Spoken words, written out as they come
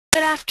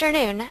Good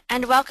afternoon,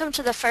 and welcome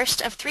to the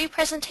first of 3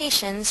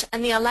 presentations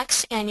in the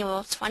ALCTS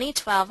Annual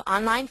 2012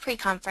 Online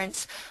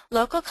Pre-Conference,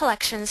 Local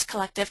Collections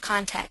Collective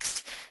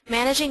Context,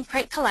 Managing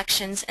Print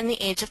Collections in the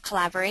Age of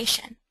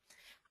Collaboration.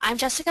 I'm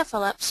Jessica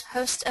Phillips,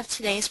 host of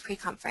today's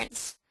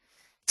pre-conference.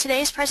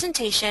 Today's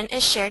presentation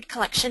is Shared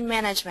Collection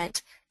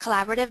Management,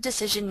 Collaborative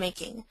Decision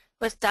Making,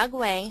 with Doug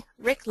Way,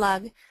 Rick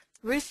Lugg,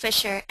 Ruth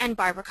Fischer, and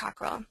Barbara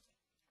Cockrell.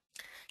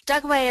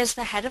 Doug Way is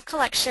the head of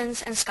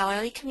collections and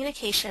scholarly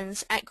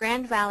communications at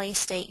Grand Valley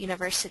State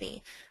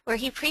University, where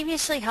he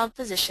previously held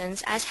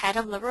positions as head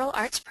of liberal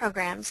arts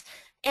programs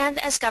and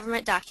as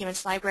government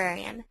documents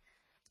librarian.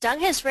 Doug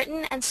has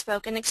written and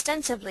spoken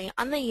extensively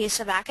on the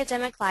use of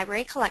academic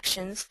library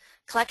collections,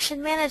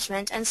 collection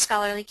management, and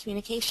scholarly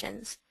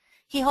communications.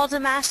 He holds a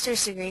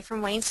master's degree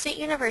from Wayne State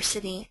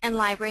University in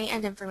Library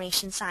and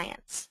Information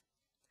Science.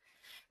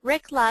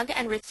 Rick Lugg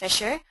and Ruth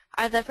Fischer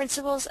are the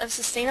principals of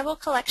Sustainable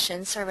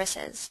Collection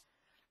Services.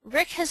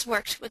 Rick has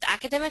worked with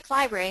academic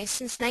libraries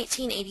since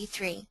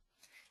 1983.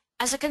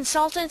 As a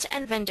consultant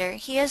and vendor,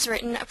 he has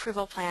written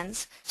approval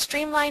plans,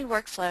 streamlined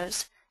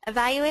workflows,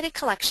 evaluated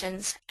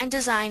collections, and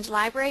designed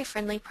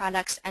library-friendly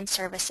products and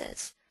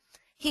services.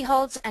 He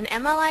holds an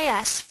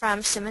MLIS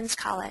from Simmons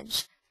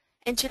College.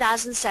 In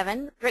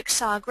 2007, Rick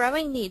saw a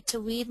growing need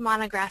to weed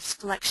monographs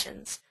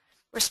collections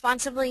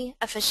responsibly,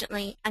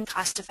 efficiently, and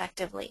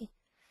cost-effectively.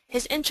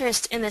 His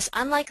interest in this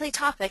unlikely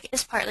topic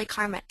is partly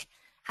karmic.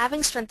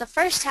 Having spent the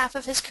first half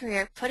of his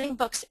career putting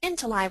books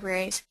into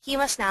libraries, he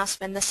must now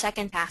spend the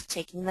second half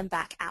taking them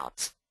back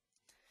out.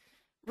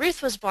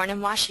 Ruth was born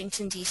in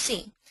Washington,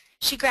 D.C.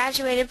 She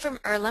graduated from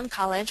Earlham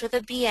College with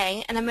a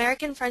BA in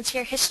American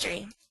Frontier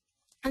History,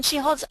 and she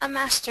holds a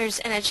master's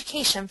in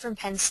education from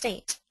Penn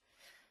State.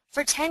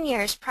 For 10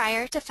 years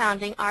prior to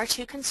founding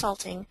R2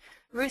 Consulting,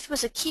 Ruth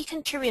was a key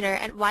contributor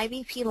at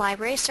YBP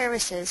Library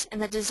Services in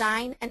the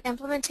design and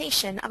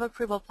implementation of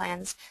approval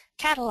plans,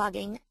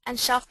 cataloging, and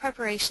shelf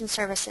preparation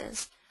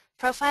services,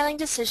 profiling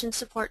decision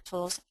support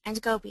tools, and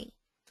Gobi.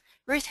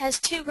 Ruth has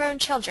 2 grown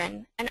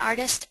children, an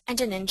artist and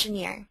an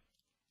engineer.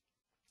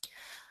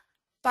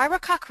 Barbara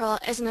Cockrell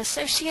is an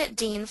Associate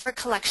Dean for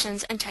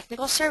Collections and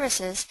Technical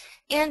Services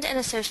and an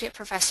Associate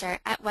Professor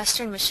at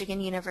Western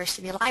Michigan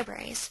University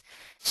Libraries.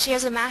 She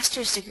has a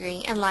master's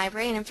degree in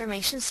Library and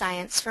Information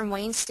Science from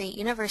Wayne State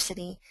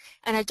University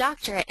and a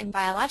doctorate in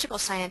Biological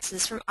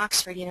Sciences from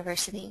Oxford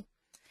University.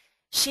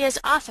 She has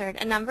authored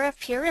a number of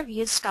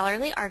peer-reviewed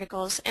scholarly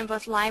articles in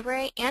both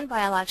library and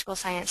biological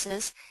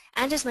sciences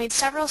and has made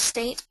several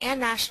state and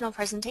national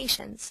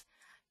presentations.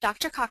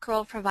 Dr.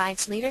 Cockrell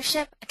provides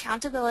leadership,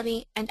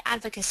 accountability, and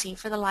advocacy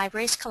for the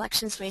library's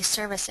collections-based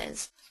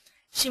services.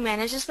 She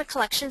manages the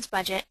collections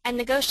budget and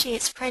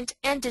negotiates print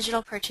and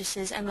digital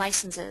purchases and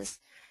licenses.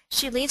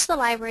 She leads the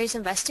library's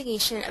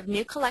investigation of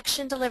new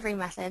collection delivery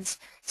methods,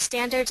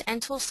 standards, and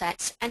tool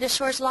sets, and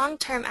assures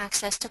long-term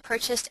access to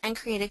purchased and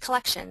created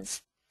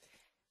collections.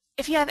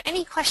 If you have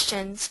any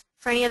questions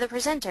for any of the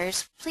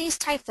presenters, please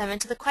type them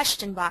into the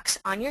question box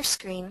on your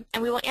screen,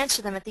 and we will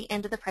answer them at the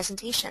end of the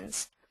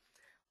presentations.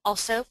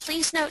 Also,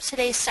 please note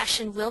today's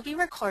session will be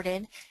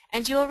recorded,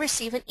 and you will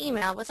receive an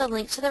email with a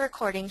link to the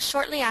recording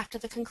shortly after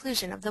the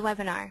conclusion of the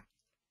webinar.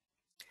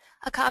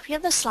 A copy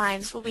of the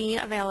slides will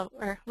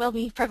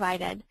be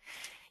provided.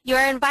 You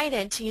are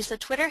invited to use the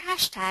Twitter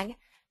hashtag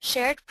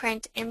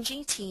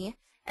SharedPrintMGT,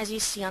 as you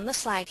see on the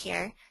slide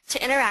here,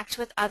 to interact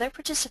with other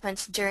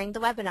participants during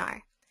the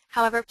webinar.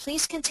 However,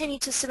 please continue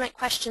to submit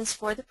questions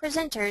for the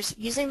presenters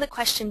using the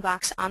question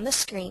box on the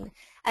screen,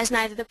 as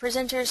neither the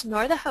presenters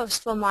nor the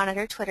host will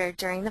monitor Twitter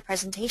during the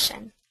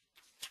presentation.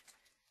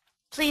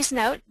 Please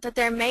note that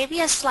there may be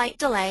a slight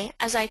delay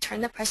as I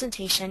turn the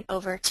presentation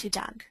over to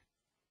Doug.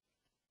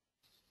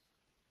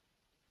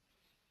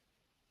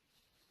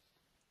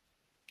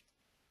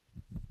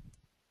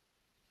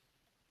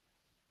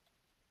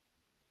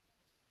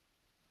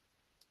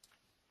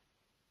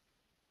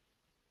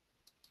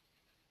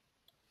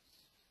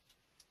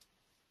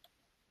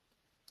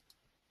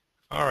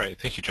 All right,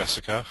 thank you,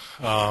 Jessica.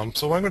 So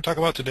what I'm going to talk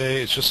about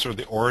today is just sort of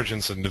the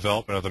origins and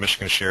development of the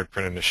Michigan Shared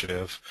Print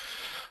Initiative,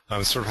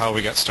 sort of how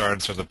we got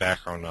started, sort of the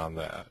background on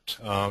that.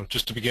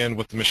 Just to begin,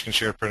 what the Michigan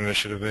Shared Print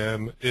Initiative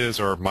is,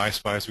 or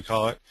MySPI as we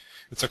call it,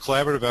 it's a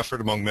collaborative effort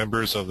among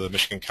members of the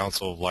Michigan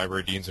Council of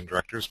Library Deans and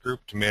Directors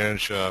group to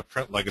manage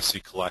print legacy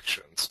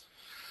collections.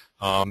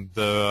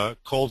 The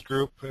COLD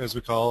group, as we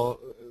call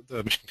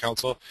the Michigan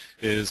Council,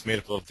 is made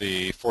up of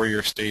the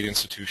 4-year state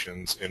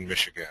institutions in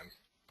Michigan.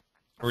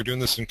 We're doing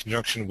this in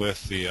conjunction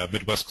with the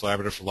Midwest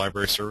Collaborative for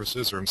Library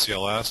Services, or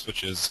MCLS,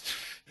 which is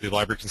the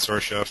library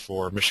consortia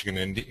for Michigan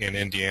and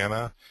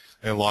Indiana,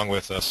 and along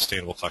with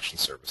Sustainable Collection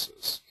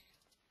Services.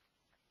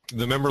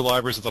 The member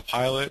libraries of the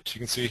pilot, you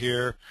can see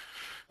here,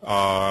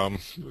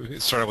 we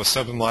started with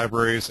 7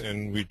 libraries,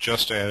 and we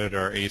just added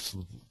our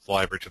 8th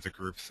library to the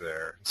group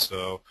there.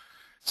 So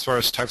as far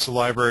as types of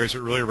libraries, it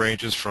really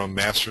ranges from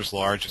master's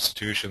large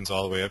institutions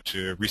all the way up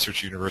to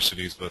research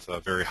universities with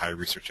very high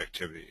research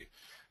activity.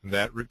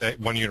 That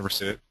one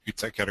university that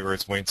meets that category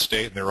is Wayne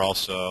State, and they're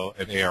also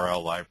an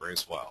ARL library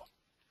as well.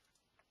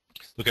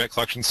 Looking at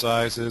collection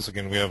sizes,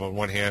 again, we have on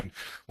one hand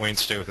Wayne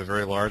State with a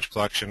very large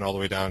collection all the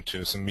way down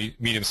to some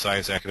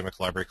medium-sized academic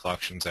library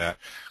collections at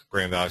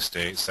Grand Valley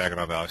State,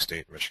 Saginaw Valley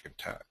State, and Michigan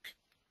Tech.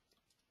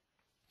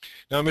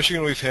 Now in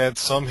Michigan, we've had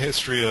some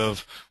history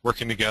of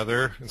working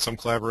together and some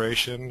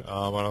collaboration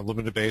on a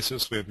limited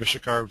basis. We have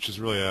MichiCard, which is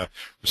really a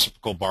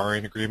reciprocal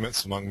borrowing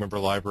agreements among member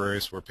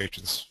libraries where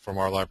patrons from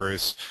our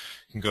libraries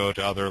can go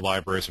to other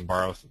libraries and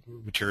borrow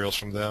materials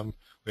from them.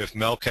 We have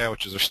MELCAT,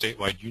 which is our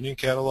statewide union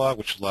catalog,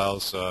 which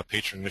allows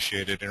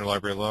patron-initiated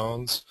interlibrary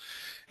loans.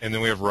 And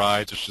then we have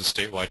RIDES, which is a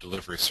statewide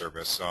delivery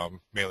service,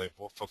 mainly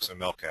focused on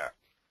MELCAT.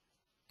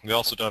 We've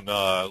also done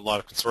a lot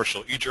of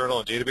consortial e-journal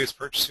and database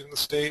purchasing in the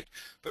state,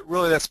 but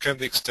really that's kind of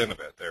the extent of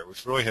it there.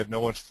 We've really had no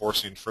one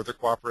forcing further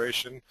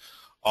cooperation.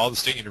 All the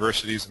state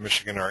universities in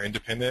Michigan are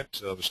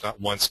independent. There's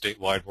not one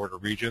statewide board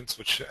of regents,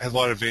 which has a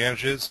lot of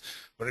advantages.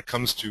 When it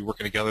comes to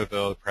working together,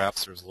 though,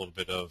 perhaps there's a little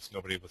bit of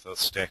nobody with a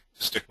stick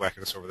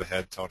whacking us over the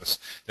head telling us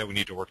that we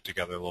need to work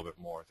together a little bit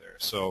more there.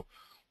 So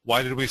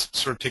why did we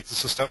sort of take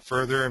this a step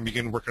further and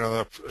begin working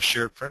on a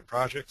shared print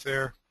project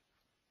there?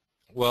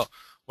 Well,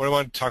 what I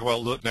want to talk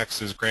about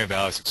next is Grand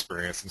Valley's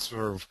experience and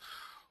sort of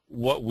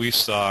what we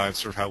saw and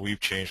sort of how we've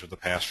changed over the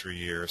past few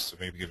years. So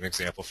maybe give an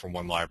example from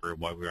one library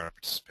why we want to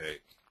participate.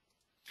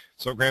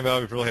 So at Grand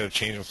Valley, we've really had a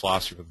change in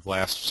philosophy for the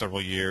last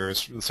several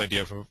years, this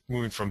idea of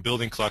moving from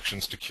building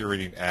collections to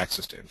curating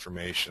access to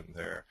information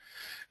there.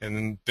 And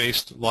then a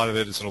lot of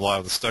it is in a lot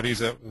of the studies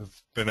that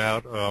have been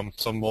out,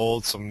 some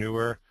old, some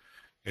newer.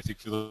 I think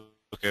if you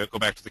go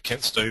back to the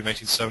Kent study in the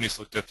 1970s,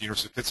 looked at the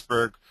University of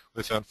Pittsburgh,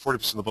 they found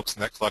 40% of the books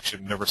in that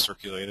collection never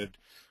circulated.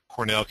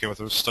 Cornell came with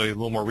a study a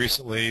little more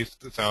recently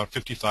that found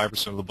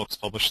 55% of the books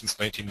published since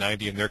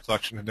 1990 in their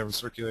collection had never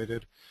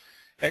circulated.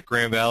 At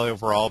Grand Valley,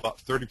 overall, about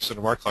 30%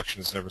 of our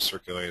collection has never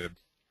circulated.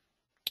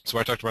 So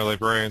I talked to my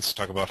librarians,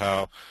 talk about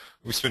how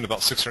we spend about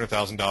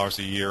 $600,000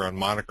 a year on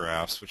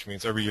monographs, which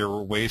means every year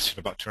we're wasting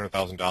about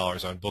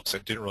 $200,000 on books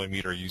that didn't really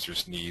meet our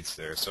users' needs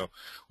there. So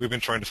we've been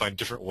trying to find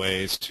different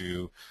ways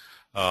to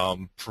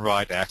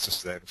provide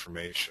access to that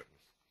information.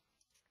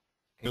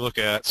 We look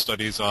at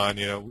studies on,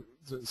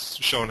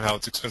 showing how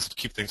it's expensive to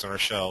keep things on our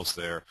shelves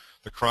there.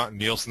 The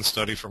Cront-Nielsen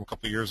study from a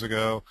couple of years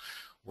ago,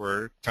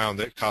 where it found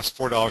that it costs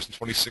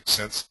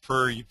 $4.26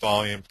 per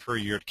volume per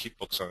year to keep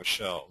books on the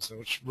shelves, and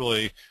which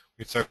really,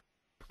 we talk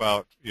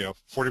about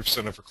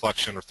 40% of a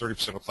collection or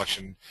 30% of a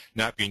collection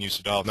not being used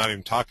at all. Not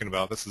even talking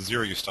about that's the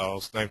zero-use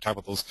titles. Not even talking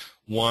about those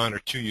 1 or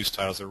 2-use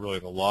titles that are really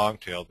in the long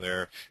tail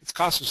there. It's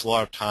cost us a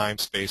lot of time,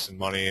 space, and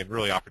money, and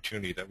really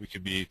opportunity that we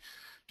could be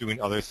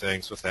doing other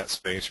things with that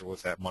space or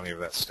with that money or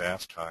that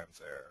staff time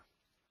there.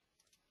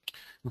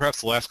 And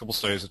perhaps the last couple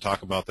studies to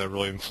talk about that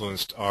really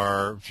influenced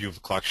our view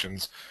of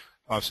collections.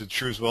 Obviously, the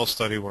Trueswell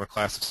study, one of the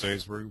classic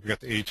studies, where we got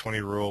the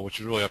 80-20 rule, which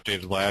was really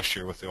updated last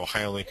year with the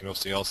Ohio Lincoln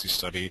OCLC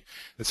study.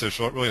 It says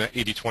really not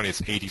 80-20,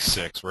 it's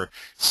 86, where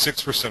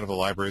 6% of the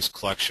library's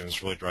collection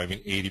is really driving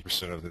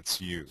 80% of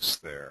its use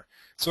there.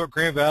 So at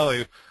Grand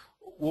Valley,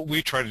 what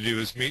we try to do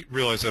is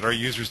realize that our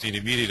users need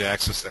immediate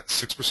access to that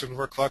 6% of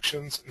our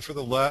collections, and for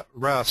the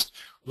rest,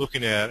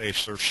 looking at a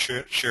sort of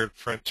shared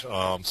print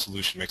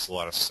solution makes a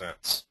lot of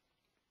sense.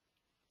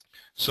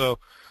 So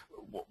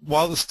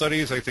while the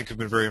studies, I think, have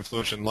been very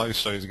influential, and a lot of these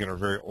studies, again, are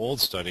very old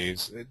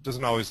studies, it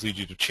doesn't always lead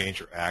you to change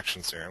your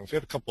actions there. And we've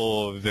had a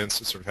couple of events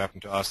that sort of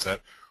happened to us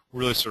that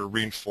really sort of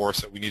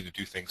reinforce that we need to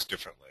do things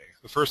differently.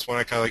 The first one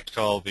I kind of like to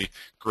call the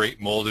Great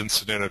Mold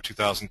Incident of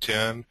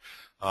 2010.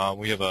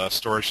 We have a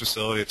storage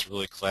facility. It's a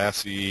really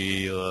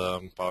classy,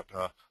 about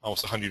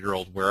almost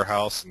 100-year-old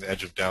warehouse on the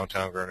edge of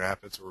downtown Grand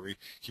Rapids where we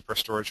keep our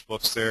storage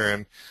books there.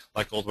 And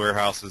like old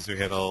warehouses, we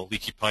had a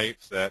leaky pipe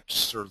that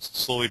sort of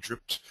slowly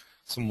dripped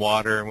some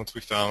water, and once we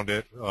found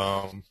it, we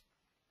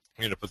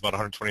ended up with about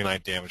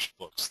 129 damaged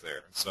books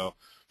there. So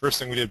first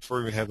thing we did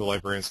before we had the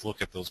librarians look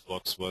at those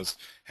books was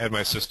had my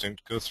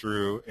assistant go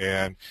through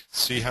and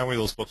see how many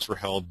of those books were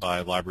held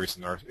by libraries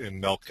in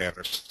MELCAT,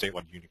 our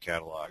statewide union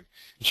catalog.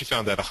 And she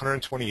found that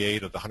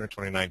 128 of the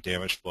 129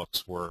 damaged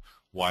books were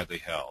widely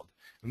held.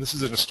 And this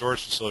is in a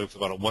storage facility with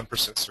about a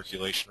 1%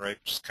 circulation rate,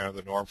 which is kind of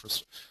the norm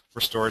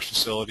for storage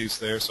facilities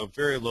there. So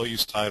very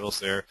low-use titles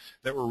there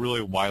that were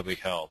really widely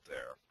held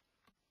there.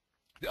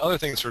 The other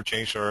thing that sort of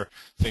changed our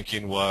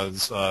thinking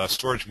was a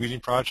storage weeding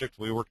project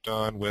we worked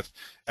on with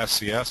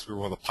SCS. We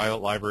were one of the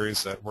pilot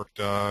libraries that worked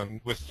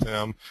on with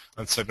them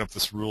on setting up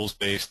this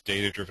rules-based,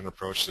 data-driven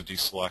approach to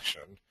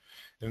deselection.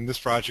 In this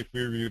project, we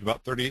reviewed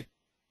about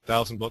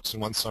 38,000 books in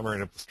one summer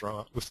and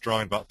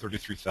withdrawing about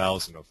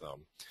 33,000 of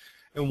them.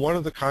 And one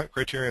of the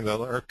criteria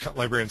that our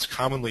librarians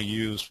commonly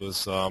used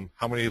was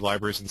how many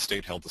libraries in the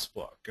state held this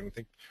book. And I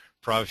think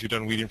probably if you've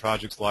done weeding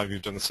projects, a lot of you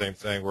have done the same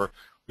thing, where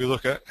we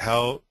look at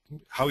how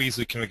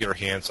easily can we get our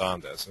hands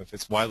on this. And if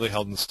it's widely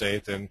held in the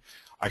state, then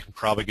I can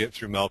probably get it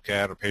through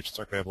MELCAT, or patrons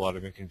aren't going to have a lot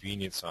of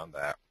inconvenience on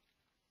that.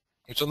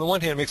 Which on the one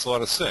hand makes a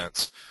lot of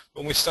sense. But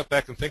when we step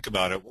back and think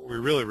about it, what we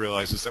really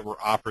realize is that we're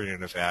operating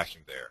in a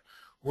vacuum there.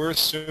 we're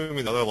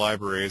assuming the other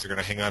libraries are going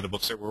to hang on to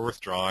books that we're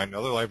withdrawing.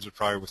 Other libraries are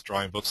probably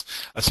withdrawing books,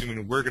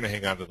 assuming we're going to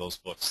hang on to those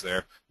books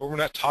there. But we're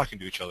not talking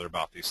to each other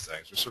about these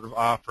things. We're sort of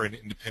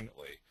operating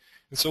independently.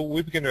 And so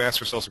we begin to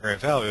ask ourselves at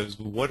Grand Valley is,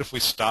 what if we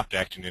stopped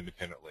acting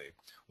independently?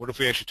 What if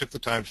we actually took the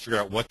time to figure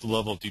out what the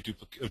level of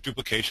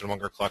duplication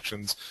among our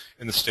collections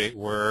in the state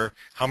were,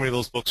 how many of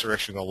those books are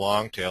actually in the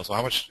long tail, so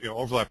how much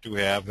overlap do we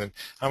have, and then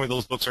how many of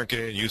those books aren't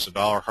getting used at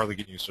all or hardly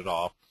getting used at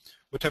all.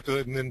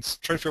 And then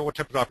try to figure out what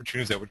type of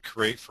opportunities that would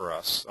create for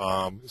us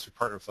as we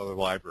partner with other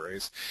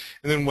libraries,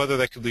 and then whether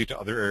that could lead to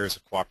other areas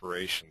of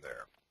cooperation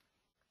there.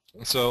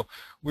 And so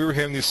we were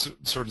having these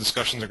sort of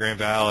discussions at Grand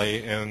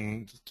Valley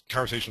and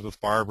conversations with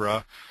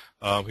Barbara,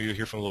 who you'll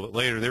hear from a little bit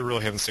later. They were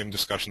really having the same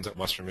discussions at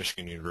Western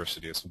Michigan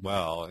University as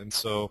well. And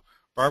so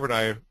Barbara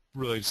and I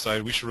really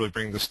decided we should really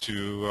bring this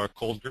to a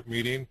cold group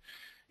meeting.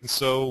 And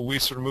so we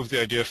sort of moved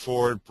the idea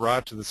forward,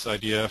 brought to this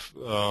idea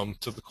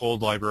to the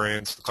cold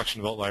librarians, the collection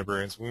development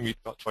librarians. We meet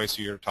about twice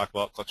a year to talk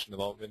about collection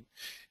development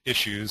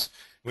issues.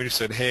 We just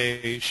said,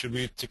 hey, should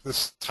we take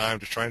this time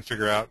to try and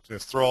figure out,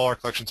 throw all our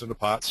collections into a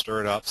pot,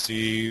 stir it up,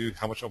 see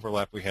how much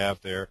overlap we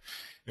have there,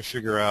 and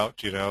figure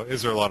out,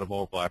 is there a lot of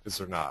overlap, is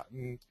there not?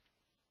 And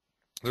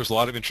there's a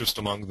lot of interest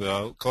among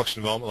the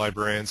collection development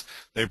librarians.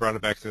 They brought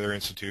it back to their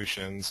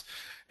institutions,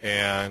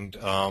 and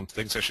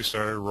things actually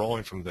started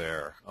rolling from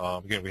there.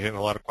 Again, we had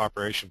a lot of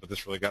cooperation, but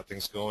this really got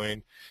things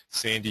going.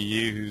 Sandy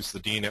Yu, who's the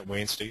dean at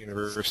Wayne State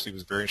University,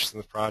 was very interested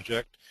in the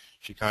project.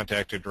 She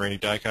contacted Randy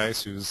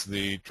Dykhuis, who's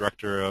the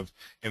director of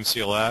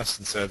MCLS,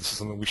 and said this is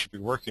something we should be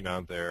working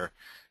on there.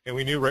 And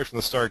we knew right from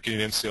the start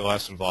getting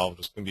MCLS involved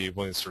was going to be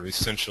one of the sort of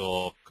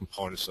essential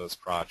components of this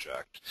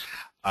project.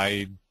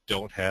 I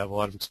don't have a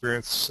lot of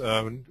experience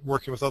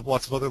working with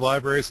lots of other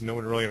libraries, and no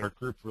one really in our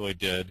group really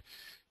did.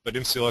 But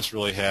MCLS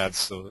really had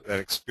that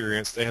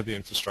experience. They had the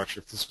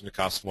infrastructure. If this is going to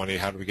cost money,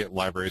 how do we get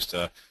libraries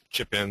to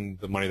chip in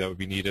the money that would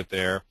be needed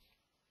there?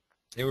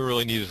 And we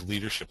really needed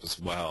leadership as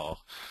well.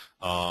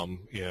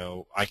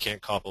 I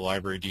can't call up a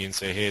library dean and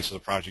say, hey, this is a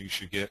project you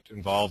should get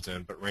involved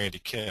in, but Randy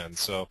can.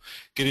 So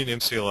getting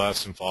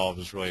MCLS involved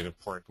is really an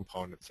important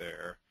component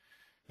there.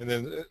 And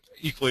then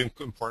equally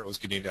important was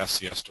getting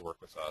SCS to work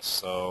with us.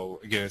 So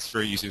again, it's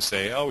very easy to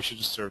say, oh, we should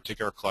just sort of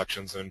take our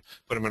collections and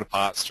put them in a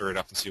pot, stir it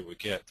up, and see what we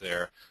get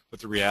there. But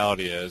the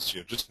reality is,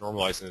 just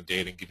normalizing the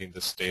data and getting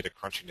this data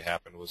crunching to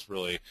happen was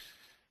really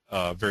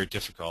very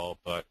difficult.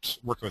 But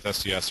working with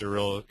SCS, they're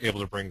really able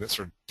to bring that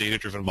sort of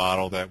data-driven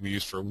model that we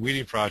use for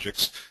weeding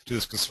projects to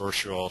this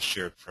consortial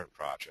shared print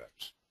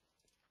project.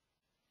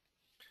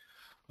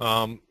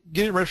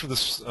 Getting ready for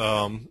this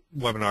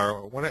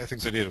webinar, one of the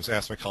things I did was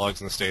ask my colleagues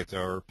in the state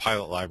that are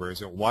pilot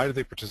libraries, why do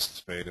they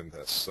participate in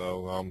this?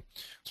 So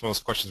it's one of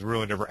those questions we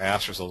really never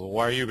asked ourselves, well,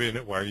 why are you in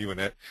it, why are you in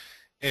it?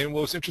 And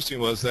what was interesting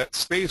was that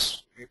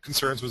space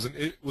concerns was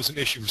an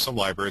issue for some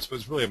libraries, but it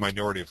was really a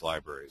minority of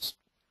libraries.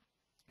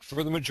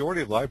 For the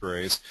majority of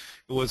libraries,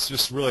 it was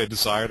just really a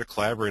desire to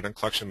collaborate on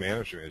collection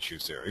management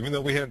issues there. Even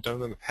though we hadn't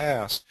done it in the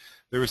past,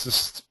 there was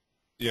this,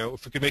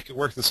 if we could make it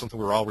work, that's something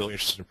we were all really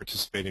interested in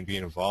participating and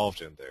being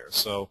involved in there.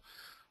 So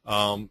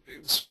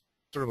it was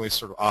certainly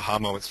sort of aha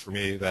moments for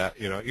me that,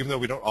 even though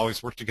we don't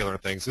always work together on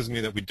things, doesn't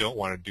mean that we don't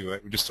want to do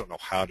it. We just don't know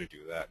how to do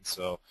that. And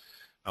so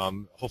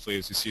hopefully,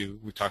 as you see,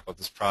 we talk about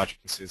this project,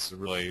 you can see it's a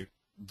really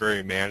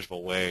very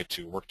manageable way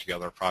to work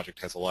together. Our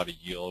project has a lot of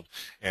yield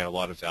and a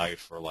lot of value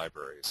for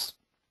libraries.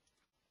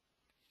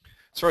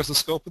 As far as the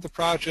scope of the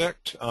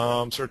project,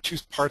 sort of two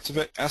parts of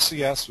it.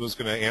 SCS was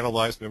going to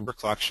analyze member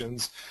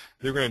collections.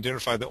 They were going to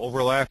identify the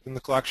overlap in the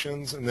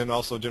collections and then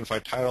also identify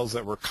titles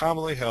that were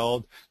commonly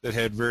held that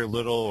had very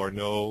little or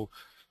no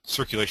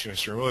circulation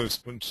history. Really, it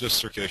wasn't just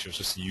circulation, it was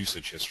just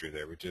usage history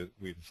there.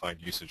 We defined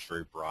usage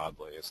very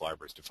broadly as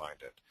libraries defined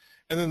it.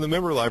 And then the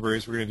member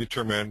libraries were going to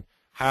determine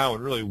how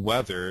and really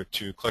whether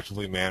to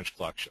collectively manage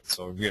collections.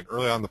 So again,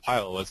 early on in the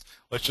pilot,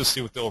 let's just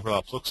see what the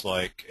overlap looks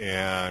like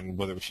and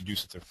whether we should do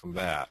something from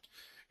that.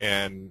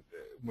 And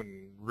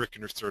when Rick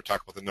and Ruth sort of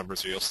talk about the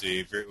numbers here, you'll see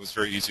it was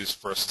very easy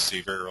for us to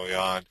see very early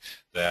on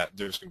that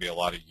there's going to be a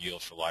lot of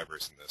yield for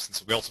libraries in this. And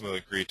so we ultimately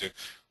agreed to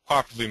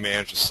cooperatively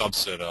manage a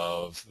subset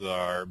of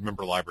our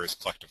member libraries'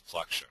 collective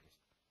collection.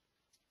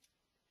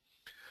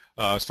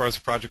 As far as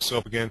the project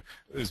scope, again,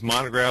 it was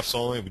monographs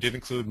only. We did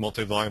include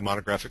multi-volume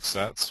monographic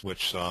sets,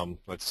 which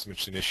that's some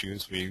interesting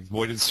issues. We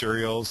avoided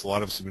serials. A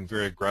lot of us have been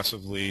very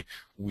aggressively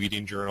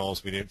weeding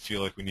journals. We didn't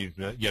feel like we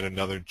needed yet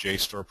another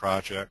JSTOR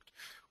project.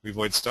 We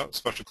avoid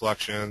special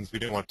collections. We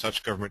didn't want to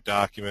touch government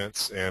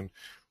documents and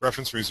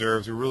reference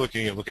reserves. We were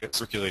looking at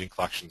circulating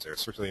collections there,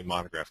 circulating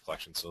monograph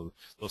collections, so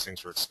those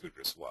things were excluded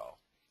as well.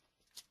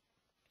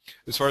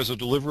 As far as the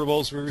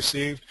deliverables we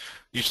received,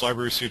 each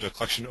library received a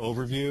collection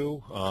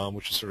overview,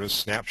 which is sort of a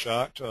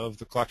snapshot of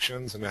the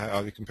collections and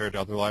how they compared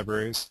to other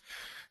libraries.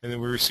 And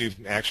then we received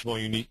an actionable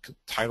unique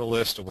title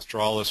list, a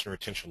withdrawal list, and a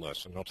retention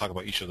list. And I'll talk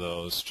about each of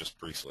those just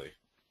briefly.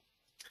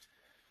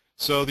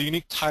 So the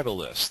unique title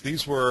list.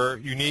 These were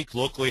unique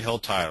locally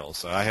held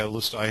titles. I have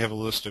a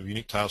list of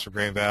unique titles for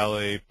Grand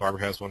Valley. Barbara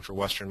has one for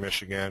Western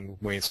Michigan.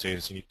 Wayne State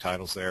has unique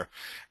titles there.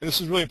 And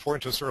this is really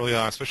important to us early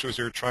on, especially as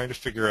we were trying to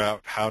figure out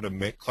how to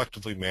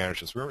collectively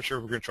manage this. We weren't sure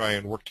if we were going to try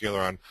and work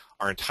together on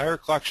our entire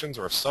collections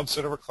or a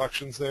subset of our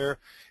collections there.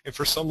 And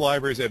for some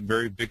libraries that had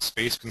very big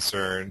space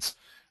concerns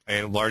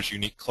and large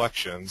unique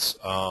collections,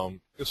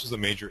 this was a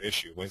major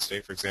issue. Wayne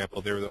State, for example,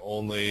 they were the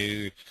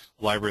only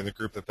library in the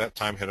group at that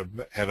time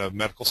had a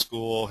medical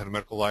school, had a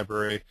medical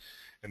library,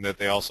 and that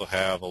they also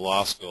have a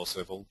law school, so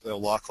they have a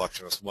law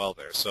collection as well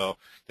there. So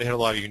they had a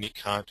lot of unique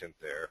content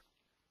there.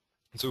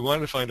 And so we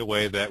wanted to find a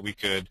way that we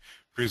could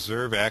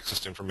preserve access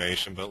to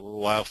information but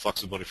allow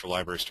flexibility for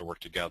libraries to work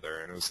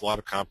together. And it was a lot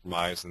of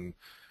compromise, and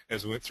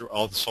as we went through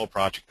this whole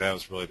project, that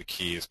was really the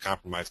key, is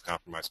compromise,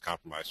 compromise,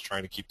 compromise,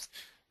 trying to keep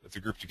the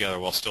group together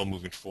while still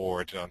moving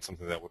forward on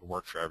something that would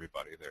work for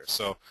everybody there.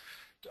 So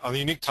on the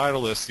unique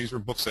title list, these were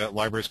books that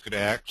libraries could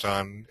act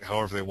on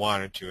however they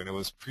wanted to, and it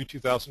was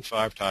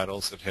pre-2005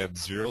 titles that had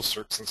 0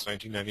 circs since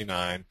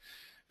 1999,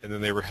 and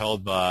then they were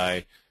held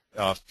by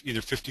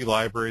either 50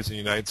 libraries in the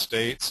United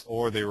States,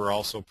 or they were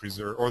also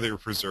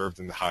preserved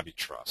in the Hobby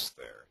Trust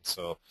there.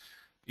 So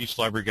each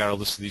library got a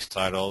list of these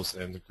titles,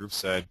 and the group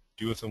said,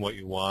 do with them what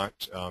you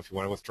want. If you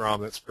want to withdraw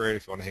them, that's great.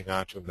 If you want to hang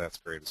on to them, that's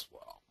great as well.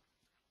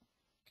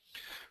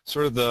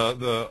 Sort of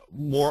the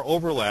more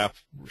overlap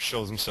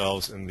shows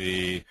themselves in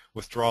the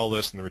withdrawal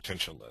list and the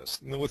retention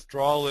list. In the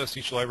withdrawal list,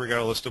 each library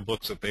got a list of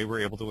books that they were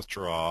able to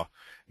withdraw.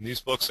 And these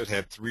books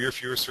had 3 or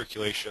fewer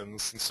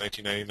circulations since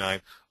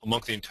 1999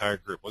 among the entire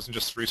group. It wasn't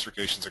just 3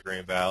 circulations at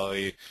Grand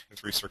Valley and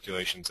 3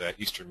 circulations at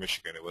Eastern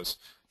Michigan. It was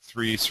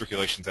 3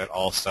 circulations at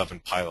all 7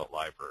 pilot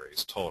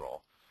libraries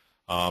total.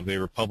 They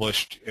were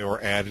published or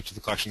added to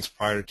the collections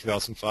prior to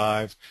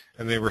 2005,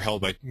 and they were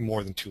held by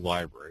more than 2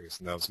 libraries.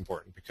 And that was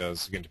important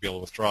because, again, to be able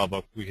to withdraw a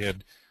book, we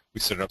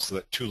set it up so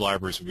that 2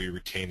 libraries would be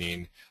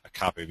retaining a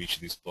copy of each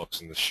of these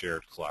books in the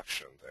shared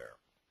collection there.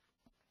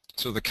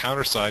 So the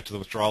counter side to the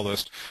withdrawal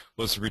list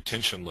was the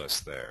retention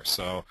list there.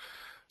 So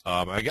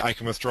I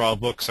can withdraw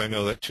books I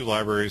know that 2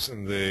 libraries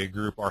in the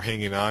group are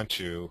hanging on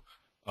to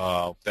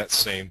that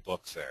same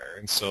book there.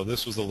 And so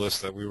this was a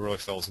list that we really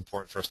felt was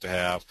important for us to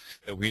have,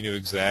 that we knew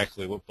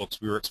exactly what books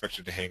we were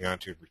expected to hang on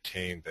to and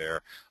retain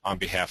there on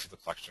behalf of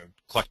the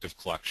collective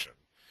collection.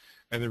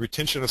 And the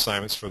retention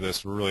assignments for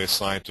this were really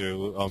assigned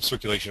to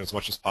circulation as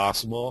much as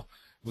possible.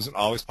 It wasn't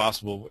always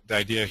possible. The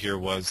idea here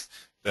was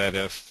that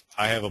if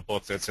I have a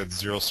book that's had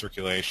 0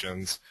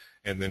 circulations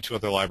and then 2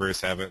 other libraries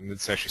have it, and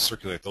it's actually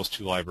circulate those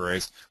 2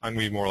 libraries, I'm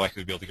going to be more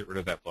likely to be able to get rid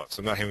of that book. So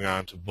I'm not hanging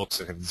on to books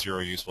that have 0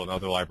 useful, and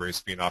other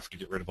libraries being offered to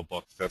get rid of a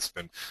book that's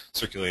been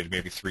circulated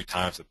maybe 3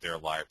 times at their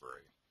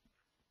library.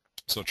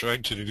 So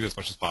trying to do as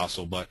much as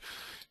possible, but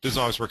it doesn't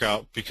always work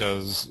out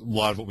because a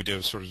lot of what we did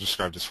was sort of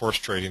described as horse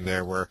trading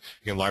there, where,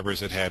 again,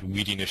 libraries that had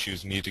weeding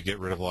issues need to get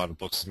rid of a lot of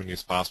books as many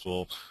as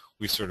possible.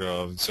 We sort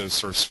of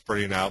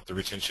spreading out the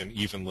retention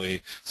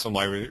evenly. Some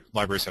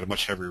libraries had a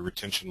much heavier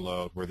retention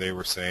load where they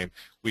were saying,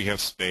 we have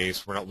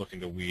space, we're not looking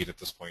to weed at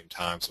this point in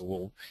time, so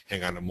we'll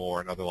hang on to more,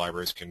 and other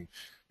libraries can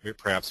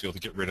perhaps be able to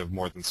get rid of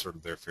more than sort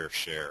of their fair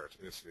share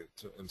in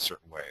a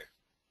certain way.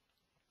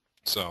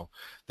 So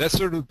that's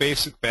sort of the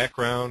basic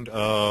background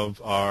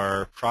of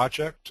our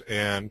project,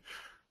 and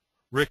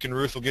Rick and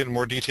Ruth will get into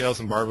more details,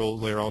 and Barbara will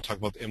later on talk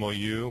about the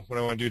MOU. What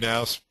I want to do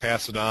now is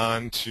pass it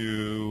on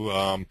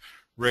to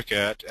Rick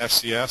at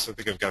SCS. I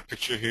think I've got a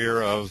picture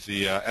here of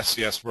the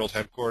SCS World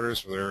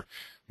Headquarters, where they're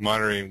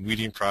monitoring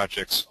weeding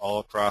projects all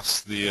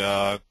across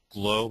the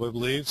globe, I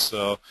believe.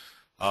 So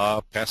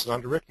pass it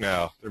on to Rick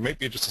now. There may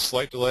be just a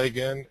slight delay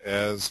again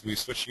as we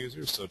switch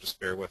users, so just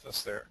bear with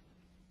us there.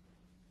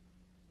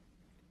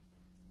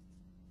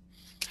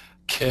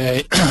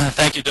 Okay,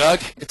 thank you, Doug.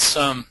 It's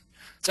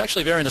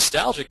actually very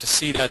nostalgic to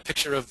see that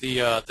picture of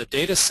the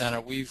data center.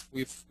 We've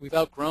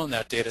outgrown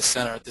that data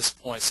center at this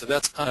point, so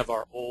that's kind of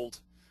our old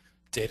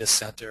data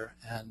center,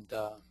 and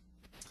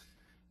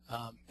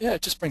yeah,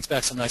 it just brings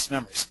back some nice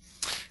memories.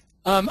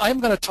 I'm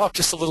going to talk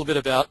just a little bit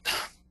about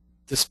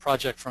this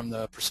project from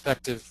the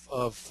perspective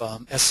of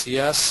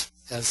SCS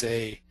as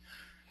a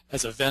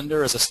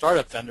vendor, as a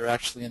startup vendor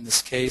actually in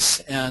this case,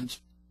 and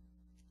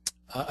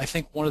I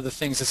think one of the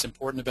things that's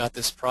important about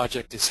this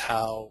project is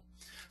how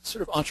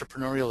sort of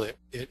entrepreneurial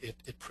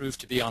it proved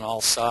to be on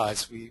all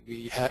sides.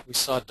 We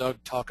saw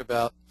Doug talk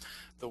about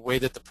the way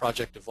that the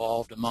project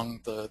evolved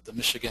among the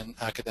Michigan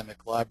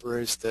academic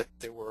libraries, that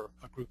there were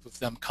a group of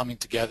them coming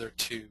together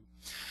to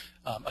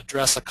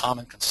address a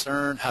common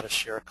concern, how to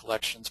share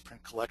collections,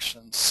 print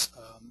collections,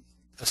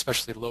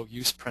 especially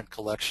low-use print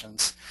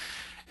collections.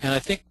 And I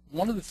think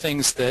one of the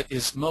things that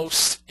is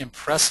most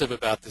impressive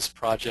about this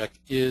project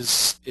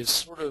is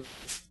sort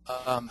of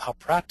how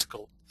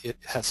practical it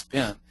has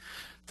been.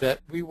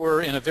 That we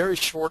were, in a very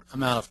short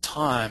amount of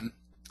time,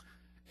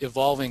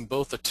 evolving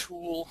both a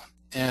tool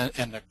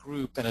and a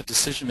group and a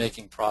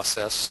decision-making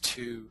process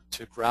to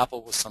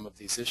grapple with some of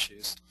these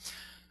issues.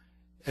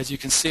 As you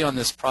can see on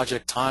this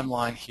project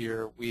timeline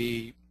here,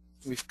 we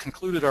we've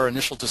concluded our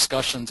initial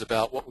discussions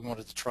about what we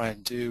wanted to try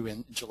and do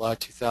in July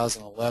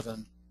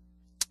 2011.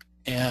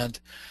 And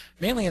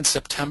mainly in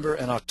September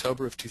and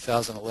October of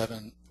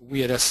 2011,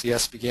 we at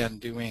SCS began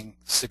doing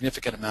a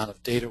significant amount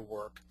of data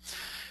work.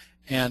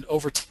 And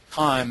over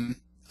time,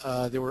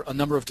 there were a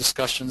number of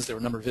discussions, there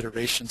were a number of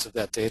iterations of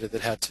that data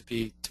that had to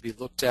be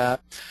looked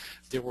at.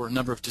 There were a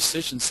number of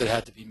decisions that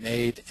had to be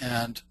made,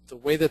 and the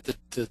way that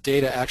the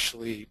data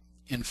actually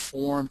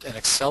informed and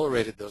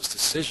accelerated those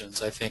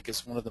decisions, I think,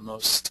 is one of the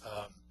most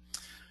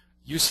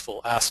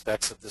useful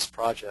aspects of this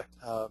project.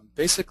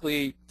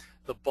 Basically,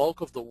 the bulk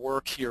of the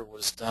work here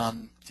was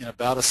done in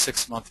about a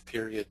 6-month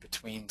period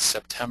between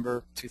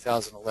September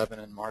 2011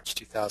 and March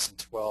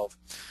 2012.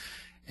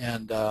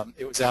 And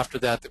it was after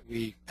that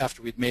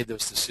after we'd made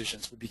those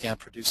decisions, we began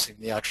producing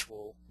the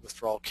actual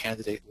withdrawal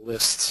candidate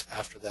lists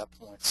after that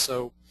point.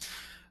 So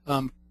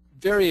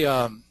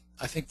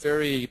I think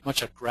very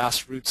much a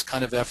grassroots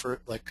kind of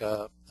effort, like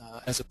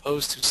as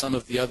opposed to some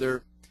of the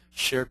other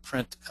shared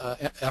print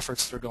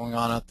efforts that are going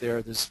on out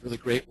there. There's really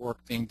great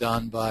work being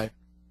done by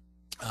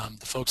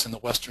the folks in the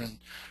Western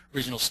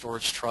Regional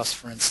Storage Trust,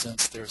 for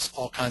instance. There's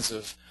all kinds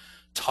of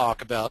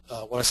talk about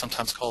what I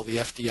sometimes call the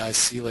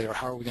FDIC layer.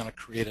 How are we going to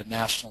create a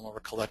national or a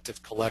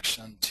collective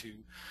collection to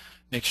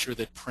make sure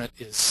that print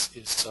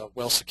is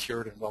well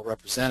secured and well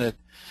represented?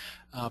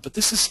 But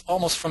this is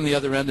almost from the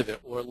other end of it.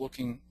 We're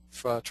looking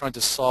for trying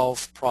to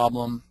solve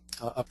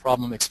a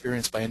problem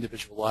experienced by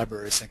individual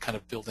libraries and kind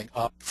of building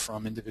up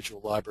from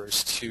individual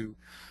libraries to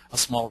a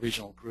small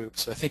regional group.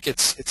 So I think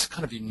it's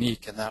kind of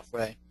unique in that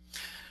way.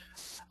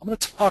 I'm going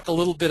to talk a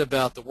little bit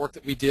about the work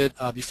that we did.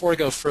 Before I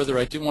go further,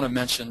 I do want to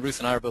mention, Ruth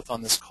and I are both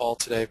on this call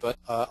today, but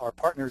our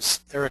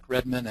partners, Eric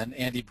Redman and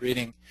Andy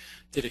Breeding,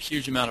 did a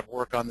huge amount of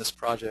work on this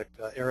project.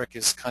 Eric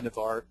is kind of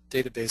our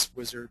database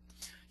wizard.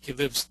 He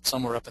lives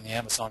somewhere up in the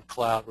Amazon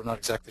cloud. We're not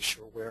exactly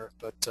sure where,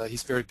 but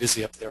he's very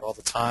busy up there all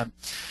the time.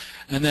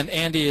 And then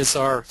Andy is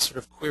our sort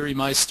of query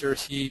meister.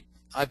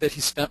 I bet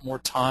he spent more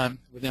time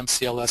with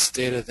MCLS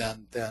data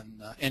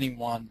than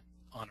anyone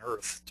on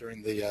Earth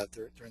during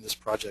this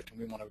project, and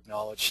we want to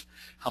acknowledge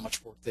how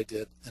much work they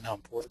did and how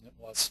important it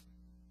was.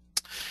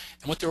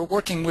 And what they were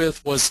working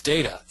with was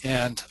data,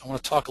 and I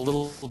want to talk a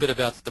little bit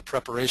about the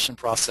preparation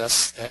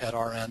process at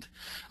our end.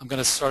 I'm going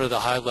to start at a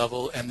high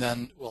level, and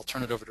then we'll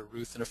turn it over to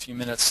Ruth in a few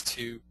minutes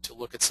to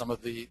look at some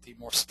of the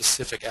more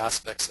specific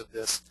aspects of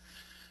this.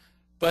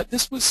 But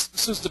this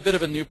was a bit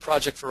of a new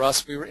project for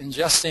us. We were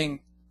ingesting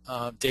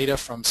data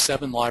from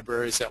 7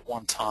 libraries at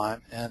one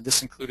time, and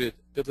this included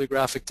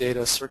bibliographic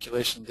data,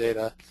 circulation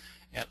data,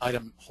 and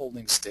item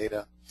holdings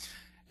data.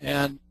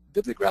 And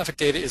bibliographic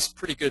data is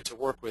pretty good to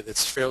work with.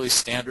 It's fairly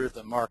standard.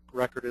 The MARC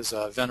record is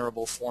a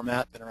venerable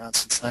format, been around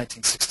since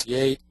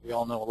 1968. We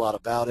all know a lot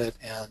about it,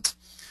 and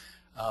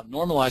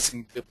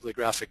normalizing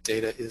bibliographic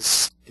data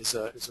is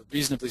a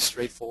reasonably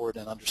straightforward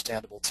and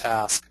understandable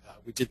task.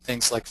 We did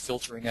things like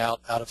filtering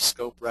out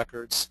out-of-scope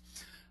records.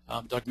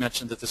 Doug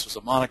mentioned that this was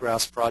a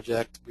monographs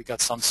project. We got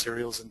some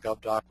serials and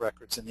GovDoc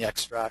records in the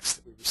extracts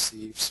that we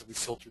received, so we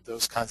filtered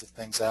those kinds of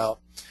things out.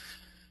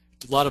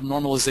 Did a lot of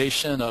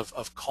normalization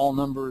of call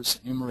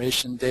numbers,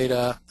 enumeration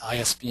data,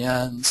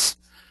 ISBNs,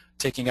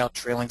 taking out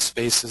trailing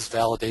spaces,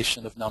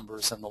 validation of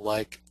numbers, and the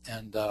like,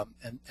 and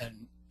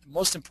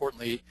most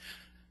importantly,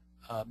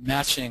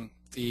 matching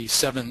the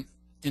 7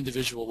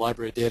 individual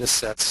library data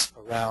sets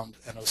around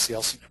an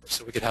OCLC number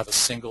so we could have a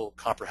single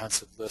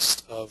comprehensive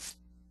list of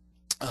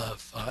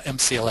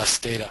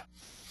MCLS data.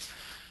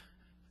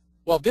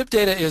 While bib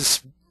data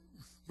is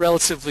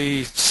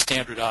relatively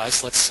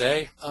standardized, let's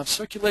say,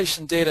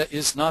 circulation data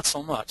is not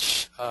so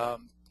much.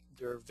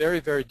 There are very,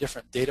 very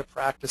different data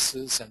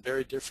practices and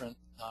very different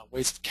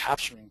ways of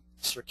capturing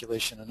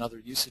circulation and other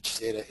usage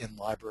data in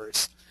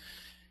libraries.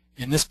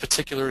 In this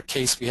particular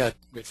case, we had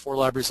 4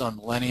 libraries on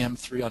Millennium,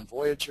 3 on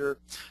Voyager.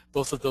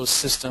 Both of those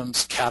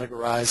systems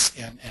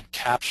categorize and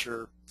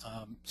capture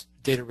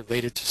data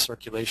related to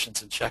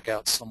circulations and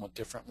checkouts somewhat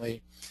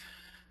differently.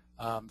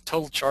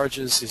 Total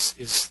charges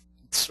is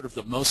sort of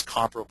the most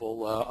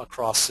comparable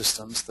across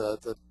systems,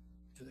 the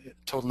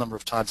total number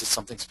of times that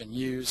something's been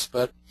used,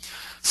 but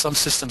some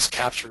systems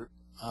capture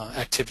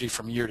activity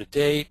from year to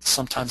date.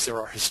 Sometimes there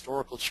are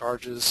historical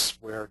charges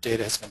where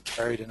data has been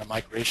carried in a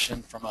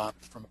migration from a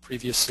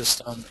previous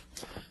system.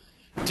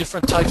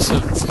 Different types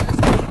of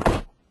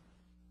I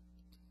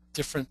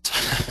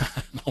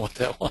don't know what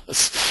that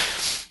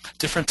was.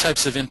 Different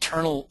types of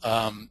internal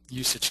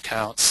usage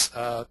counts.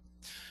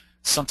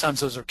 Sometimes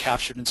those are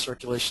captured in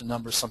circulation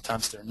numbers,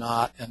 sometimes they're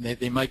not, and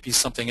they might be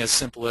something as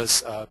simple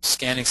as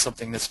scanning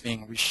something that's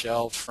being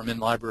reshelved from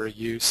in-library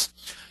use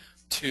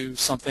to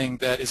something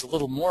that is a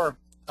little more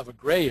of a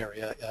gray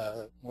area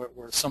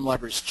where some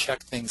libraries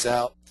check things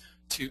out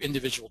to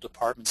individual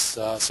departments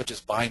such as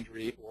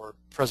bindery or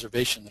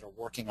preservation that are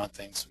working on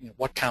things. You know,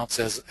 what counts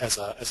as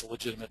a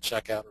legitimate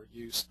checkout or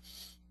use.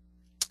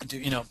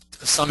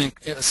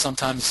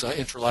 sometimes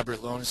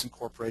interlibrary loan is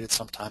incorporated,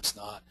 sometimes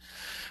not.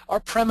 Our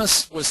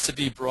premise was to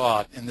be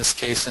broad in this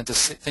case and to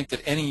think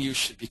that any use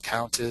should be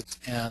counted,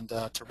 and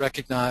to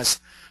recognize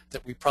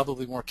that we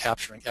probably weren't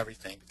capturing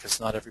everything because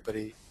not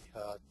everybody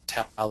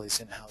tallies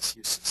in-house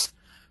uses.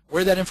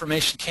 Where that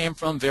information came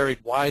from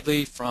varied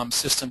widely from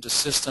system to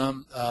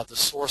system. The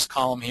source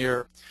column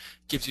here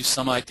gives you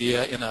some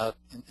idea.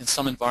 In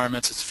some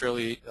environments it's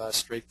fairly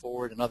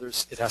straightforward. In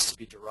others it has to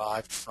be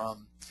derived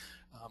from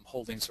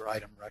holdings or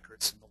item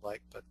records and the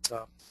like, but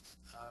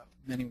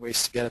many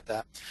ways to get at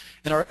that.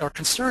 And our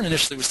concern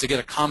initially was to get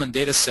a common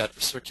data set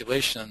for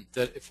circulation,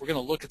 that if we're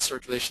going to look at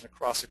circulation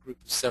across a group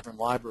of 7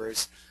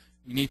 libraries,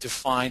 we need to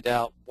find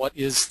out what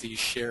is the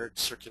shared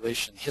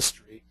circulation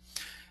history.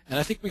 And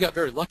I think we got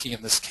very lucky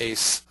in this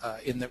case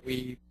in that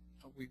we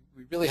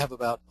really have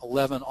about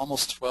 11,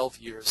 almost 12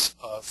 years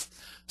of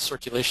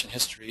circulation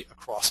history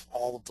across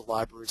all of the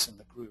libraries in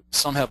the group.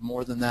 Some have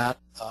more than that,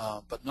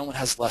 but no one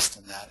has less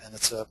than that, and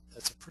it's a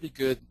pretty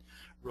good,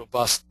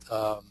 robust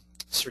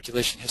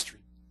circulation history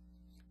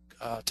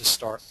to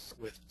start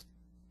with.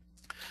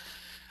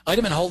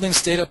 Item and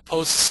holdings data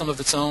poses some of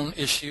its own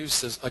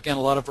issues. There's, again,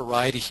 a lot of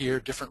variety here,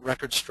 different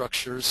record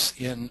structures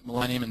in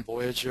Millennium and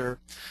Voyager.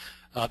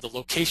 The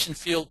location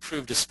field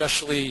proved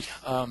especially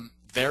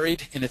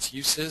varied in its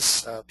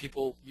uses.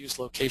 People use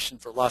location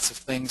for lots of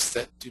things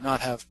that do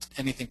not have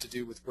anything to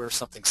do with where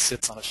something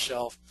sits on a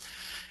shelf.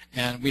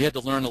 And we had to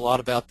learn a lot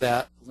about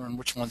that, learn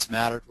which ones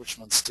mattered, which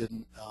ones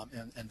didn't,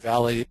 and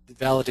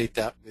validate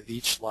that with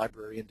each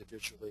library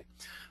individually,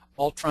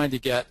 all trying to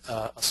get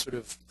a sort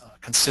of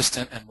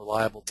consistent and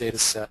reliable data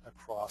set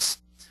across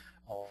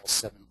all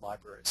 7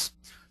 libraries.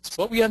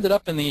 So what we ended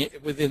up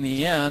with in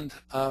the end,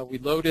 we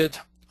loaded,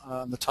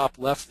 on the top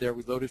left there,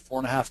 we loaded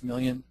 4.5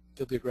 million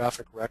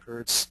bibliographic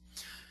records.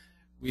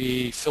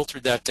 We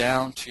filtered that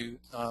down to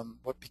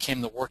what became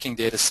the working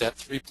data set,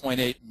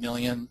 3.8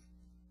 million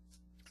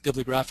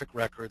bibliographic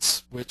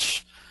records,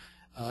 which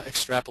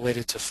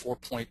extrapolated to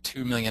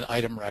 4.2 million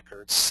item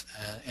records.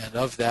 And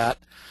of that,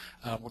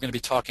 we're going to be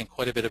talking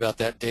quite a bit about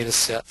that data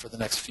set for the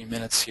next few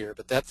minutes here,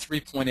 but that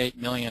 3.8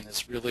 million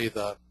is really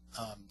the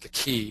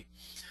key.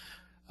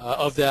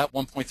 Of that,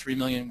 1.3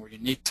 million were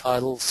unique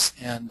titles,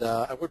 and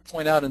I would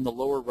point out in the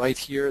lower right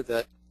here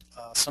that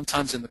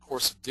sometimes in the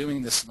course of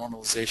doing this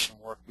normalization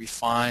work, we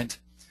find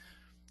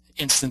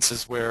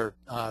instances where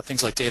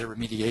things like data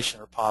remediation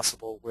are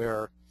possible,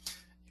 where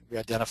we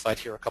identified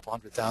here a couple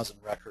 100,000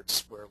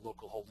 records where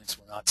local holdings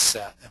were not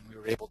set, and we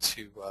were able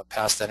to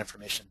pass that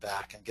information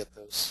back and get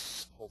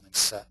those holdings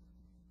set.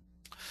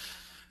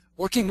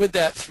 Working with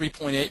that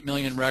 3.8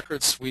 million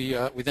records, we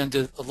then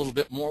did a little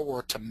bit more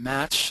work to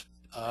match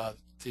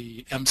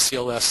the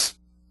MCLS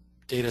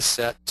data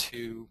set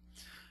to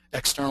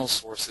external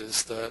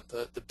sources.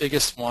 The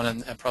biggest one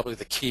and probably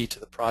the key to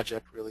the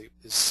project really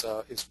is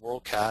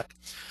WorldCat.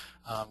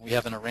 We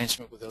have an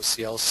arrangement with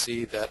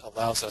OCLC that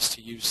allows us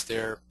to use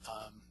their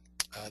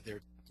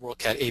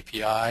WorldCat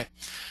API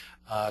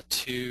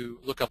to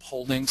look up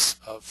holdings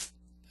of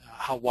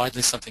how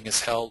widely something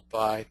is held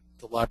by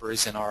the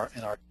libraries in our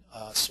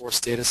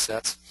source data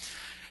sets.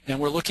 And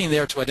we're looking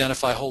there to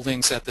identify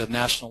holdings at the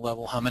national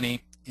level, how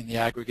many in the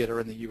aggregate or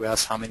in the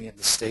U.S., how many in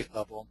the state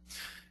level.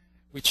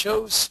 We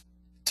chose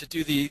to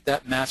do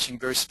that matching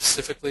very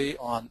specifically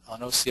on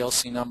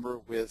OCLC number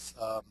with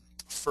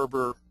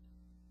Ferber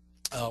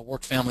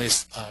work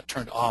families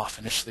turned off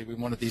initially. We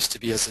wanted these to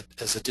be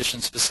as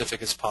edition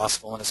specific as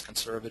possible and as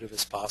conservative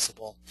as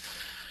possible.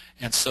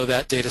 And so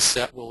that data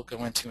set we'll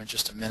go into in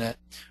just a minute.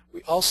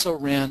 We also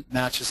ran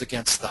matches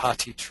against the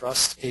Hati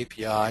Trust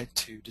API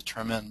to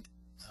determine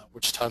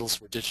which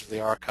titles were digitally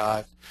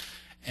archived.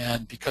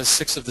 And because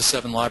 6 of the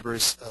 7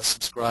 libraries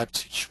subscribed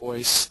to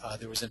Choice,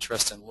 there was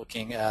interest in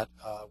looking at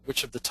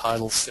which of the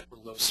titles that were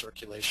low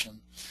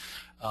circulation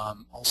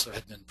also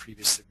had been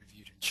previously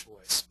reviewed in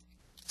Choice.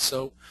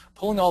 So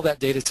pulling all that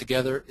data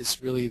together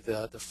is really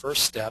the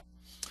first step.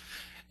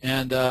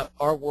 And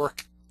our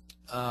work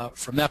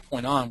from that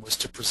point on was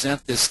to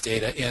present this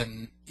data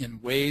in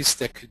ways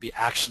that could be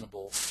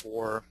actionable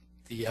for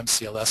the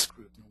MCLS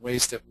group, in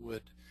ways that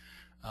would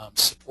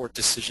support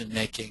decision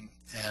making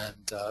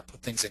and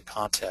put things in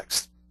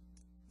context.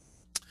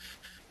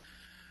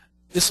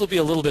 This will be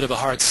a little bit of a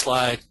hard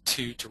slide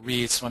to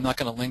read, so I'm not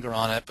going to linger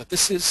on it, but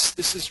this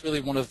is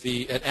really one of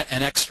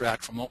an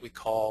extract from what we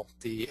call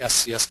the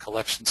SCS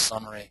collection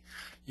summary.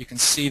 You can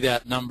see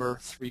that number,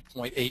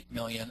 3.8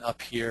 million,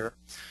 up here,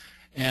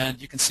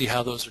 and you can see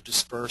how those are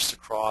dispersed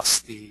across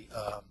the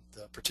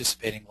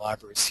participating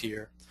libraries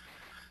here.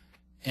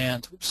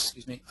 And, oops,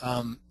 excuse me,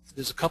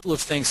 there's a couple of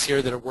things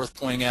here that are worth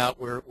pointing out.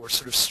 We're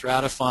sort of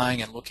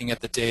stratifying and looking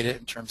at the data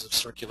in terms of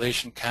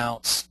circulation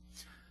counts,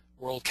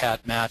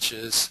 WorldCat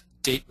matches,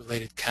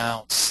 date-related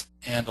counts,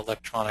 and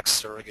electronic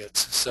surrogates.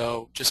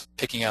 So just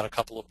picking out a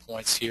couple of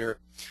points here,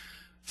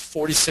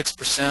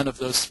 46% of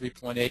those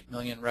 3.8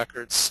 million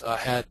records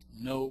had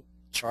no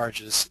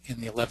charges in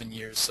the 11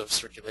 years of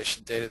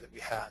circulation data that we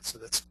had. So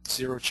that's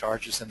 0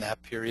 charges in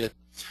that period.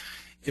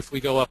 If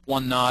we go up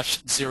one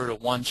notch, 0 to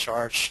 1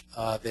 charge,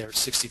 there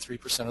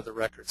 63% of the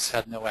records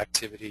had no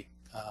activity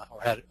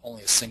or had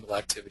only a single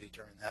activity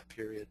during that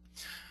period,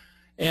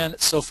 and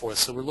so forth.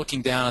 So we're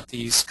looking down at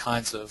these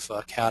kinds of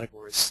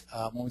categories.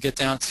 When we get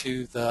down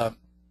to the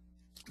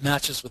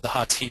matches with the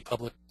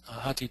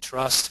HATI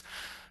Trust,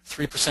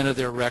 3% of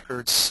their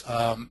records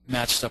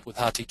matched up with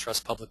HATI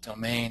Trust public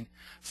domain,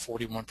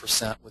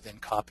 41% within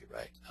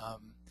copyright.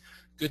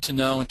 Good to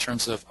know in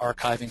terms of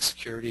archiving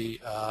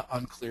security,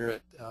 unclear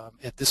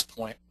at this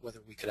point whether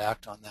we could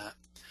act on that.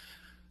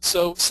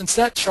 So since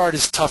that chart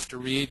is tough to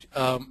read,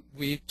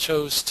 we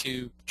chose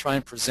to try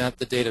and present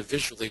the data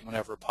visually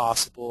whenever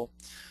possible.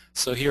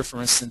 So here,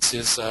 for instance,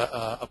 is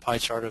a pie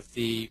chart of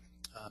the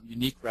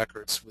unique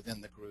records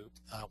within the group.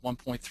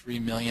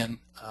 1.3 million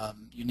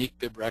unique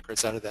bib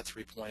records out of that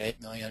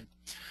 3.8 million.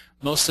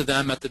 Most of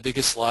them at the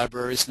biggest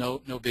libraries, no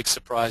big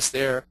surprise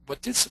there.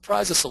 What did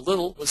surprise us a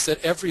little was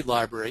that every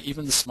library,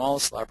 even the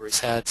smallest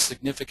libraries, had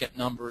significant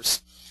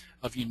numbers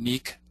of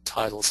unique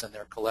titles in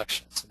their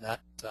collections, and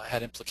that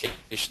had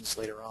implications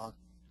later on.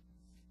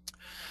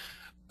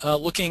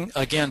 Looking,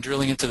 again,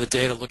 drilling into the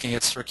data, looking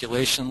at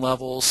circulation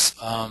levels,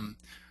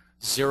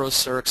 0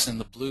 circs in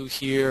the blue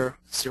here,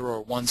 0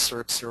 or 1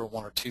 circs, 0,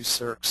 1 or 2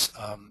 circs.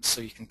 So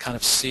you can kind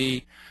of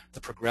see the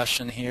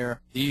progression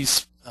here.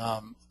 These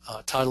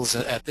titles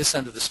at this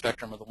end of the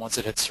spectrum are the ones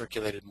that had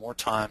circulated more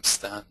times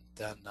than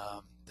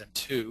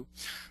 2.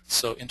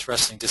 So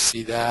interesting to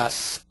see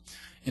that.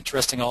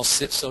 Interesting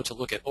also to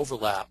look at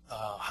overlap.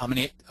 How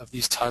many of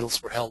these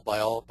titles were held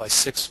by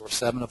 6 or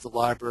 7 of the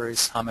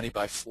libraries? How many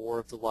by 4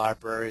 of the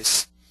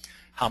libraries?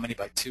 How many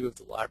by 2 of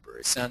the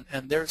libraries?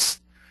 And there's,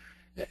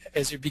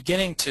 as you're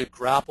beginning to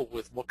grapple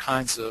with what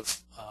kinds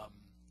of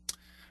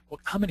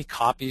how many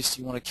copies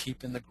do you want to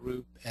keep in the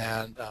group,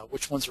 and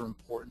which ones are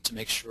important to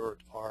make sure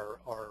are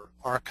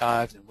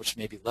archived and which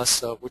maybe less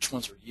so, which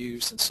ones are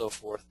used, and so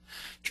forth.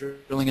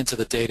 Drilling into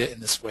the data in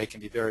this way can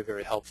be very,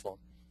 very helpful.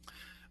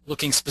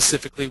 Looking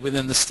specifically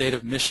within the state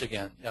of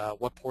Michigan,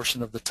 what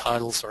portion of the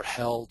titles are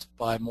held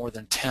by more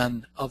than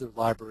 10 other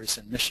libraries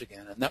in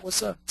Michigan, and that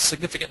was a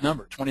significant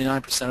number.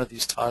 29% of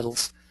these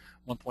titles,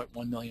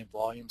 1.1 million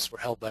volumes, were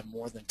held by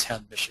more than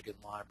 10 Michigan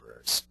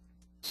libraries.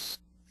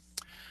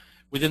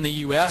 Within the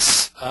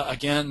U.S.,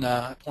 again,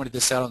 I pointed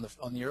this out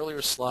on the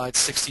earlier slide,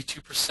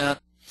 62%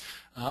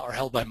 are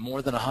held by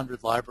more than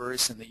 100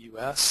 libraries in the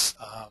U.S.,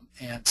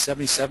 and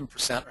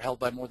 77% are held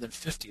by more than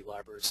 50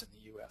 libraries in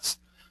the U.S.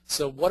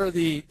 So what are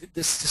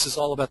this is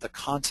all about the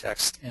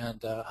context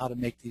and how to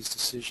make these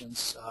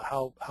decisions,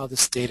 how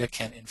this data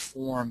can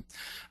inform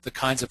the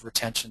kinds of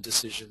retention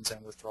decisions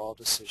and withdrawal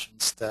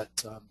decisions that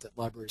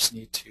libraries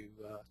need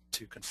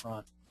to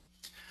confront.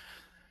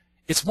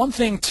 It's one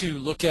thing to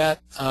look at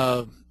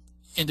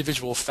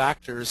individual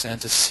factors and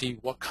to see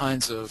what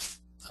kinds of,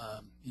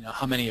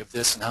 how many of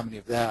this and how many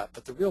of that.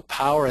 But the real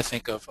power, I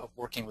think, of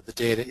working with the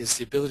data is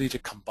the ability to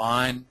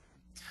combine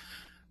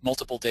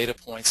multiple data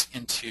points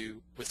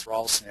into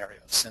withdrawal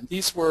scenarios. And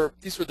these were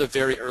the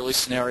very early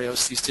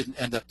scenarios. These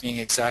didn't end up being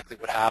exactly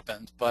what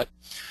happened, but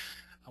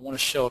I want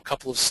to show a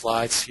couple of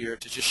slides here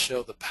to just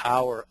show the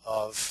power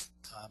of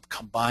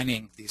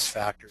combining these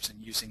factors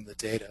and using the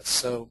data.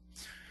 So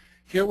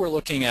here we're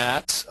looking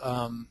at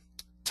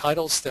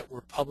titles that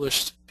were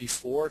published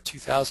before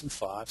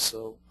 2005,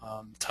 so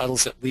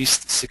titles at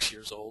least 6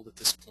 years old at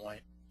this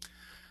point,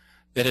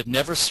 that had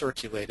never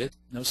circulated,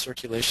 no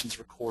circulations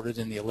recorded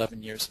in the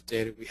 11 years of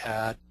data we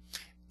had,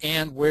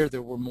 and where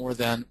there were more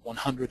than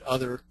 100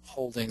 other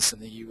holdings in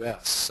the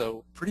U.S.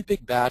 So pretty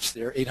big batch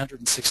there,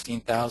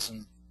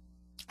 816,000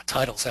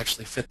 titles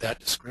actually fit that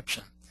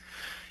description.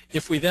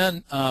 If we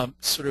then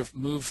sort of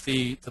move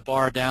the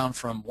bar down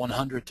from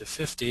 100 to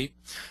 50,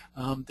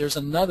 there's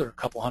another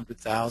couple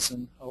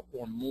 100,000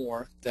 or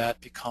more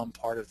that become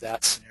part of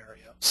that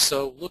scenario.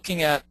 So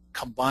looking at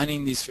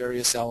combining these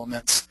various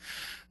elements,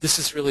 this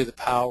is really the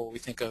power, we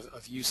think,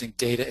 of using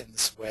data in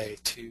this way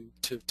to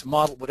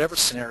model whatever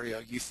scenario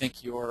you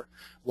think your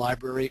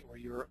library or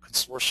your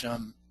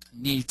consortium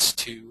needs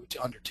to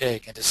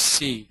undertake, and to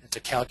see and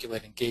to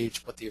calculate and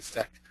gauge what the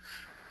effect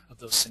of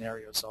those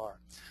scenarios are.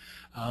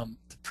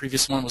 The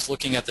previous one was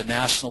looking at the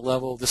national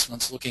level. This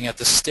one's looking at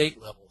the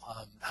state level.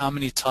 How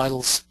many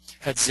titles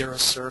had 0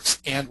 circs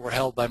and were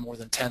held by more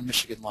than 10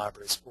 Michigan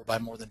libraries or by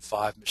more than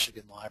 5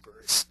 Michigan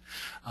libraries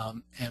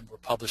and were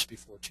published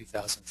before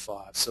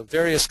 2005. So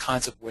various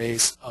kinds of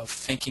ways of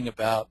thinking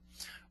about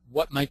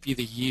what might be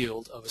the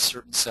yield of a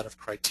certain set of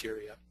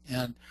criteria.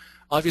 And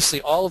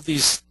obviously all of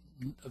these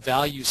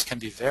values can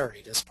be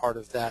varied as part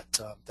of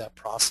that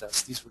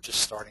process. These were just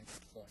starting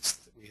points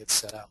that we had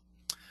set out.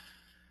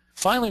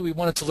 Finally, we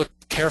wanted to look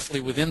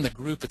carefully within the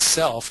group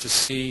itself to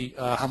see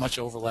how much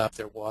overlap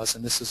there was,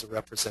 and this is a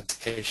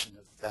representation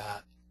of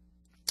that.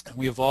 And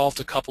we evolved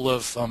a couple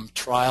of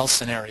trial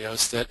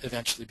scenarios that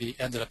eventually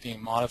ended up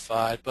being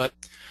modified. But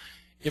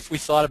if we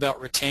thought about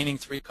retaining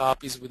 3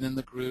 copies within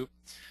the group,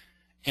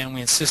 and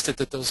we insisted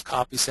that those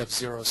copies have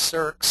 0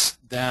 circs,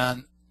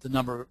 then the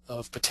number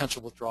of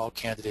potential withdrawal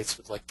candidates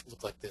would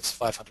look like this,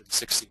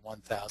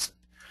 561,000.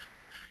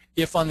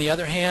 If, on the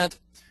other hand,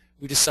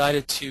 we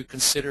decided to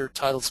consider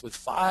titles with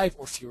 5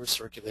 or fewer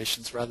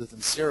circulations rather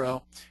than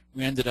 0.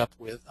 We ended up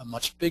with a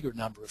much bigger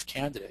number of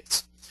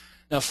candidates.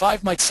 Now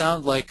 5 might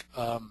sound like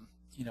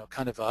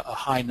kind of a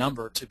high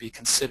number to be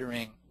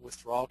considering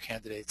withdrawal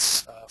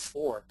candidates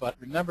for, but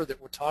remember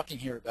that we're talking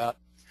here about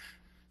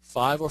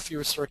 5 or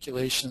fewer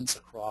circulations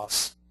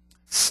across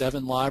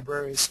 7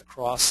 libraries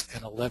across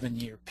an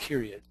 11-year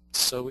period.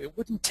 So it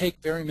wouldn't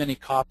take very many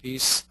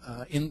copies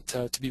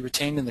to be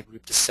retained in the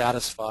group to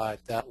satisfy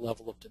that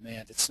level of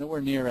demand. It's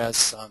nowhere near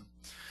as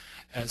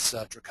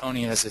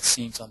draconian as it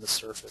seems on the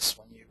surface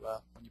when you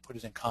put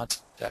it in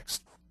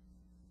context.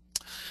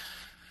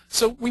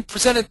 So we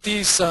presented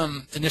these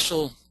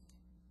initial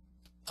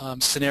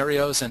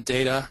scenarios and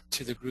data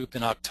to the group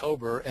in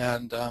October,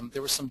 and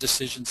there were some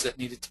decisions that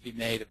needed to be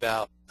made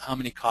about how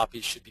many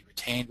copies should be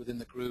retained within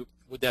the group.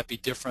 Would that be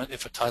different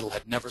if a title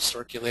had never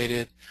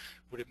circulated?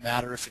 Would it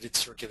matter if it had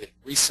circulated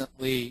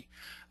recently?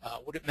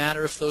 Would it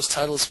matter if those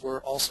titles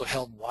were also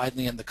held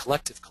widely in the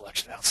collective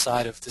collection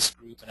outside of this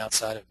group and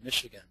outside of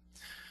Michigan?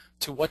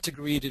 To what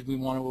degree did we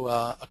want to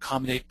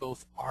accommodate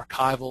both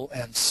archival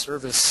and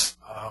service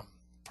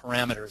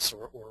parameters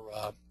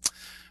or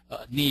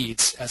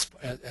needs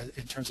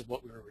in terms of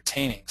what we were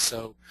retaining?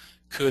 So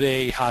could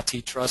a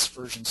HATI Trust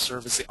version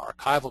serve as the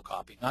archival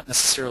copy, not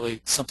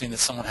necessarily something that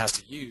someone has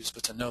to use,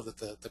 but to know that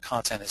the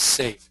content is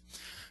safe?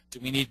 Do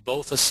we need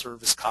both a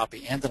service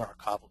copy and an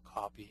archival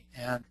copy?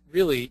 And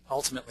really,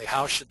 ultimately,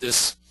 how should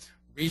this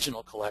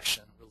regional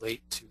collection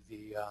relate to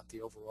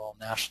the overall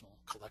national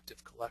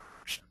collective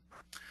collection?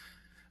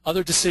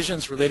 Other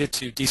decisions related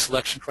to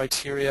deselection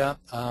criteria.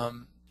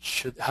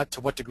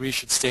 To what degree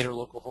should state or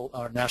local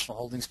or national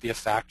holdings be a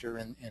factor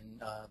in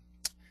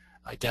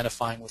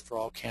identifying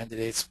withdrawal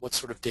candidates? What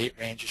sort of date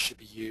ranges should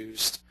be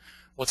used?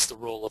 What's the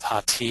role of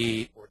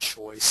HATI or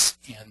choice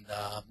in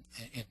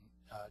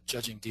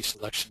judging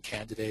deselection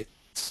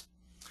candidates?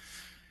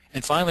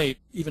 And finally,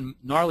 even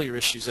gnarlier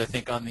issues, I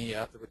think, on the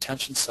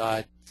retention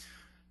side.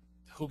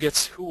 Who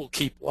will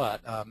keep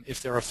what?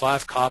 If there are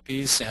 5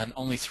 copies and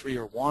only 3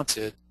 are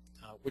wanted,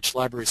 which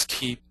libraries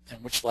keep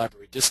and which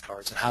library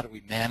discards, and how do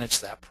we manage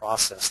that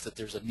process, that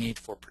there's a need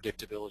for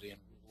predictability in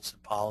rules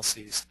and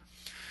policies?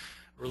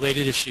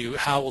 Related issue,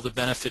 how will the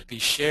benefit be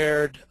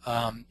shared?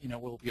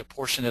 Will it be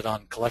apportioned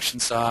on collection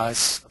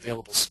size,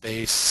 available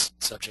space,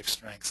 subject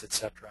strengths,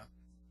 etc.?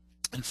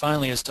 And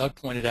finally, as Doug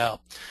pointed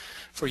out,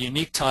 for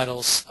unique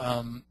titles,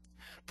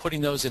 putting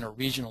those in a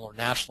regional or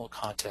national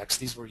context,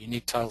 these were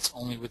unique titles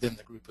only within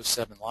the group of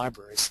 7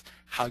 libraries.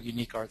 How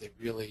unique are they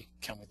really?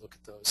 Can we look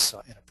at those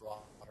in a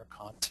broader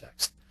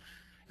context?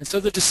 And so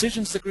the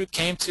decisions the group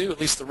came to, at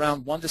least the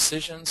round 1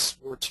 decisions,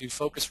 were to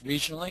focus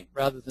regionally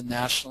rather than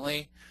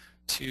nationally,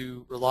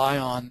 to rely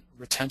on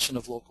retention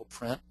of local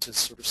print to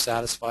sort of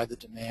satisfy the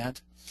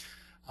demand,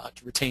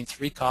 to retain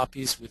 3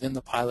 copies within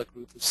the pilot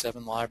group of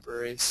 7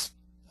 libraries,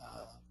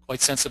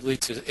 quite sensibly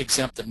to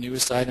exempt the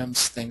newest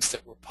items, things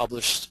that were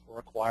published or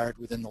acquired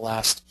within the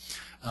last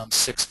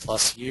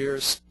 6+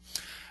 years,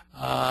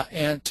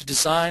 and to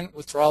design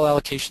withdrawal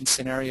allocation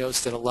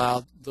scenarios that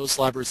allowed those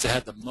libraries that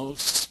had the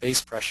most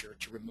space pressure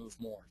to remove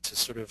more, to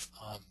sort of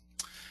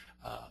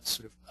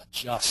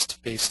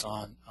adjust based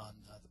on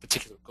the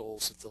particular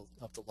goals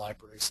of the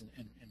libraries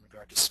in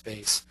regard to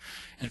space,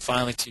 and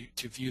finally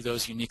to view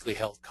those uniquely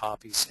held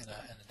copies in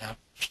a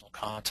national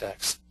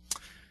context.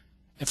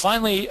 And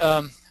finally,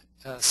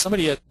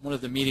 somebody at one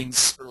of the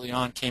meetings early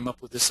on came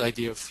up with this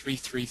idea of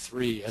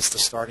 333 as the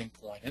starting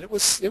point, and it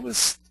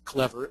was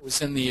clever. It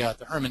was in the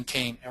Herman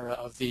Cain era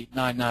of the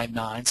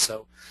 999,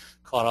 so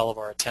caught all of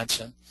our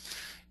attention.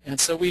 And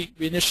so we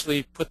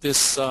initially put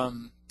this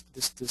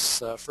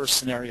first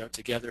scenario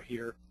together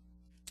here.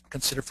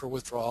 Consider for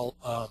withdrawal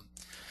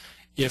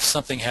if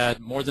something had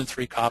more than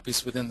 3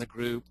 copies within the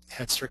group,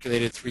 had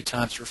circulated 3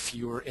 times or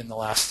fewer in the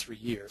last 3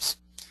 years.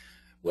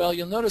 Well,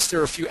 you'll notice there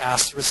are a few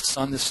asterisks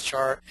on this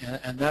chart,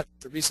 and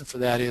the reason for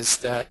that is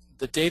that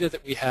the data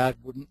that we had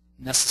wouldn't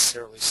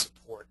necessarily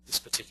support this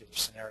particular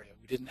scenario.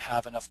 We didn't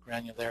have enough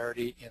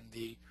granularity in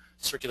the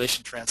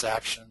circulation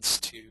transactions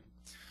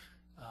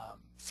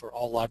for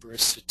all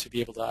libraries to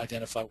be able to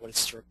identify what has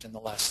circulated in the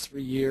last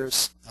 3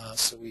 years,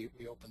 so we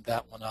opened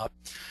that one up.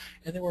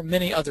 And there were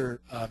many other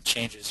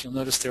changes. You'll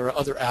notice there are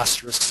other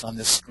asterisks on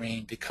this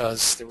screen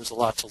because there was a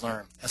lot to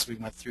learn as we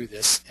went through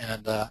this.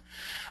 And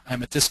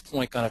I'm at this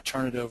point going to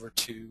turn it over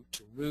to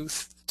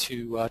Ruth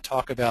to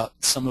talk about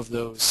some of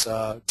those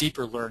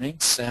deeper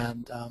learnings.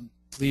 And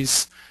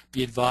please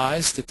be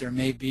advised that there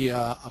may be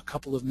a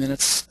couple of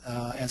minutes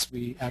as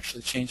we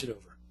actually change it over.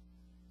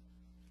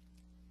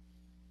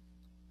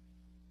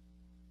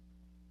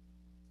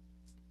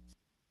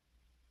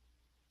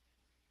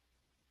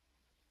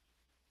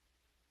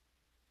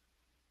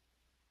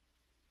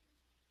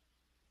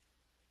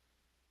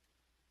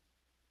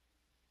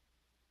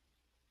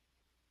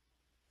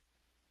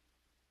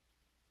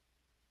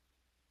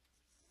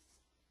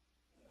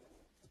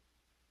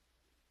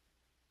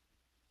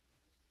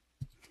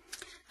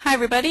 Hi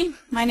everybody,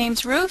 my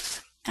name's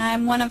Ruth.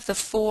 I'm one of the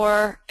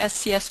 4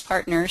 SCS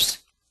partners.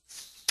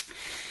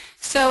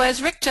 So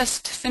as Rick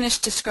just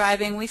finished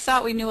describing, we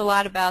thought we knew a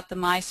lot about the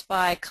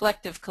MySpy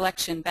collective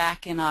collection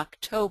back in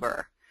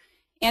October.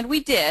 And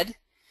we did,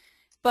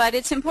 but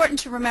it's important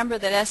to remember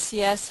that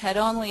SCS had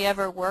only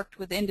ever worked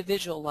with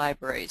individual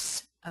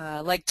libraries,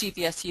 like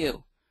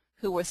GVSU,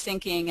 who were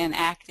thinking and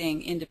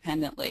acting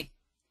independently.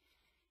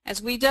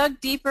 As we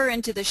dug deeper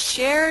into the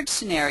shared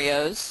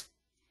scenarios,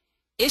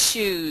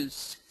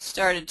 issues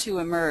started to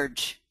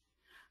emerge.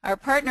 Our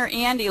partner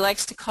Andy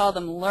likes to call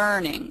them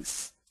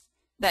learnings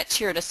that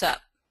cheered us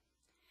up.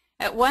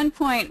 At one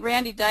point,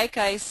 Randy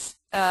Dykeis,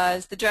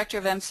 as the director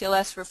of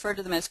MCLS, referred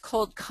to them as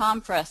cold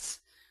compress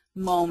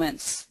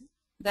moments.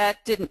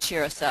 That didn't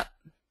cheer us up.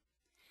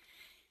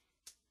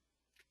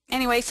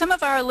 Anyway, some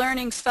of our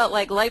learnings felt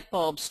like light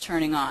bulbs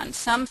turning on.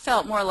 Some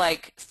felt more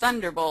like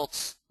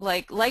thunderbolts,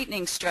 like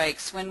lightning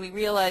strikes, when we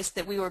realized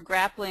that we were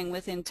grappling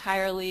with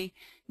entirely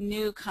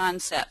new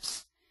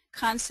concepts.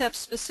 Concepts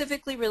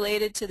specifically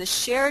related to the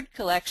shared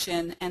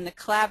collection and the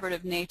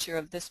collaborative nature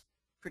of this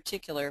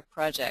particular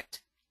project.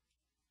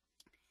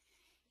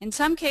 In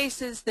some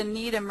cases, the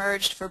need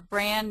emerged for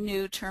brand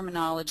new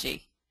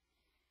terminology.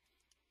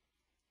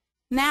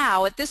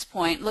 Now, at this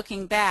point,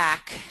 looking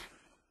back,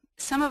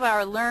 some of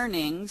our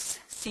learnings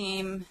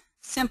seem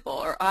simple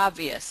or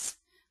obvious,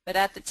 but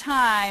at the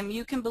time,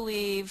 you can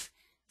believe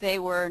they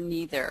were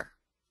neither.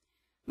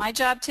 My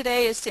job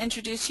today is to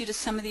introduce you to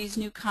some of these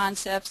new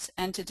concepts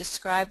and to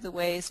describe the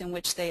ways in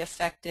which they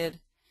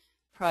affected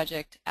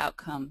project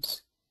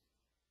outcomes.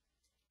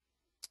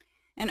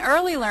 An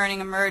early learning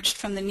emerged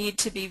from the need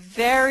to be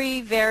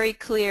very, very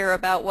clear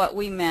about what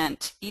we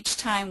meant each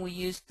time we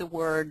used the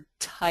word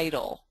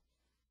title.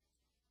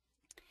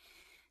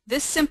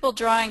 This simple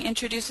drawing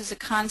introduces a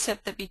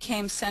concept that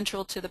became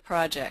central to the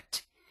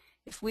project.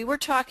 If we were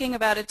talking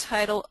about a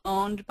title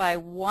owned by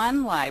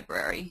one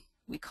library,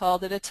 we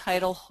called it a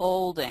title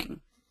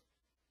holding.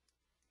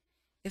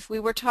 If we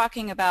were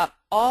talking about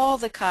all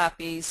the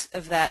copies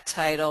of that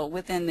title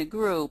within the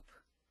group,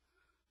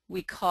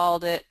 we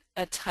called it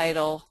a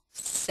title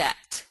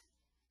set.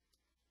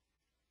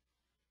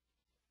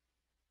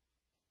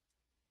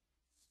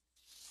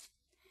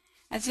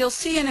 As you'll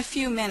see in a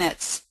few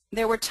minutes,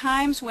 there were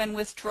times when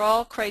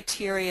withdrawal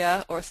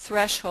criteria or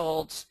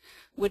thresholds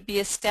would be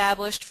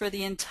established for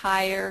the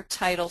entire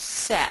title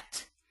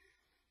set,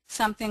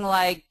 something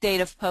like date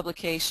of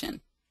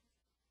publication.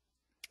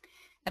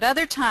 At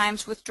other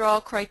times, withdrawal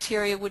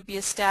criteria would be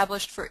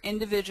established for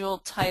individual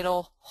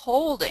title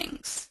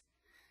holdings,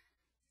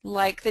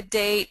 like the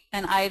date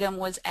an item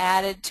was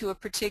added to a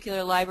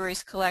particular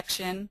library's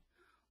collection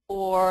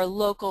or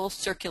local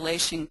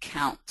circulation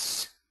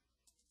counts.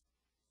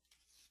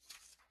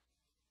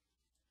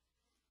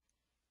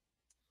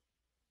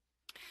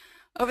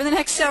 Over the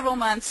next several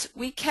months,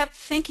 we kept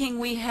thinking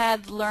we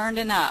had learned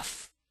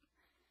enough,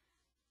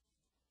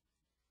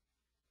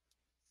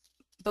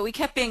 but we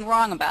kept being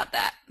wrong about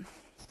that.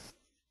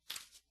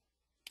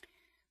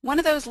 One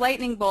of those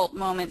lightning bolt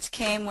moments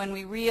came when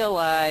we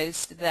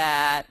realized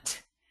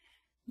that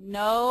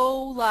no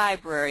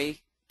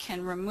library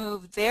can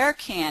remove their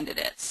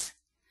candidates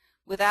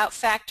without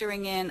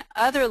factoring in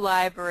other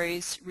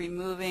libraries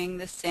removing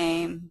the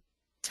same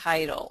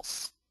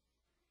titles.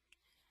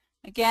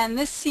 Again,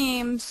 this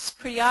seems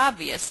pretty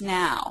obvious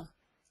now.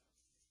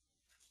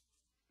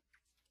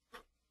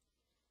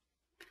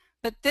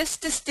 But this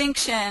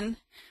distinction,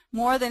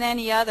 more than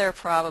any other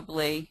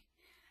probably,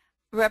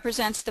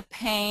 represents the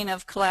pain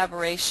of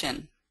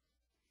collaboration.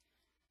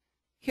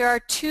 Here are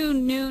two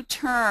new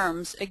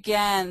terms,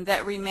 again,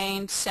 that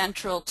remained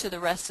central to the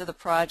rest of the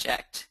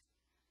project.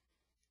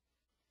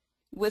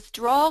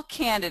 Withdrawal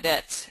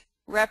candidates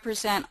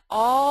represent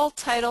all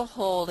title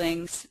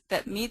holdings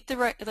that meet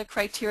the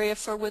criteria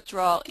for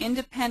withdrawal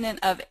independent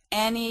of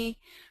any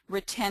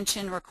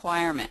retention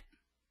requirement.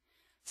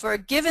 For a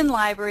given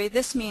library,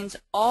 this means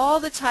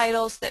all the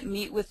titles that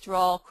meet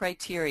withdrawal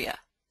criteria.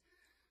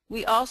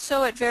 We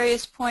also at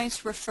various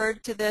points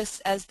referred to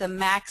this as the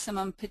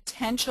maximum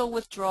potential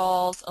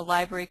withdrawals a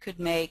library could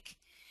make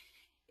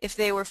if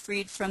they were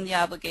freed from the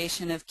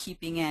obligation of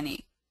keeping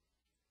any.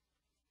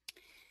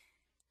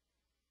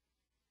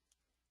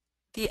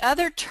 The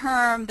other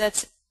term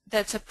that's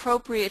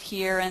appropriate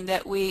here and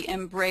that we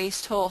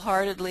embraced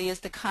wholeheartedly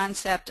is the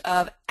concept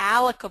of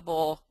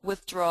allocable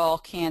withdrawal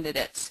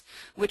candidates,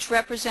 which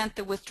represent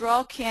the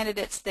withdrawal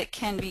candidates that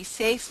can be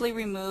safely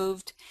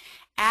removed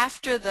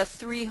after the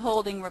 3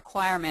 holding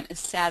requirement is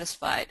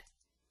satisfied.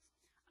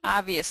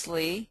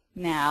 Obviously,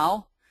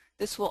 now,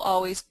 this will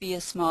always be a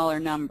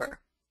smaller number.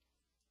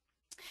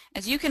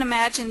 As you can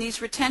imagine,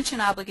 these retention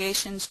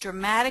obligations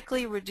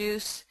dramatically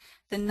reduce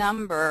the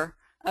number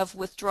of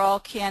withdrawal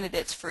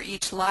candidates for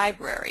each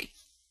library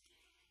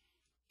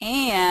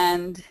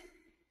and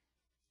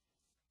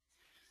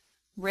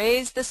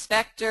raise the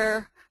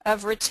specter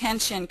of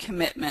retention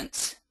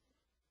commitments.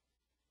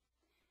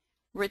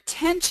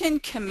 Retention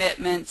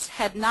commitments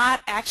had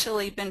not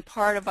actually been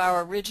part of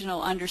our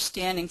original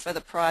understanding for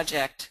the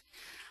project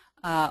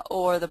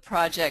or the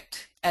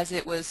project as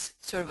it was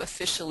sort of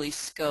officially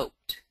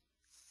scoped.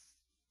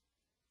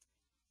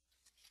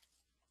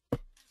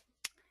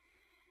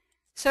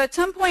 So at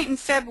some point in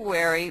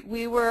February,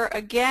 we were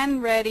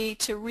again ready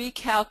to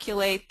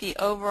recalculate the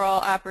overall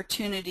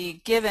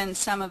opportunity given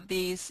some of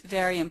these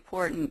very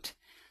important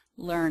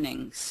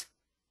learnings.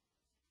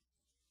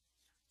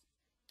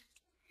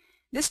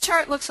 This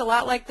chart looks a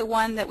lot like the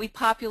one that we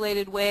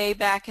populated way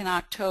back in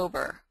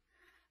October,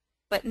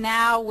 but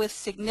now with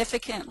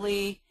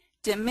significantly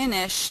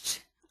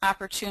diminished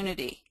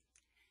opportunity.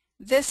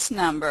 This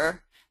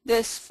number,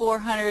 this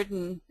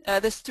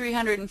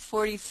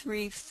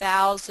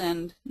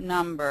 343,000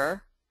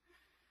 number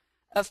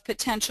of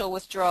potential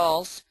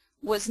withdrawals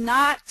was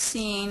not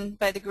seen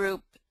by the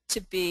group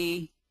to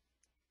be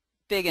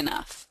big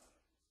enough.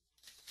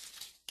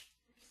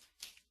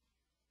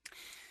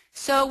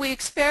 So we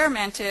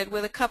experimented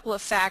with a couple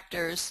of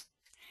factors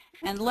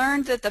and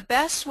learned that the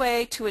best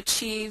way to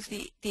achieve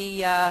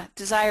the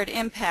desired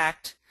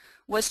impact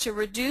was to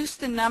reduce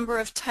the number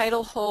of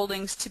title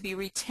holdings to be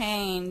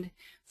retained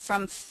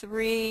from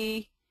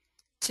 3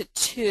 to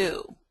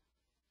 2.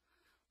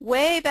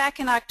 Way back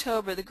in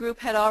October, the group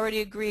had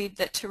already agreed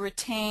that to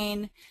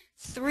retain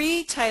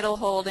 3 title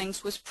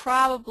holdings was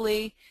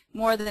probably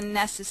more than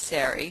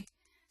necessary,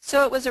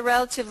 so it was a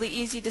relatively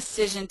easy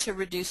decision to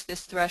reduce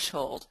this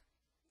threshold.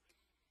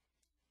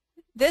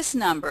 This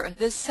number,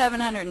 this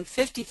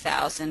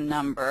 750,000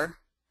 number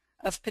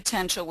of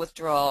potential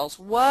withdrawals,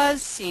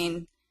 was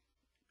seen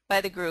by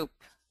the group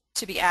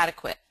to be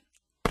adequate.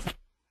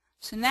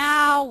 So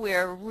now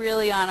we're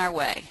really on our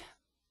way.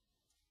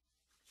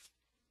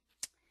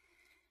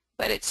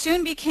 But it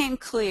soon became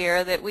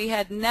clear that we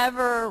had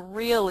never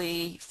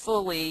really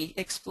fully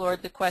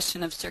explored the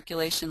question of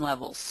circulation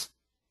levels.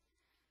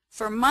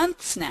 For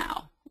months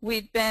now,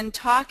 we'd been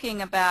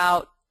talking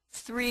about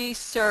 3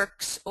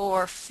 circs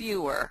or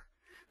fewer,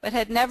 but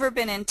had never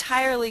been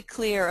entirely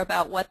clear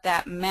about what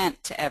that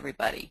meant to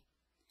everybody.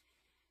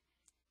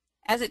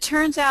 As it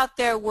turns out,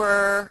 there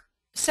were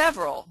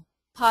several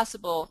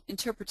possible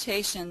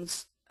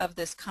interpretations of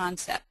this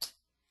concept.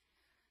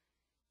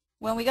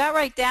 When we got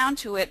right down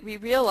to it, we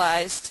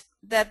realized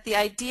that the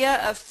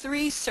idea of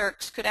 3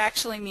 circs could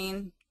actually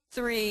mean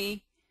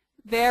 3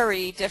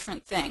 very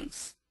different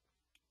things.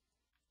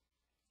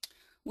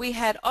 We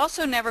had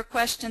also never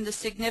questioned the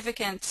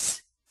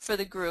significance for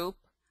the group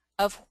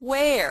of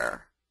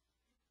where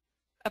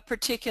a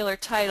particular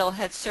title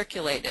had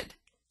circulated.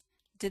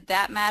 Did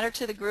that matter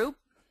to the group?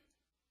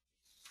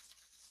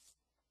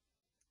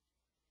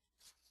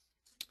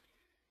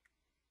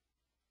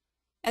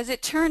 As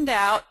it turned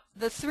out,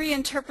 the 3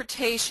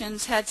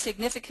 interpretations had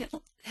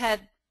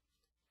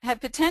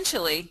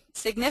potentially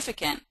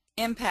significant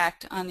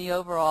impact on the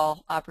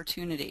overall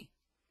opportunity.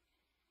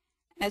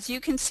 As you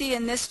can see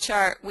in this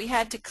chart, we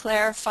had to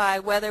clarify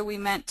whether we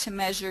meant to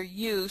measure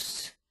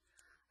use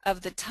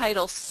of the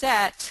title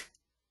set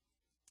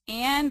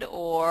and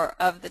or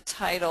of the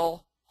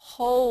title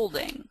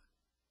holding.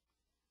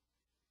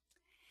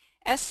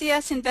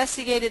 SCS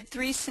investigated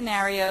 3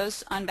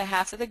 scenarios on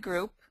behalf of the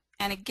group,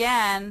 and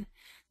again,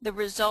 the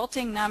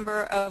resulting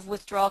number of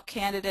withdrawal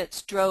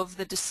candidates drove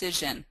the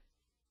decision.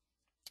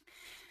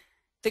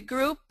 The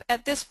group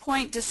at this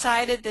point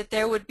decided that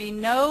there would be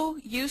no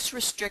use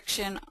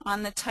restriction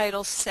on the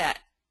title set.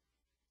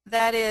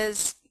 That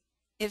is,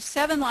 if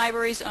 7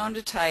 libraries owned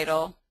a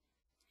title,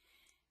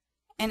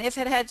 and if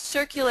it had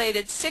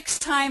circulated 6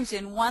 times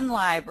in one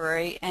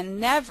library and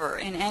never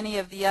in any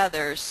of the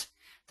others,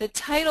 the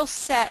title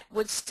set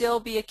would still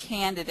be a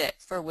candidate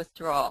for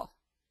withdrawal.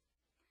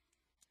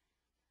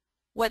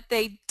 What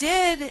they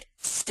did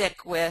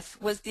stick with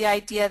was the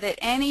idea that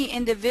any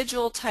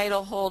individual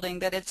title holding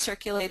that had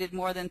circulated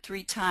more than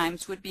 3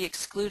 times would be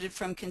excluded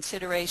from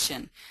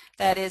consideration.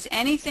 That is,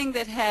 anything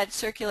that had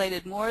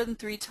circulated more than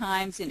 3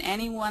 times in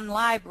any one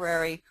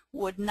library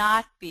would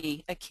not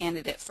be a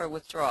candidate for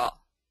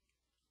withdrawal.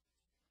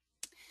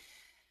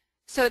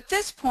 So at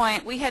this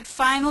point, we had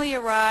finally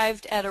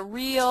arrived at a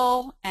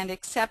real and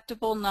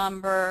acceptable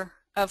number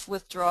of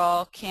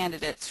withdrawal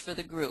candidates for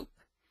the group.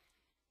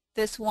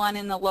 This one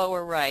in the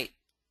lower right,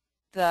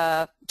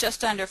 the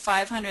just under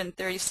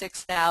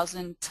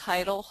 536,000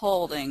 title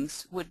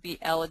holdings would be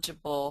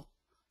eligible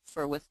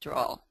for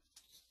withdrawal.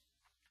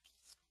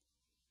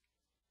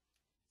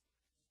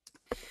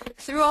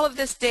 Through all of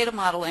this data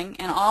modeling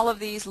and all of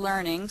these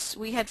learnings,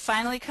 we had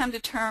finally come to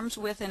terms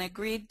with an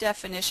agreed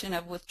definition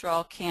of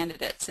withdrawal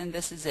candidates, and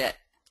this is it.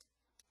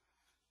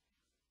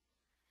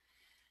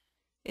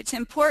 It's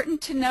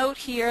important to note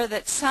here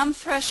that some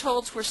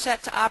thresholds were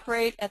set to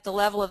operate at the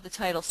level of the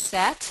title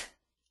set,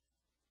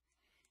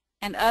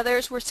 and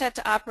others were set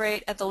to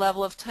operate at the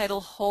level of title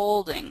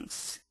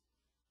holdings.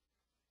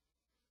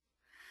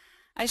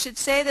 I should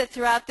say that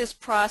throughout this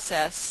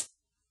process,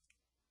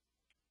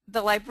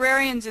 the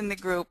librarians in the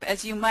group,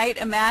 as you might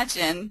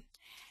imagine,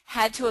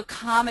 had to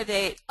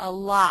accommodate a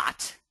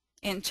lot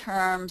in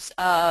terms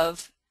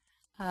of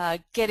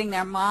getting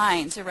their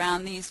minds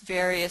around these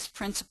various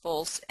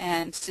principles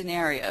and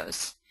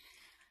scenarios.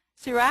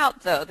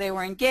 Throughout, though, they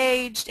were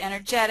engaged,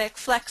 energetic,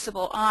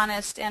 flexible,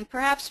 honest, and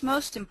perhaps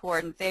most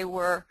important, they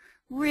were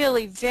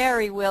really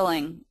very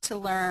willing to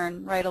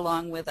learn right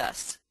along with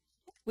us.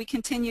 we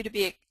continue to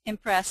be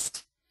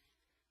impressed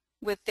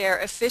with their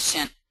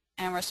efficient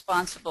and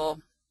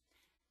responsible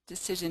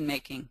decision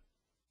making.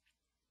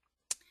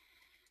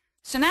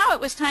 So now it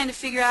was time to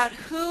figure out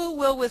who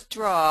will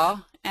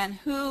withdraw and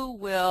who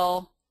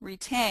will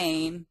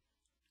retain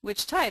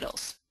which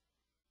titles.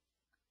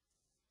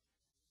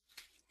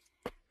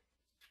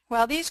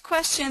 While these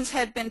questions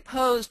had been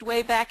posed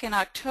way back in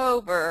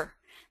October,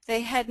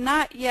 they had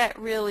not yet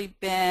really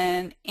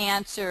been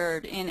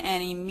answered in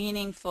any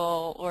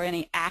meaningful or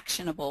any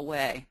actionable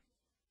way.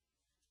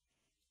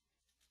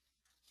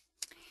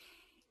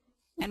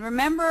 And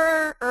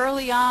remember,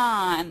 early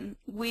on,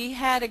 we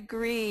had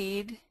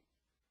agreed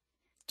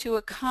to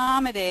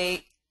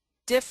accommodate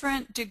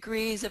different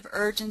degrees of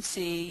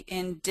urgency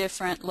in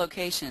different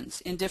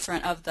locations, in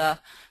different of the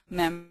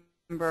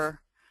member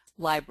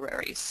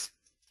libraries.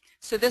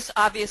 So this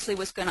obviously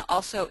was going to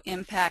also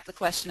impact the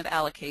question of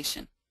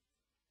allocation.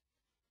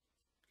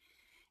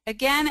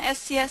 Again,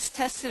 SCS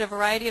tested a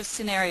variety of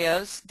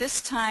scenarios,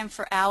 this time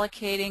for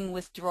allocating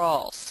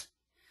withdrawals.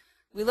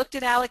 We looked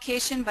at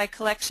allocation by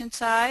collection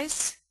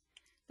size,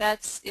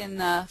 that's in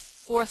the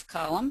 4th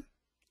column,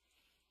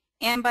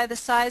 and by the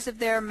size of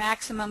their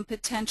maximum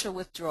potential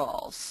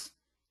withdrawals.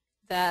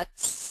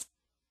 That's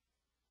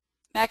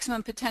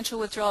maximum potential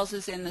withdrawals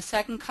is in the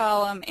 2nd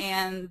column,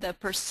 and the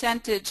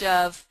percentage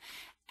of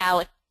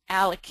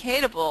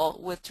allocatable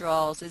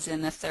withdrawals is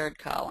in the 3rd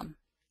column.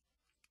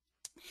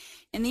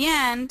 In the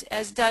end,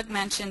 as Doug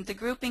mentioned, the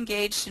group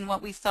engaged in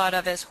what we thought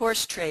of as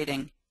horse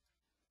trading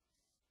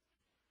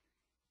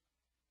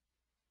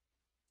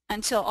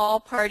until all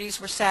parties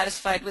were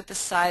satisfied with the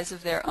size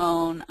of their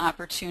own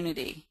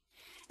opportunity.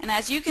 And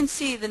as you can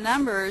see, the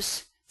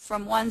numbers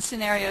from one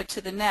scenario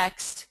to the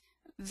next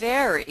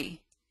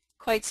vary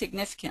quite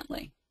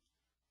significantly.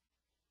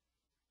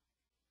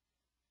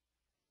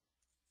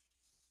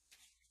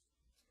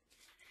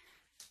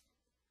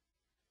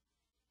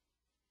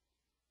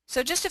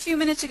 So just a few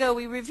minutes ago,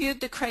 we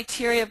reviewed the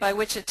criteria by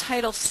which a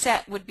title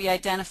set would be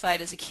identified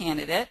as a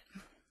candidate.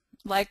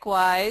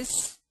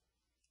 Likewise,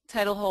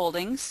 title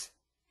holdings.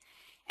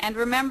 And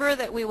remember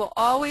that we will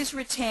always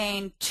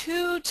retain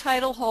 2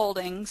 title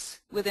holdings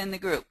within the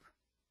group.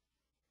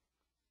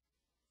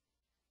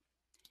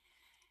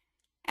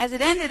 As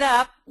it ended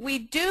up, we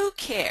do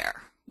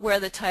care where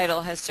the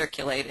title has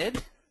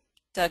circulated.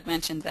 Doug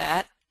mentioned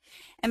that.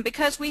 And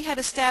because we had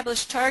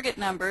established target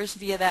numbers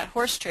via that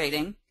horse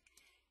trading,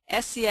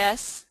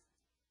 SCS,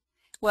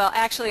 well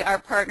actually our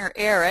partner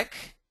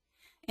Eric,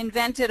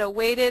 invented a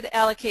weighted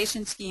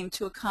allocation scheme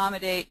to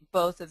accommodate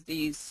both of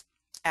these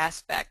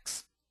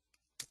aspects.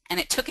 And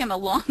it took him a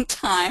long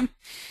time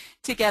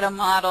to get a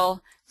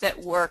model that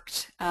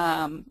worked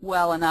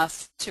well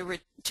enough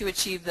to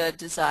achieve the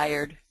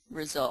desired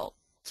result.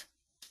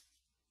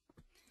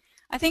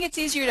 I think it's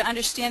easier to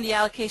understand the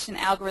allocation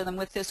algorithm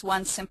with this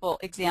one simple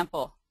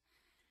example.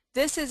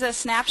 This is a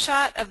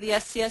snapshot of the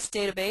SCS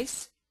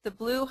database. The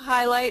blue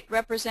highlight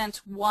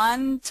represents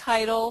one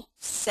title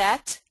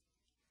set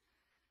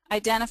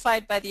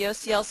identified by the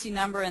OCLC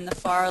number in the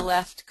far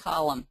left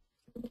column.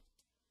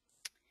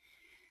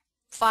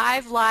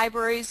 5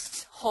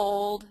 libraries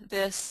hold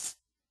this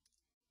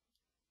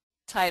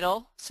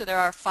title, so there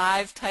are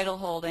 5 title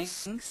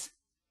holdings.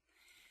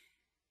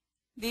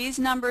 These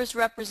numbers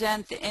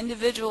represent the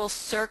individual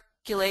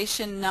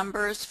circulation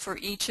numbers for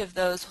each of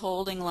those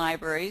holding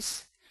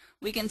libraries.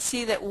 We can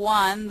see that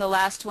 1, the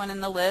last one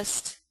in the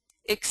list,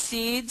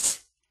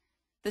 exceeds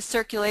the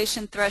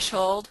circulation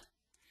threshold,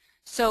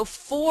 so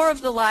 4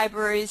 of the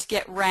libraries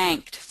get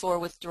ranked for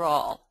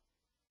withdrawal.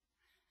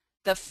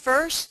 The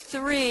first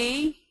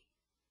 3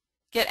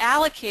 get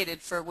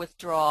allocated for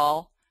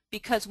withdrawal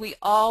because we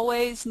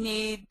always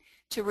need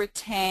to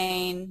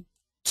retain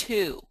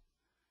 2.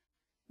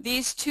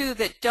 These 2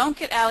 that don't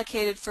get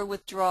allocated for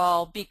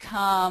withdrawal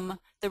become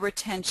the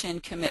retention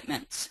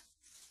commitments.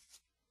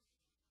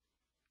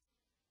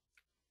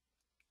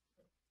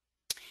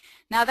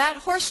 Now that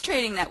horse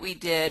trading that we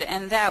did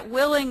and that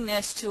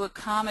willingness to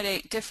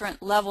accommodate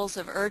different levels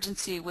of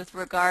urgency with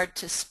regard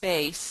to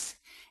space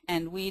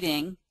and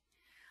weeding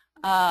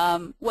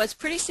was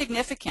pretty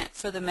significant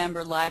for the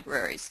member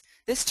libraries.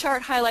 This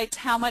chart highlights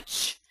how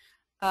much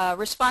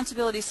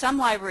responsibility some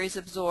libraries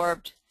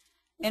absorbed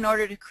in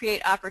order to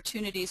create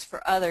opportunities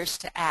for others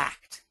to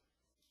act.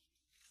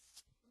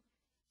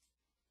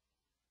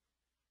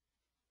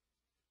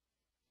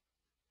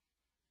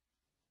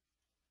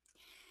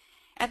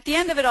 At the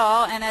end of it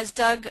all, and as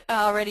Doug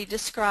already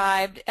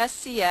described,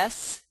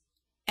 SCS,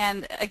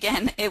 and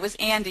again it was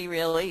Andy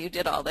really who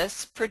did all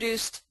this,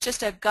 produced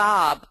just a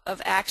gob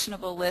of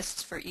actionable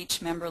lists for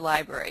each member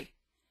library.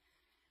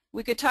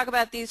 We could talk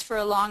about these for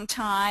a long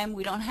time.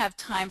 We don't have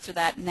time for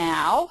that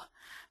now.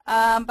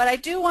 But I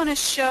do want to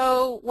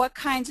show what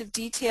kinds of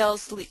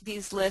details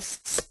these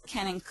lists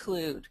can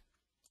include.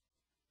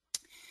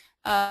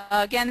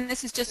 Again,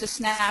 this is just a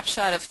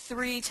snapshot of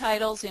 3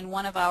 titles in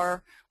one of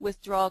our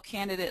withdrawal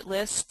candidate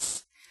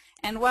lists.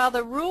 And while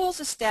the rules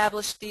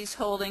established these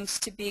holdings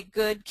to be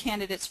good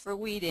candidates for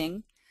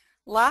weeding,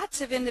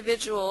 lots of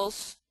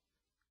individuals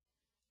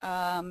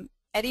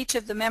at each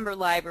of the member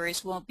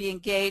libraries will be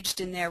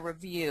engaged in their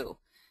review.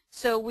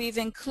 So we've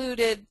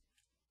included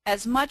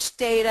as much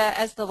data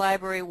as the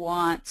library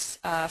wants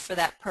for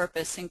that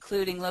purpose,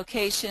 including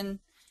location,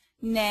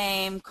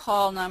 name,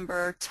 call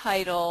number,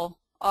 title,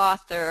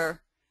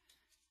 author,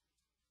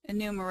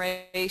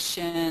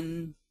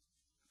 enumeration,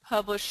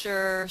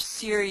 publisher,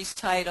 series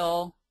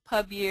title,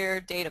 pub year,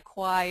 date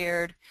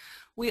acquired.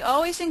 We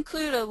always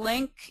include a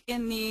link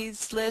in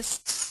these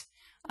lists,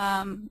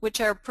 which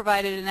are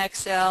provided in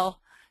Excel,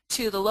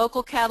 to the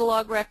local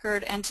catalog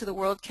record and to the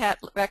WorldCat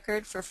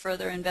record for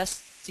further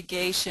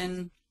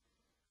investigation.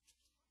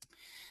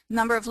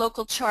 Number of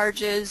local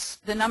charges,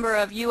 the number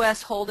of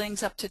U.S.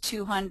 holdings up to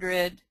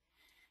 200,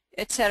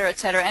 et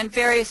cetera, and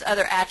various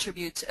other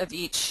attributes of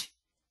each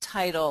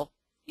title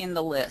in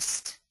the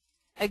list.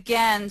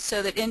 Again,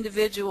 so that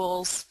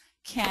individuals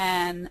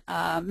can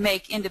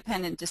make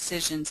independent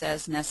decisions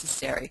as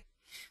necessary.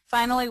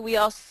 Finally, we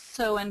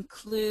also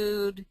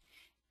include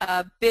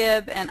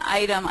bib and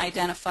item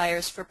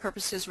identifiers for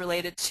purposes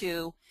related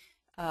to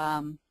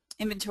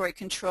inventory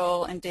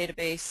control and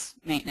database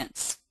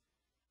maintenance.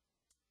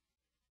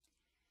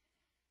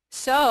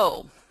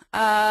 So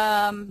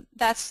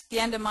that's the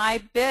end of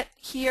my bit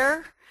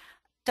here.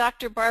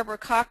 Dr. Barbara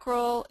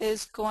Cockrell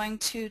is going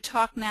to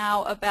talk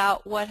now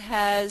about what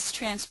has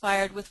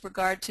transpired with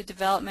regard to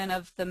development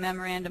of the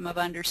Memorandum of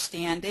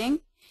Understanding,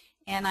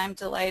 and I'm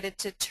delighted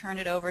to turn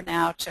it over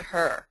now to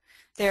her.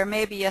 There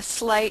may be a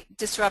slight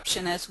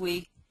disruption as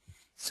we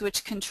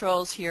switch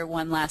controls here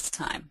one last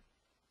time.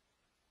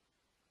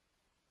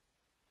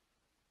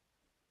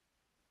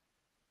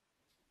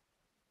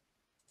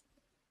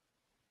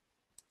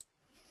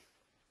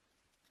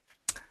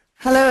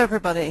 Hello,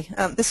 everybody.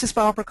 This is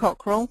Barbara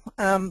Cockrell.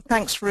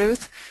 Thanks,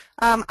 Ruth.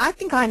 I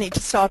think I need to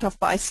start off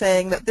by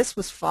saying that this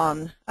was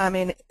fun. I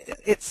mean,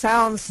 it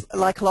sounds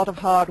like a lot of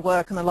hard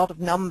work and a lot of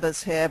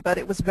numbers here, but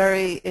it was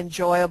very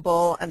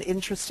enjoyable and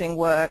interesting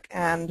work,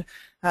 and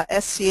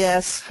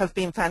SCS have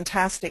been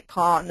fantastic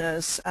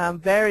partners,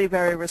 very,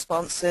 very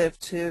responsive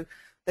to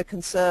the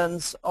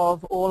concerns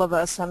of all of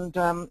us, and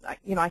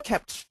you know, I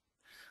kept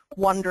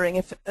wondering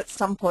if at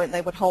some point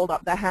they would hold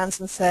up their hands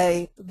and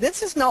say,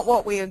 this is not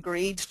what we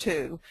agreed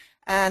to,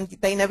 and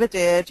they never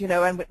did, you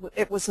know, and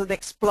it was an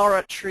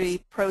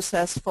exploratory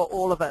process for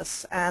all of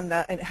us, and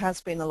it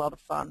has been a lot of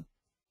fun.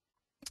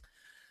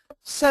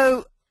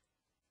 So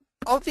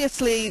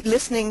obviously,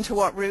 listening to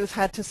what Ruth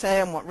had to say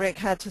and what Rick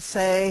had to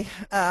say,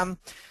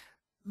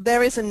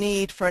 there is a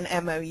need for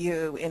an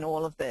MOU in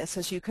all of this,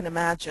 as you can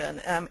imagine.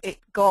 It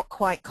got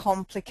quite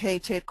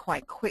complicated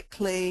quite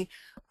quickly,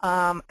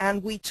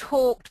 and we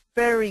talked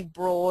very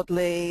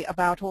broadly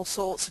about all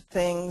sorts of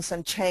things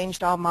and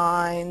changed our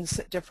minds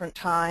at different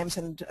times,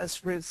 and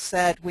as Ruth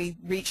said, we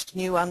reached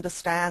new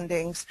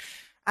understandings.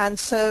 And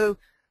so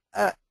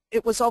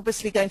it was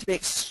obviously going to be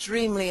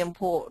extremely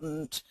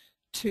important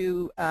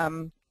to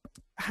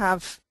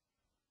have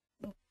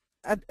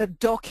a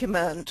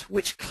document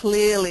which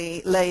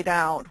clearly laid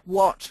out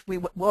what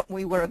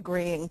we were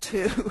agreeing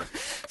to.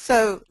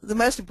 So the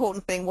most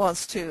important thing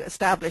was to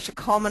establish a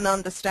common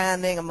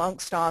understanding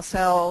amongst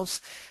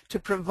ourselves, to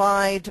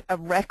provide a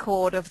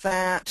record of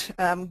that,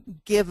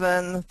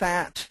 given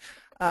that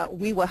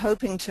we were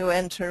hoping to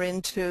enter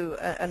into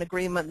an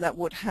agreement that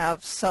would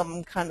have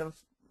some kind of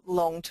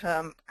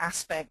long-term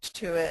aspect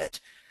to it.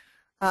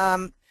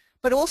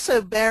 But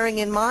also bearing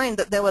in mind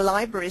that there were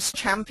libraries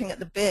champing at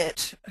the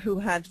bit who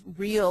had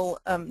real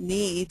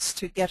needs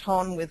to get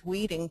on with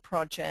weeding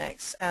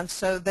projects, and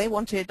so they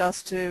wanted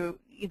us to,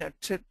 you know,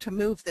 to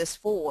move this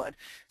forward.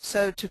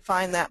 So to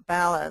find that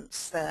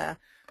balance there,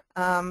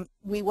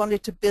 we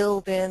wanted to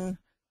build in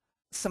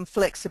some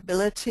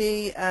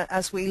flexibility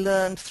as we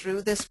learned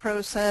through this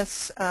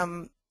process.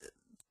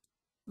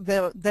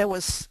 There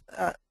was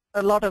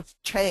a lot of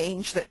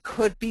change that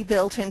could be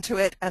built into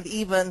it, and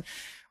even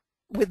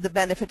with the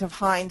benefit of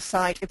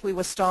hindsight, if we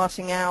were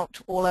starting out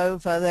all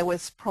over, there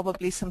was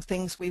probably some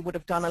things we would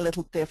have done a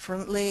little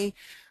differently.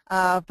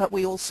 But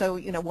we also,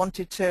 you know,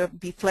 wanted to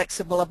be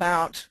flexible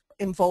about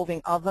involving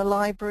other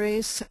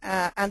libraries,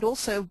 and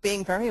also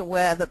being very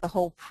aware that the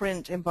whole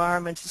print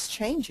environment is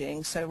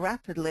changing so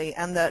rapidly,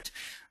 and that,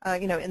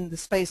 you know, in the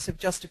space of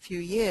just a few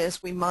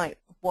years, we might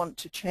want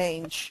to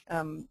change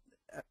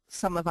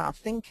some of our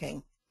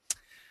thinking.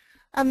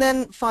 And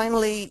then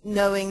finally,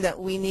 knowing that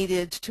we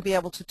needed to be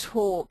able to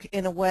talk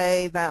in a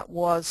way that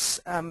was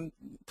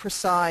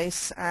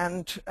precise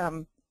and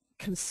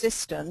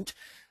consistent.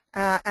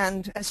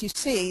 And as you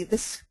see,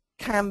 this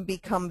can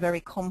become very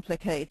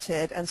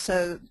complicated. And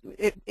so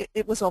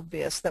it was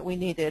obvious that we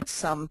needed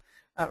some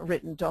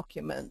written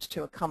document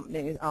to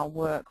accompany our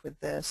work with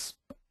this.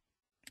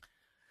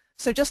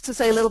 So just to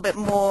say a little bit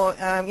more,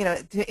 you know,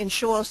 to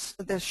ensure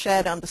the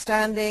shared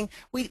understanding,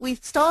 we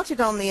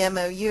started on the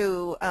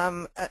MOU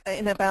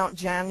in about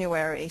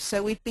January.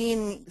 So we've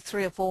been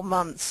 3 or 4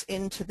 months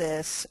into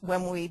this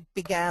when we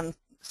began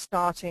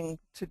starting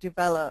to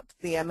develop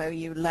the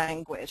MOU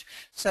language.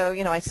 So,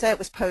 I say it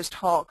was post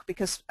hoc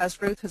because,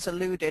 as Ruth has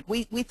alluded,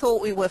 we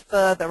thought we were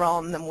further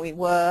on than we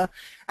were,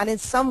 and in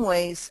some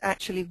ways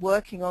actually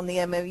working on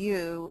the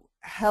MOU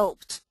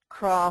helped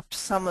craft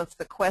some of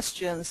the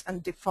questions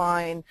and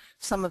define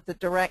some of the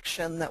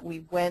direction that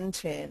we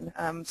went in.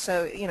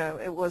 So,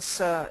 it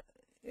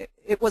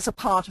was a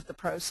part of the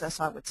process,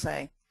 I would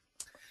say.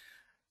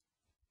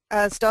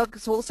 As Doug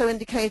has also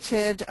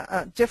indicated,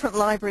 different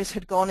libraries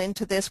had gone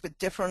into this with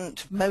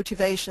different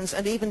motivations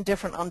and even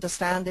different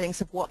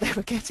understandings of what they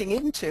were getting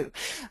into.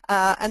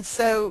 And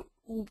so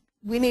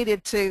we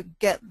needed to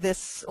get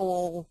this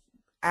all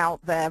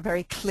out there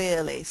very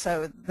clearly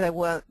so there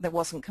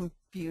wasn't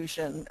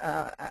confusion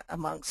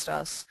amongst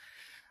us.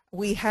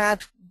 We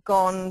had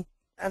gone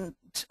and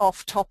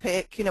off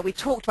topic, we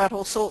talked about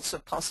all sorts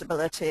of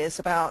possibilities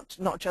about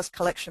not just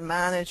collection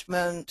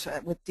management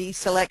with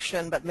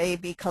deselection, but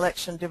maybe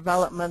collection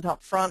development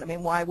up front. I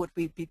mean, why would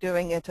we be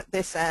doing it at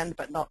this end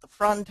but not the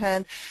front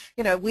end?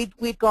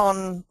 We'd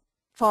gone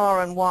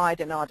far and wide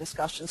in our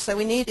discussions, so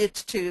we needed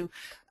to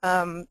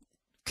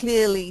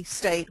clearly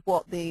state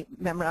what the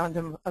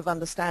Memorandum of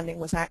Understanding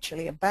was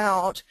actually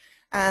about.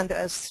 And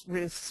as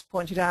Ruth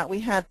pointed out,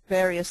 we had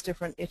various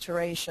different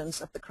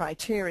iterations of the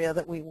criteria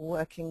that we were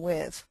working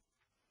with.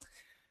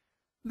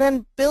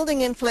 Then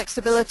building in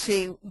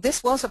flexibility,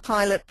 this was a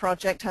pilot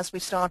project as we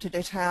started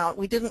it out.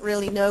 We didn't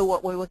really know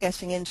what we were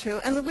getting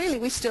into, and really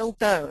we still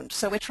don't.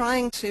 So we're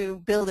trying to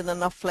build in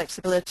enough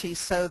flexibility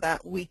so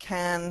that we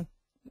can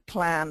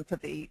plan for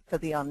the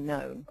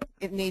unknown.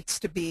 It needs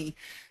to be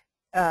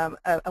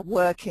a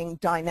working,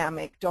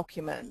 dynamic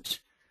document.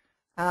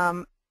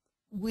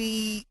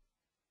 We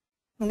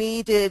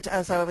needed,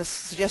 as I was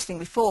suggesting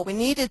before, we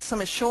needed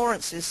some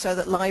assurances so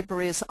that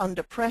libraries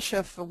under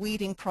pressure for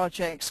weeding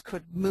projects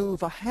could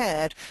move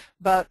ahead,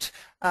 but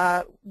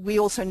we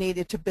also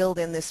needed to build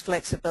in this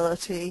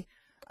flexibility.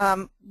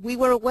 We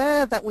were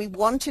aware that we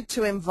wanted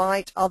to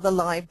invite other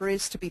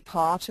libraries to be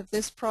part of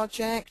this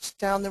project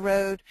down the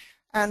road,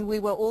 and we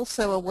were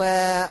also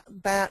aware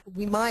that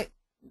we might,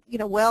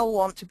 well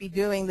want to be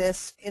doing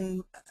this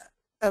in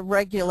a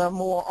regular,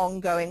 more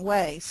ongoing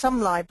way.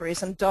 Some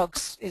libraries, and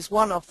Doug's is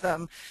one of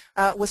them,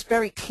 was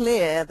very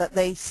clear that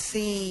they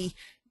see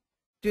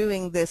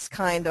doing this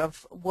kind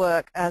of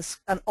work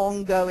as an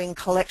ongoing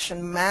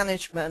collection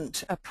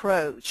management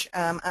approach.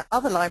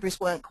 Other libraries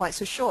weren't quite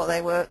so sure.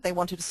 They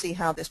wanted to see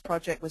how this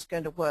project was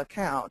going to work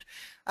out.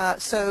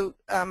 So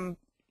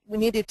we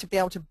needed to be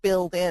able to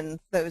build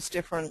in those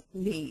different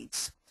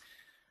needs.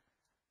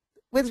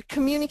 With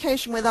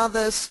communication with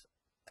others,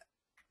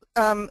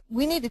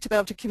 we needed to be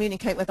able to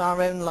communicate with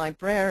our own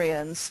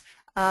librarians,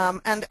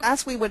 and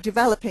as we were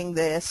developing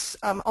this,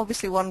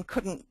 obviously one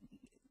couldn't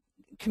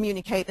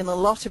communicate in a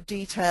lot of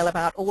detail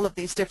about all of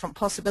these different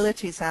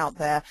possibilities out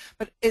there,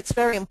 but it's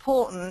very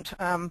important,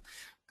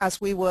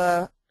 as we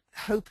were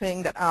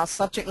hoping that our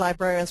subject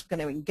librarians were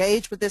going to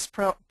engage with this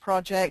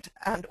project,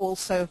 and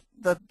also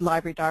the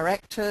library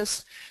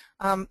directors.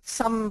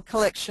 Some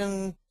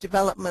collection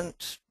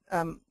development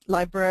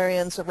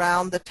librarians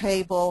around the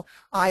table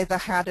either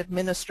had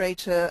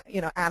administrator,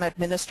 an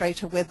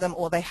administrator with them,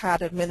 or they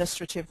had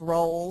administrative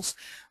roles.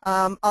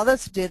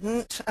 Others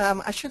didn't.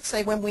 I should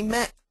say when we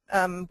met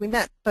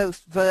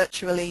both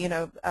virtually,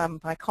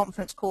 by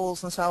conference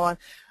calls and so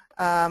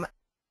on,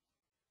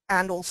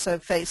 and also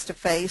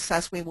face-to-face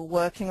as we were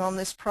working on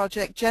this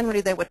project.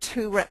 Generally, there were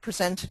 2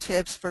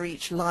 representatives for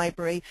each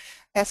library.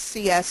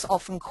 SCS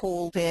often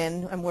called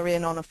in and were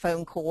in on a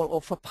phone call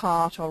or for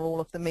part or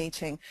all of the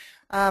meeting.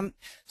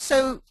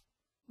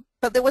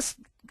 But there was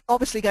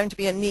obviously going to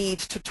be a need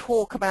to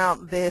talk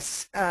about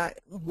this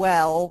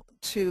well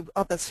to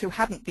others who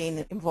hadn't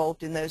been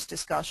involved in those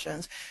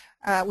discussions.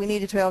 We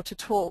needed to be able to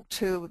talk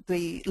to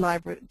the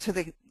library, to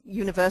the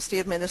university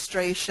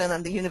administration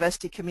and the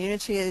university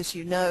community. As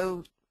you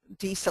know,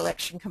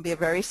 deselection can be a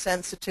very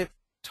sensitive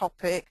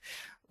topic.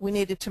 We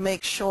needed to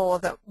make sure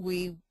that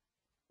we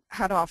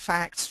had our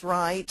facts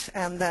right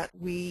and that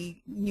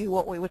we knew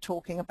what we were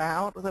talking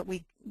about, that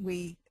we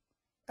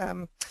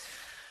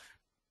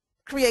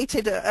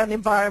created an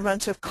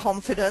environment of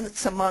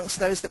confidence amongst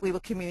those that we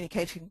were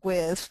communicating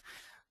with.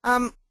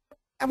 And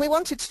we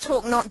wanted to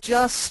talk not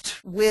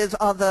just with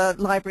other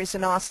libraries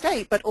in our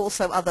state, but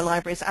also other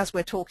libraries as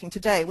we're talking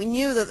today. We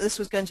knew that this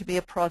was going to be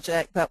a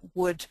project that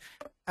would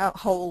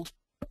hold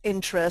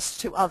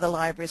interest to other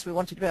libraries. We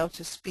wanted to be able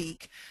to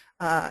speak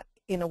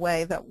in a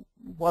way that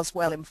was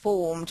well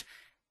informed.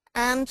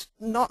 And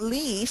not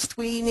least,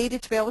 we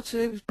needed to be able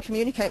to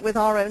communicate with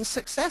our own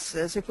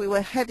successors. If we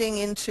were heading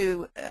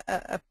into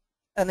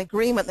an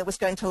agreement that was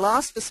going to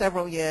last for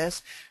several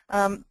years,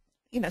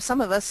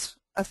 some of us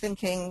are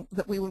thinking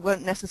that we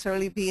won't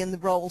necessarily be in the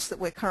roles that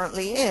we're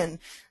currently in,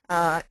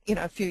 a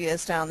few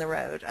years down the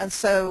road. And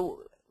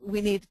so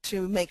we need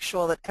to make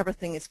sure that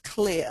everything is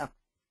clear.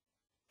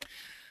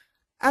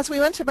 As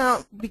we went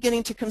about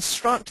beginning to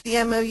construct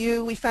the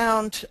MOU, we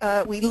found,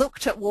 we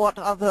looked at what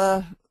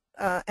other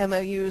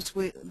MOUs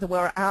that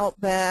were out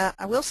there.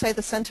 I will say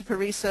the Center for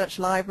Research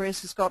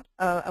Libraries has got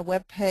a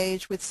web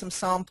page with some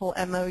sample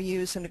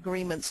MOUs and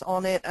agreements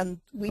on it, and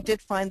we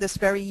did find this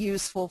very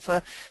useful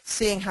for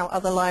seeing how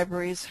other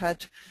libraries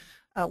had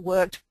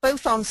worked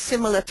both on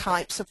similar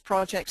types of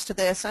projects to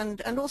this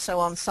and also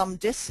on some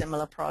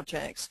dissimilar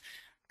projects.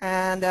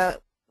 And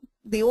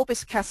the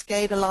Orbis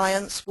Cascade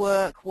Alliance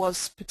work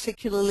was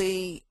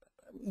particularly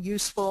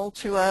useful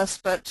to us,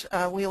 but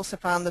we also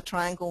found the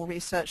Triangle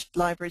Research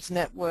Libraries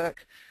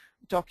Network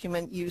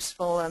document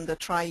useful and the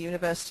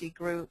Tri-University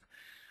Group.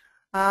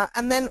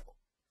 And then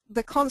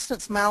the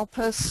Constance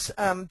Malpas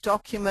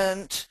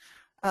document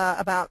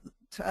about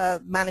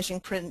managing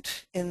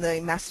print in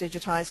the mass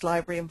digitized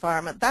library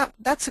environment.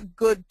 That's a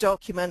good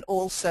document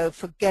also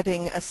for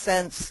getting a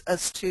sense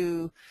as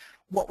to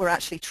what we're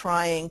actually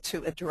trying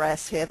to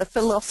address here, the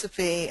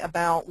philosophy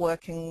about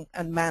working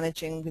and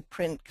managing with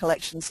print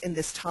collections in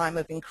this time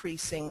of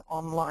increasing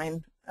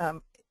online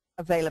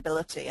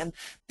availability. And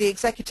the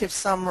executive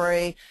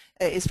summary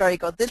is very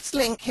good. This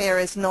link here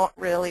is not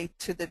really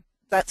to the,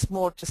 that's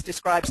more just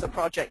describes the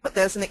project, but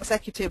there's an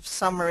executive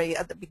summary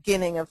at the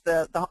beginning of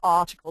the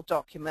article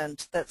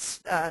document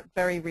that's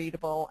very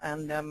readable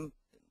and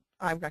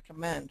I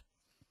recommend.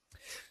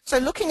 So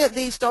looking at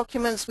these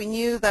documents, we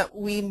knew that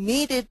we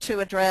needed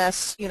to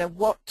address,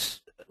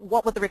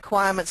 what were the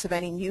requirements of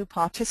any new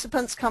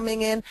participants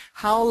coming in,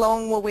 how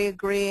long were we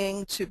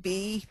agreeing to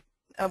be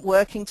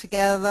working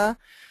together,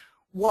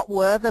 what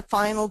were the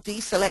final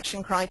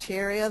deselection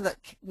criteria that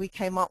we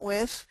came up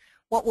with,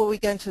 what were we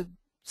going to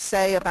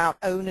say about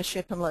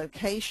ownership and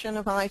location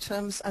of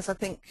items, as I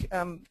think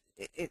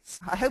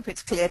I hope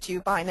it's clear to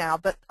you by now,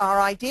 but our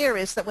idea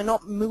is that we're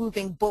not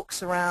moving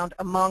books around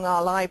among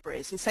our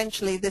libraries.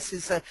 Essentially, this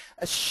is a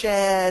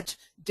shared,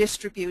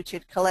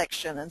 distributed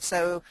collection, and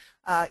so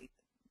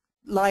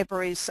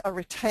libraries are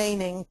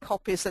retaining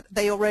copies that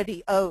they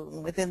already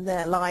own within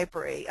their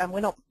library, and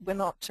we're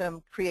not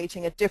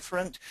creating a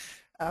different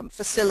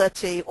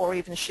facility or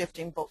even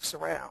shifting books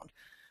around.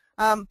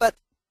 But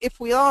if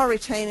we are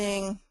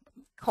retaining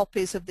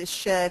copies of this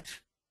shared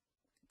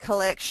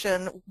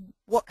collection,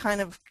 what kind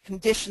of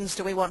conditions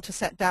do we want to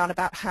set down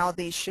about how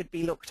these should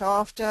be looked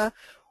after?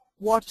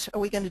 What are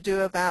we going to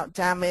do about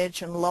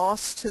damage and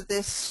loss to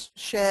this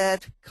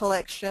shared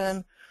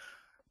collection?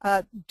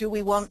 Do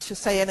we want to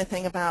say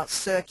anything about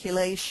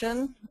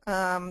circulation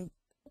and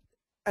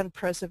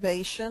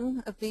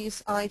preservation of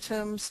these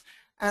items?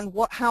 And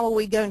how are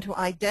we going to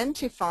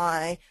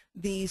identify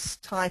these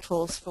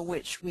titles for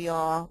which we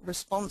are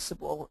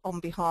responsible on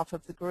behalf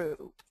of the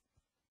group?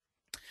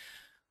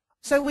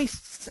 So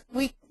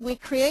we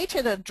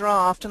created a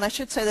draft, and I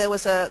should say there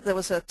was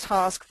a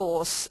task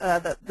force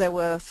that there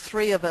were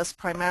 3 of us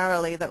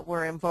primarily that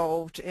were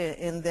involved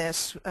in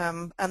this,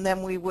 and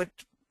then we would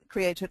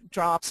create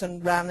drafts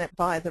and ran it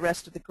by the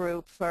rest of the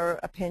group for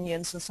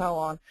opinions and so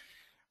on.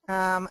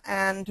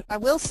 And I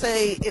will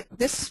say it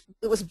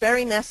was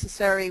very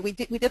necessary. We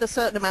did a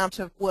certain amount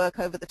of work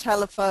over the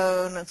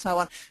telephone and so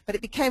on, but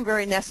it became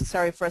very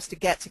necessary for us to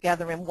get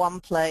together in one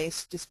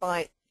place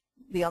despite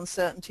the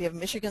uncertainty of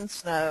Michigan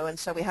snow, and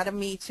so we had a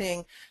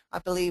meeting, I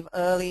believe,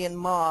 early in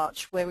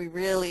March where we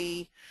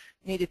really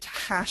needed to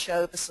hash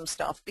over some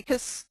stuff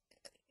because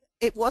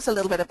it was a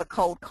little bit of a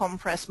cold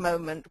compress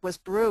moment was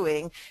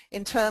brewing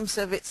in terms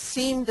of it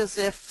seemed as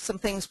if some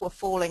things were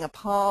falling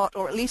apart,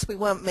 or at least we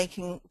weren't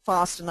making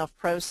fast enough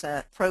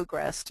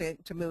progress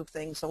to move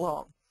things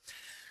along.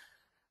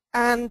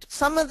 And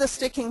some of the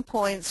sticking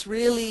points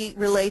really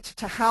related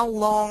to how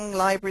long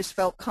libraries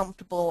felt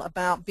comfortable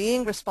about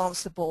being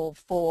responsible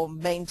for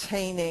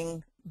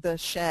maintaining the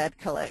shared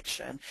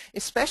collection,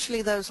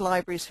 especially those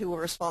libraries who were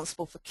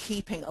responsible for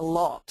keeping a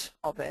lot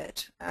of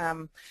it.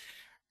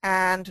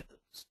 And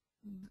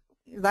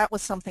that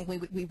was something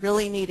we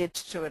really needed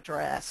to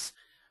address.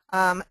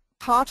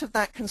 Part of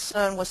that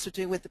concern was to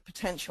do with the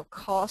potential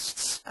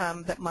costs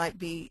that might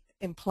be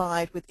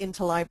implied with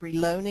interlibrary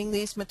loaning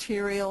these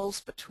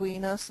materials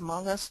between us,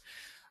 among us.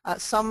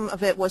 Some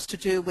of it was to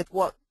do with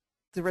what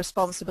the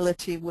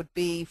responsibility would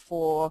be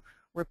for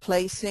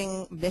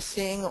replacing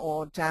missing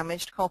or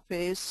damaged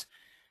copies.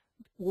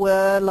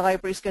 Were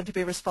libraries going to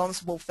be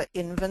responsible for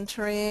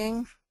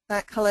inventorying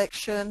that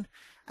collection?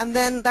 And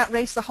then that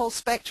raised the whole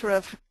spectrum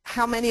of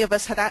how many of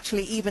us had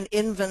actually even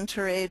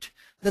inventoried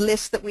the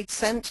list that we'd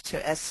sent to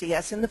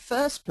SCS in the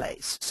first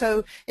place.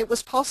 So it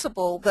was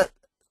possible that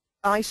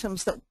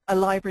items that a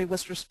library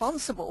was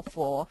responsible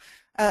for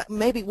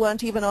maybe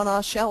weren't even on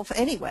our shelf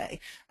anyway.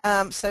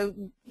 So,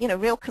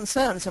 real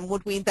concerns, and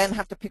would we then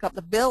have to pick up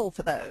the bill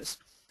for those?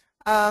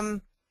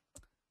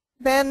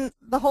 Then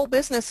the whole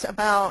business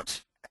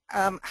about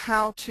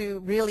how to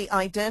really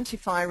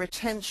identify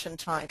retention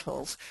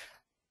titles.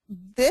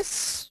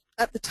 This,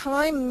 at the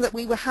time that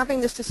we were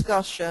having this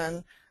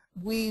discussion,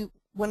 we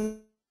were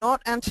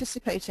not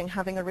anticipating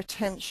having a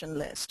retention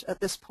list at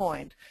this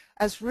point.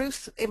 As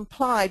Ruth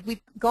implied,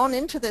 we'd gone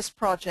into this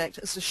project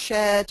as a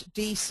shared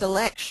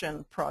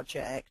deselection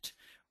project,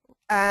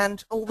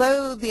 and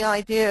although the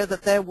idea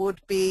that there would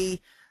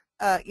be,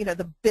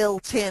 the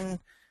built-in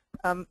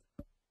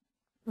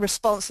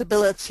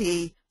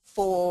responsibility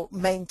for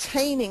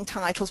maintaining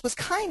titles was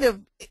kind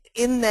of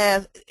in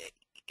there,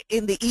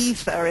 in the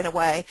ether in a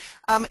way.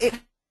 It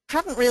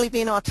hadn't really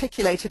been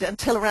articulated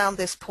until around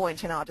this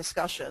point in our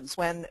discussions,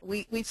 when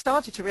we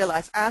started to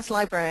realize, as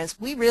librarians,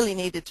 we really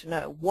needed to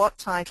know what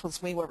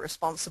titles we were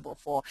responsible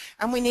for,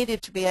 and we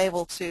needed to be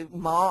able to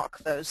mark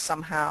those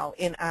somehow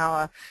in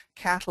our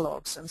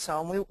catalogs and so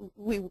on.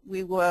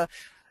 We were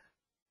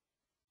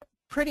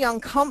pretty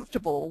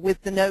uncomfortable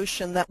with the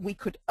notion that we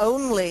could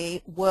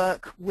only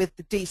work with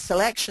the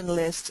deselection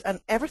list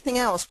and everything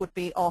else would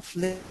be off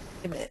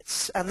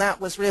limits, and that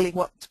was really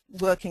what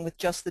working with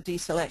just the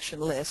deselection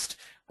list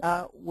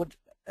would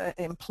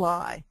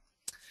imply.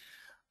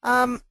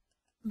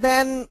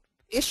 Then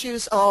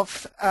issues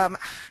of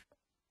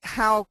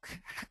how,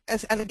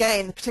 and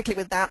again,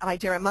 particularly with that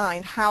idea in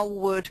mind, how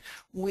would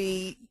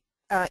we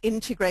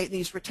integrate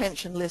these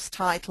retention list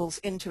titles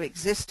into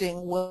existing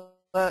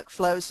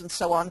workflows and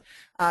so on,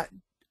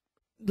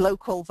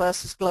 local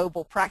versus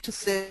global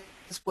practices.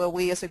 Were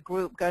we as a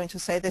group going to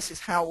say this is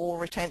how all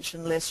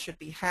retention lists should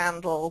be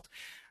handled?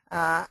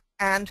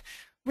 And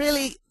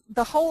really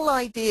the whole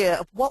idea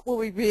of what were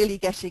we really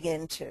getting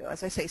into.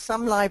 As I say,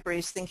 some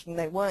libraries thinking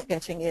they weren't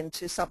getting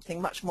into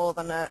something much more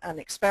than an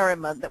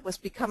experiment that was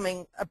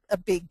becoming a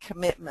big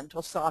commitment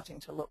or starting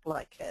to look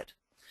like it.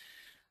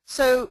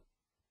 So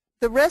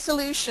the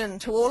resolution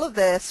to all of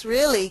this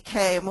really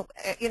came,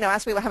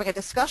 as we were having a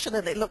discussion,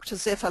 and it looked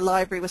as if a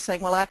library was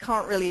saying, well, I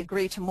can't really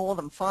agree to more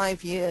than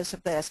 5 years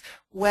of this,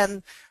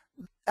 when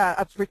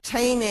of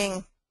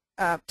retaining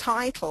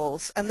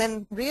titles. And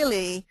then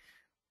really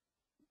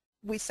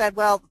we said,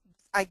 well,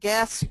 I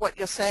guess what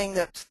you're saying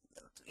that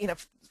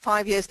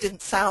 5 years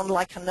didn't sound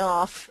like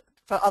enough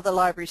for other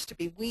libraries to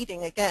be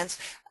weeding against.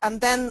 And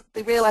then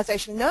the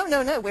realization, no,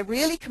 we're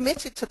really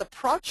committed to the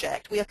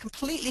project. We are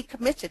completely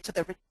committed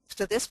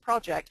to this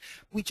project.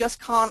 We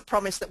just can't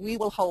promise that we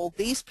will hold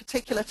these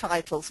particular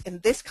titles in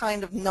this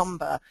kind of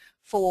number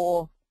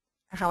for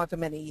however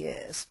many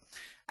years.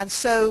 And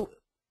so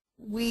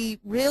we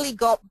really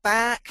got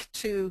back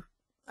to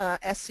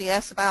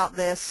SCS about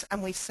this,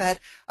 and we said,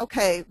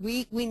 okay,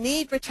 we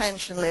need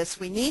retention lists.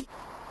 We need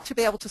to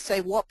be able to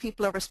say what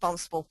people are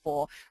responsible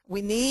for.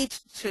 We need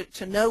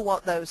to know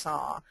what those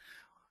are.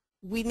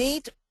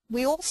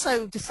 We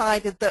also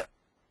decided that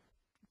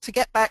to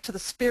get back to the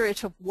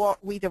spirit of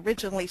what we'd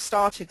originally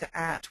started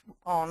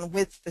on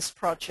with this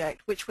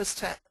project, which was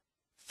to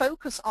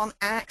focus on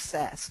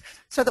access,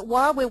 so that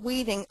while we're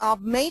weeding, our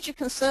major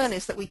concern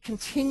is that we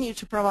continue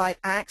to provide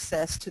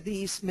access to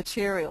these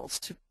materials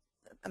to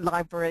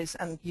libraries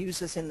and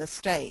users in the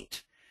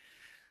state,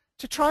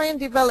 to try and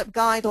develop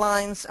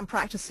guidelines and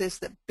practices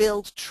that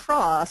build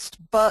trust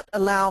but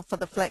allow for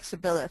the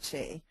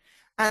flexibility.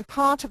 And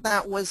part of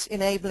that was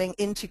enabling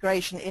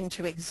integration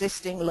into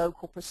existing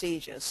local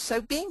procedures.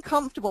 So being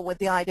comfortable with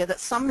the idea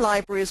that some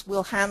libraries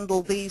will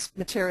handle these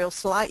materials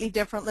slightly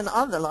different than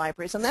other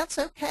libraries, and that's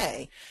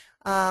okay.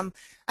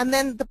 And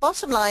then the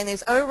bottom line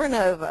is, over and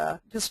over,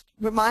 just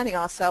reminding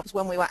ourselves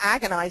when we were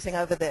agonizing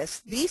over this,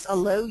 these are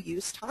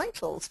low-use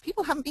titles.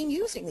 People haven't been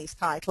using these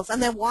titles,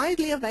 and they're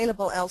widely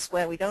available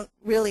elsewhere. We don't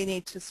really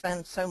need to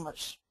spend so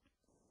much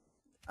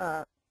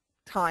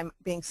time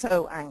being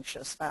so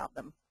anxious about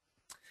them.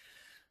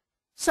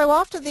 So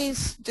after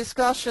these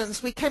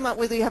discussions, we came up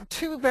with, we have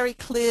two very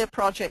clear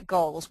project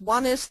goals.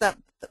 One is that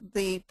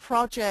the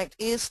project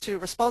is to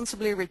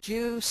responsibly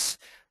reduce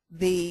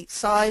the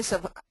size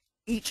of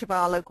each of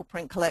our local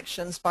print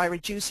collections by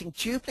reducing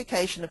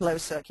duplication of low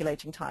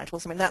circulating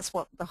titles. I mean, that's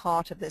what the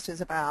heart of this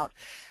is about.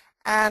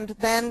 And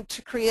then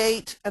to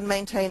create and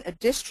maintain a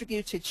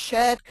distributed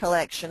shared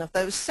collection of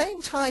those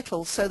same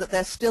titles so that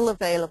they're still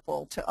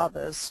available to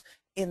others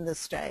in the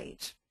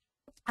state,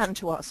 and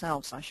to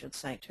ourselves, I should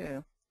say,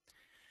 too.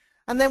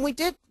 And then we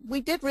did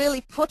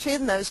really put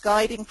in those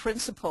guiding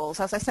principles.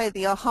 As I say,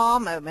 the aha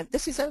moment,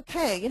 this is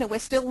okay, we're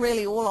still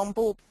really all on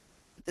board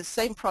with the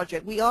same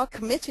project. We are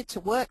committed to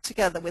work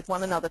together with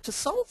one another to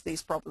solve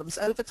these problems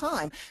over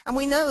time. And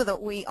we know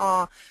that we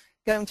are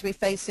going to be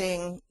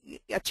facing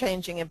a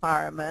changing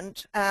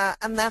environment,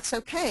 and that's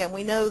okay. And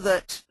we know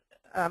that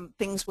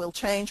things will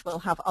change. We'll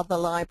have other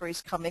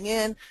libraries coming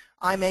in.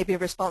 I may be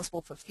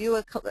responsible for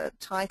fewer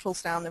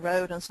titles down the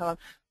road and so on.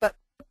 But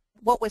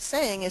what we're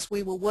saying is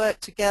we will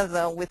work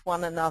together with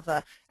one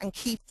another and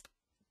keep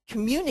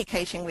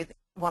communicating with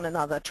one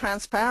another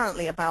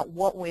transparently about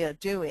what we are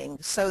doing,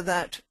 so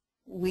that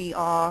we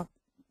are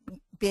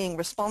being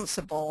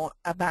responsible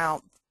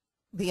about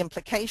the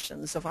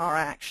implications of our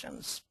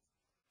actions.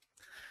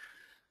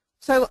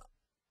 So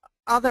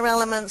other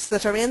elements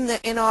that are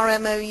in our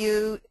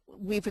MOU,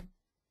 we've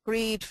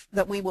agreed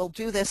that we will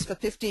do this for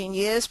 15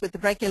 years with the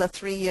regular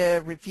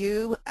 3-year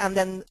review, and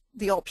then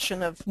the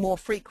option of more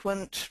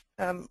frequent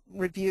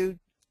review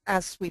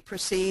as we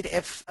proceed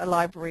if a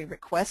library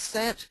requests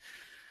it.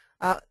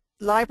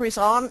 Libraries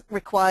aren't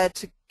required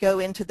to go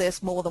into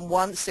this more than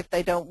once if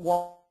they don't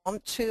want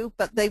to,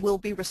 but they will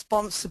be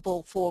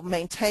responsible for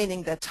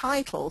maintaining their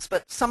titles.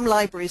 But some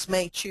libraries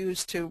may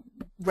choose to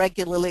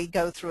regularly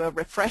go through a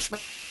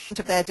refreshment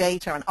of their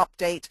data and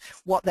update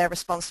what their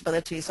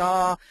responsibilities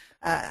are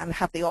and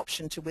have the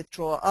option to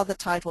withdraw other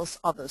titles.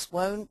 Others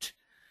won't.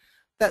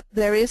 That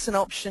there is an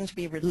option to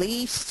be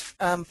released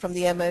from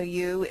the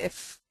MOU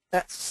if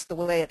that's the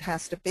way it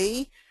has to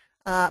be,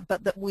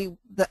 but that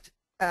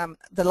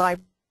the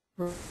library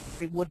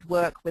would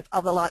work with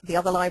the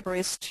other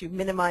libraries to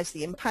minimize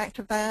the impact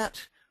of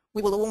that.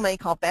 We will all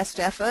make our best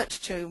effort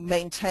to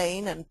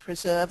maintain and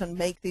preserve and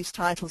make these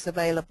titles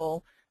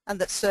available, and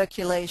that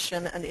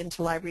circulation and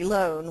interlibrary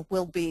loan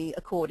will be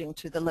according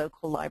to the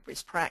local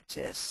library's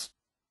practice.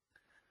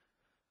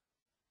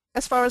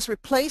 As far as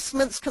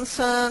replacement's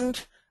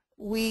concerned,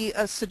 we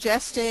are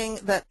suggesting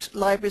that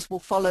libraries will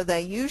follow their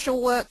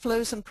usual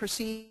workflows and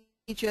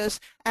procedures,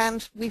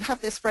 and we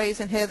have this phrase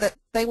in here that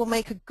they will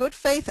make a good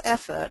faith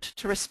effort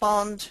to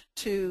respond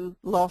to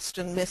lost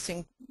and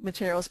missing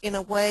materials in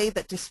a way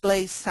that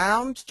displays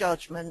sound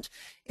judgment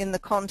in the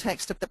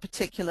context of the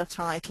particular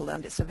title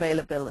and its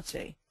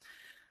availability.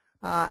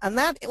 And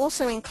that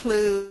also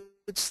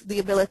includes the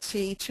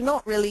ability to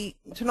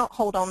not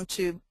hold on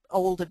to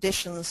old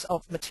editions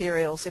of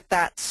materials if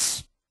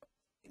that's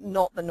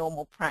not the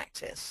normal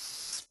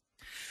practice.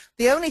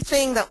 The only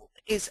thing that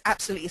is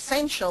absolutely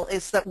essential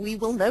is that we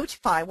will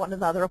notify one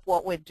another of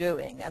what we're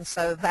doing, and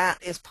so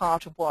that is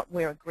part of what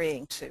we're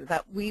agreeing to,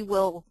 that we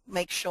will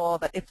make sure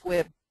that if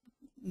we're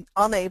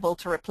unable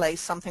to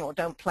replace something or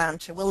don't plan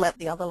to, we'll let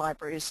the other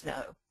libraries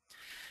know.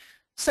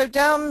 So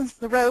down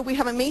the road, we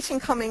have a meeting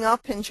coming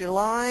up in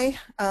July.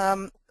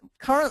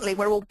 Currently,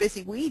 we're all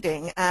busy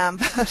weeding,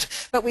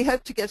 but we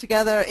hope to get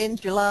together in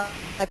July,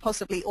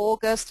 possibly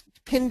August,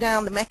 pin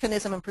down the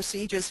mechanism and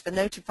procedures for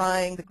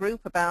notifying the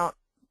group about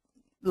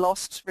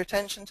lost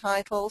retention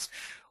titles.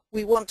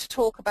 We want to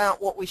talk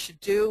about what we should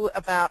do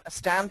about a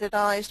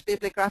standardized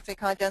bibliographic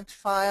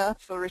identifier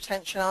for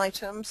retention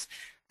items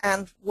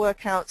and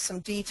work out some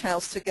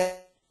details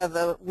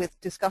together with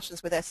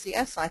discussions with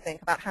SCS, I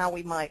think, about how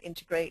we might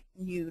integrate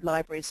new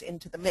libraries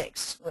into the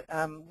mix.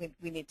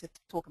 We need to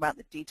talk about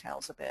the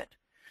details a bit.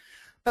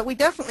 But we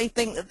definitely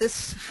think that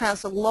this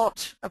has a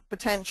lot of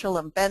potential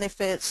and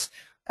benefits.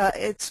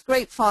 It's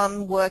great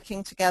fun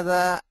working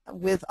together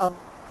with other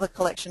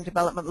collection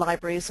development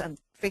libraries and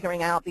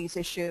figuring out these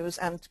issues,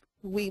 and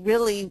we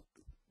really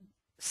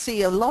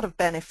see a lot of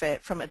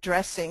benefit from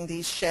addressing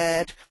these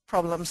shared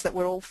problems that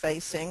we're all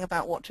facing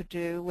about what to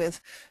do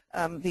with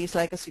these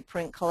legacy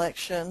print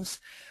collections.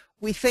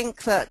 We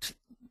think that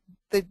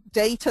the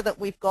data that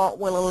we've got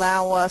will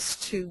allow us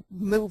to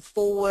move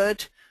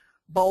forward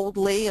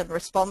boldly and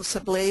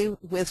responsibly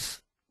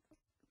with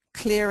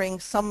clearing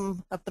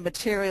some of the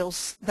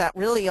materials that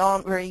really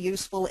aren't very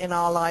useful in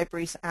our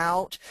libraries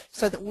out,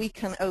 so that we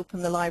can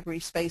open the library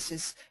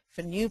spaces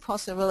for new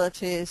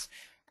possibilities.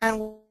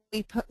 And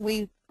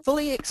we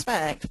fully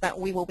expect that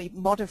we will be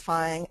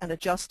modifying and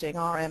adjusting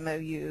our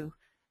MOU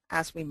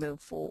as we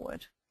move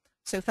forward.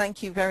 So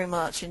thank you very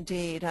much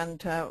indeed,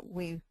 and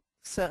we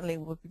certainly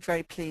would be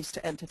very pleased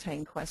to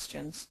entertain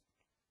questions.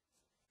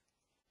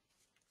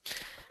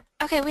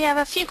 Okay, we have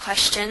a few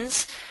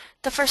questions.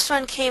 The first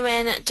one came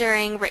in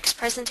during Rick's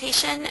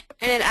presentation,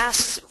 and it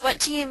asks, what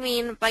do you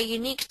mean by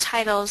unique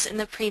titles in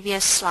the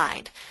previous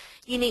slide?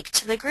 Unique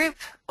to the group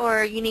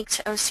or unique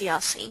to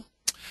OCLC?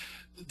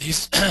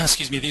 These,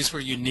 excuse me, these were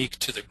unique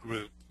to the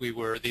group.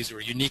 These were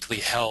uniquely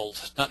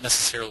held, not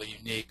necessarily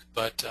unique,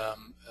 but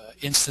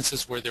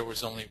instances where there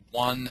was only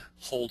one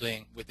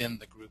holding within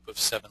the group of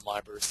 7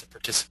 libraries that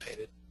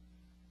participated.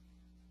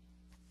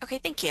 Okay,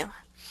 thank you.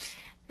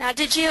 Now,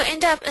 did you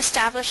end up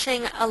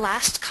establishing a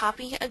last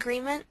copy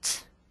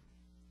agreement?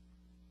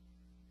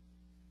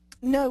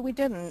 No, we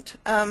didn't.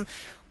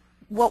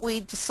 What we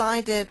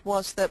decided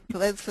was that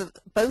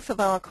both of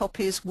our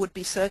copies would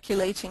be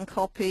circulating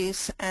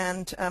copies,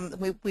 and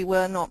we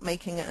were not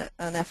making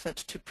an effort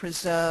to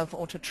preserve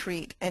or to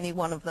treat any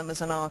one of them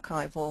as an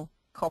archival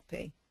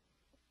copy.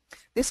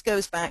 This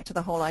goes back to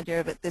the whole idea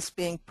of this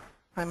being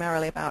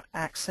primarily about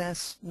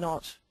access,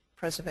 not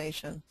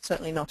preservation,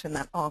 certainly not in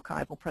that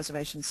archival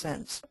preservation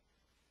sense.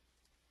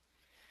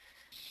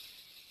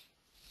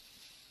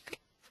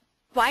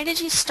 Why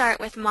did you start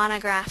with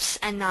monographs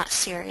and not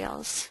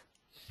serials?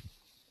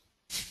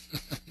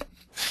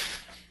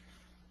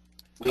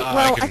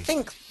 Well, I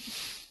think,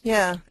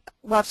 yeah,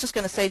 well, I was just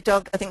going to say,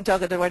 I think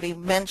Doug had already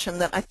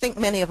mentioned that I think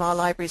many of our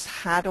libraries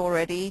had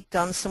already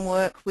done some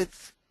work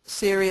with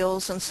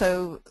serials, and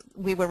so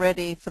we were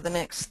ready for the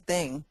next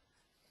thing.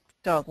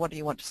 Doug, what do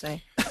you want to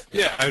say?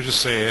 Yeah, I would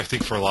just say I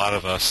think for a lot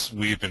of us,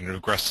 we've been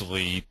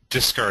aggressively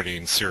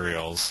discarding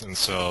serials, and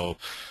so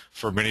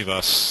for many of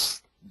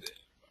us,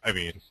 I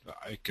mean,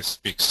 I can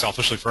speak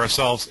selfishly for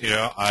ourselves, you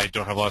know, I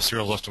don't have a lot of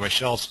serials left on my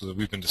shelves because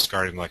we've been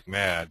discarding like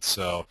mad,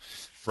 so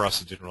for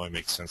us it didn't really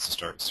make sense to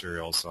start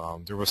serials.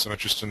 There was some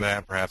interest in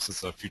that, perhaps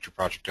it's a future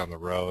project down the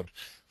road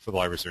for the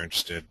libraries that are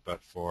interested,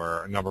 but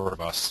for a number of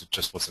us it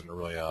just wasn't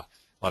really a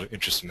a lot of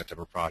interest in that type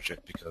of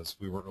project because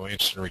we weren't really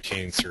interested in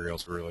retaining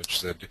serials. We were really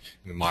interested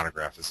in the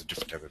monograph as a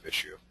different type of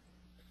issue.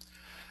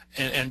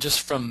 And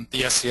just from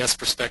the SCS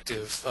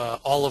perspective,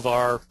 all of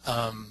our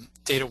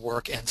data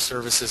work and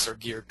services are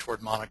geared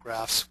toward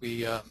monographs.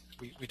 We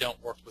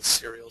don't work with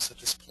serials at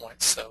this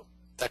point, so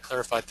that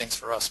clarified things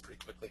for us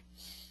pretty quickly.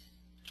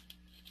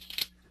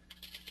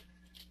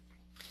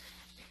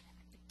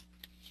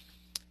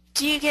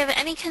 Do you give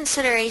any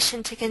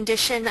consideration to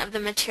condition of the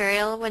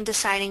material when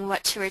deciding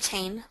what to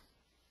retain?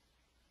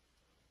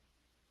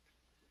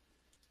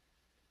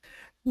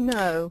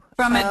 No.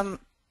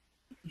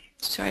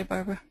 Sorry,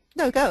 Barbara.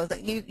 No, go.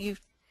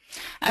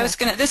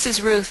 This is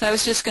Ruth. I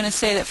was just going to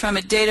say that from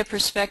a data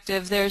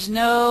perspective, there's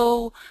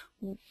no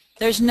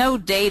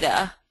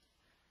data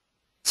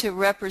to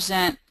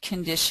represent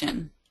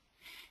condition.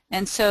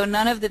 And so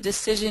none of the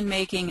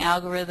decision-making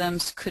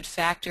algorithms could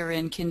factor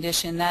in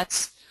condition.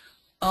 That's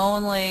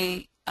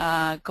only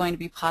going to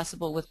be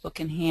possible with book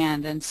in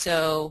hand. And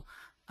so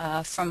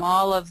from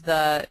all of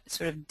the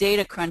sort of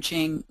data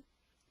crunching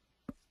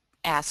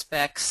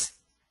aspects,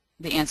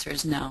 the answer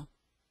is no.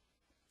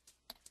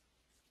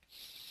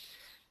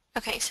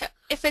 Okay, so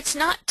if it's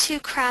not too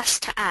crass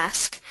to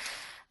ask,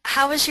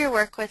 how is your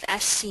work with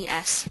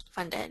SCS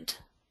funded?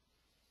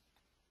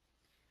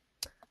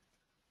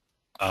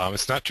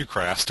 It's not too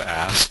crass to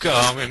ask,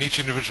 and each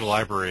individual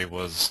library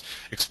was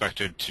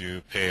expected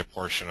to pay a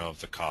portion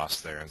of the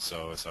cost there, and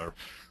so it's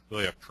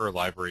really a per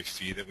library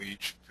fee that we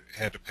each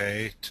had to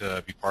pay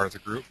to be part of the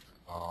group.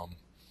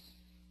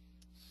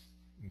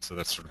 And so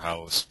that's sort of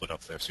how it was split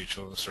up there. So each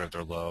of them started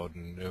their load,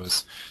 and it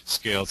was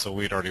scaled. So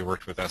we'd already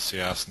worked with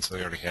SCS, and so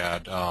they already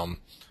had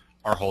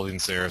our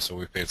holdings there, so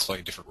we paid a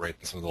slightly different rate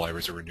than some of the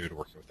libraries that were new to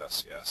working with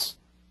SCS.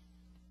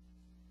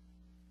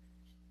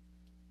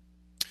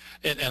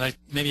 And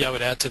maybe I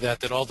would add to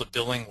that all the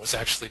billing was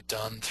actually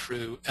done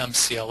through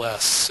MCLS.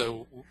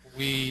 So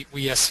we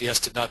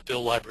SCS did not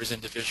bill libraries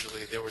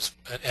individually. There was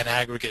an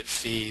aggregate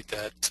fee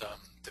that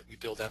we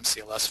billed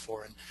MCLS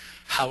for, and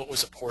how it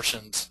was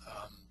apportioned,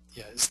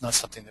 yeah, it's not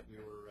something that we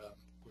were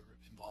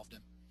involved in.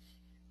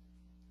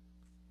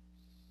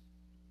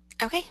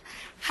 Okay.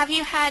 Have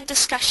you had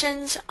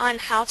discussions on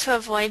how to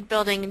avoid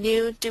building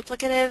new,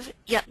 duplicative,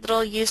 yet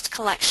little used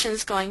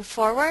collections going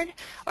forward,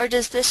 or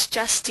does this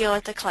just deal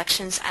with the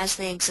collections as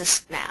they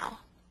exist now?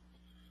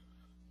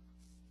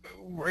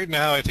 Right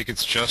now, I think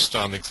it's just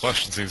on the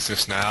collections that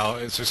exist now.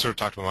 As I sort of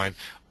talked about mine,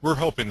 we're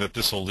hoping that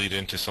this will lead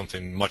into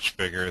something much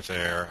bigger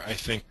there. I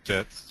think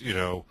that, you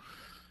know,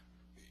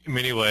 in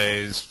many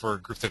ways, for a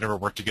group that never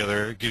worked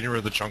together, getting rid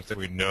of the junk that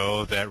we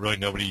know that really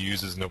nobody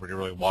uses, nobody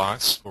really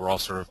wants, we're all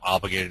sort of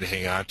obligated to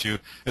hang on to.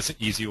 It's an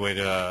easy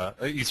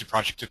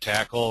project to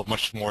tackle,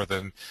 much more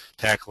than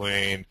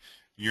tackling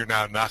you're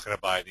now not going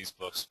to buy these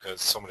books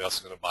because somebody else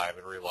is going to buy them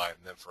and rely on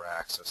them for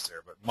access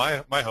there. But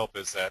my hope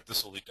is that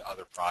this will lead to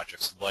other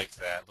projects like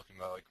that, looking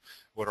at like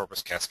what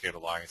Orbis Cascade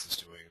Alliance is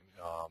doing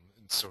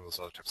and some of those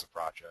other types of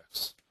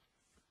projects.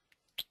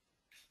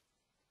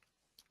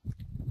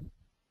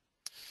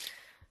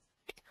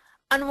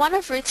 On one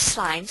of Ruth's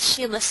slides,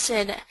 she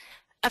listed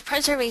a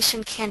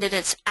preservation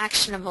candidate's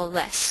actionable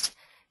list.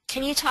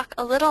 Can you talk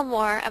a little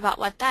more about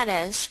what that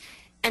is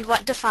and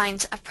what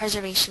defines a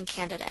preservation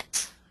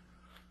candidate?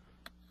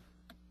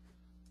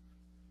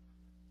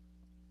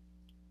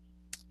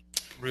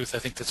 Ruth, I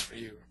think that's for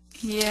you.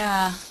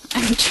 Yeah,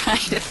 I'm trying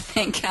to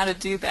think how to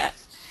do that.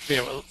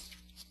 Yeah, well,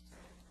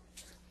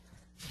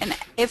 and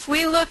if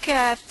we look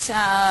at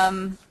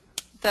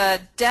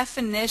the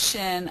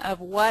definition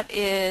of what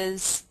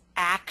is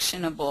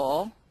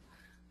actionable,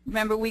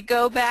 remember we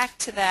go back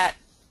to that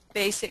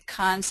basic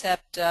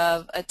concept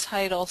of a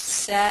title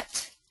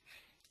set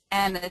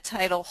and a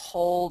title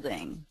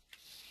holding.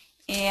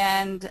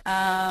 And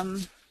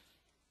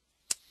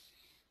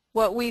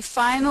what we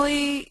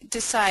finally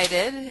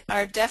decided,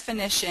 our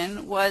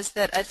definition, was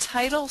that a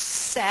title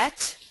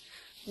set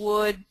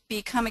would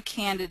become a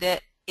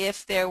candidate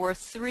if there were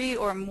 3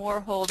 or more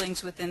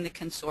holdings within the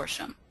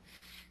consortium.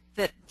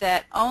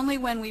 That only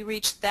when we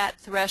reached that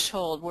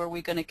threshold were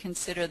we going to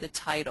consider the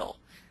title.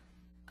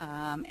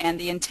 And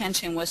the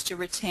intention was to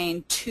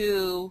retain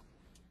 2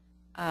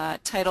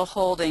 title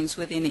holdings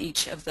within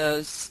each of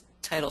those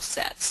title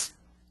sets.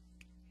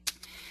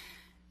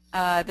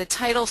 The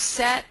title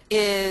set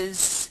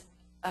is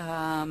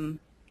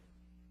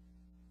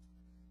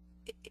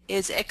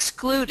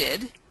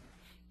excluded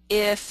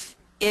if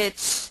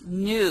it's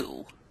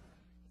new,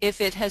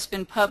 if it has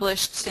been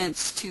published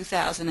since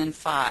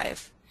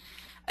 2005.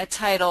 A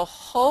title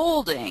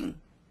holding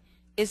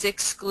is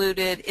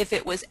excluded if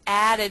it was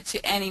added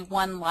to any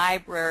one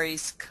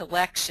library's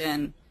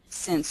collection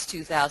since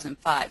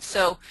 2005.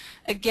 So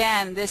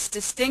again, this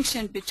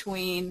distinction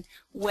between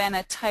when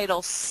a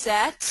title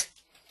set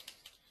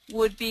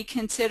would be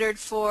considered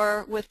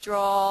for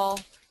withdrawal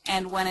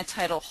and when a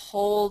title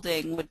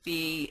holding would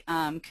be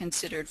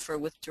considered for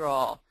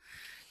withdrawal.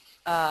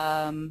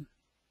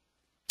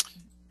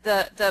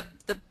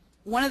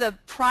 One of the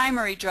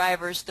primary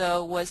drivers,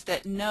 though, was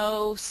that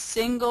no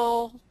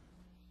single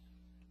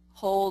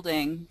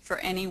holding for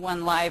any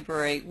one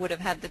library would have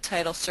had the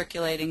title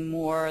circulating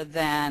more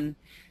than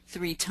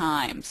 3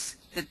 times,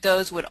 that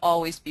those would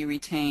always be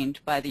retained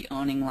by the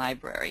owning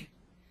library.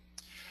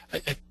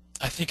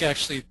 I think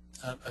actually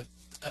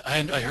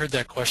I heard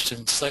that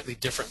question slightly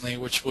differently,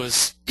 which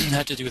was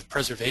had to do with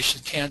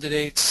preservation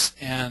candidates,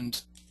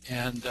 and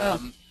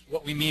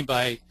what we mean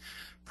by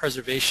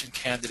preservation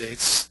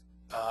candidates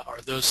are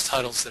those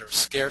titles that are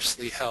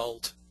scarcely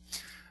held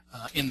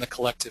in the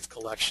collective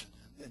collection.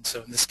 And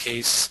so in this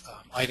case,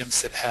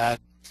 items that had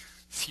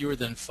fewer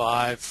than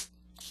 5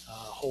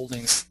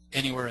 holdings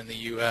anywhere in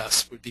the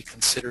U.S. would be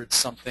considered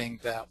something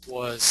that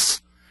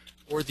was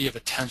worthy of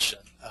attention,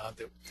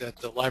 that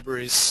the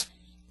libraries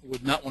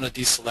would not want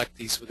to deselect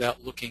these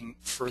without looking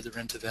further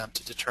into them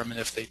to determine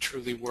if they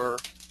truly were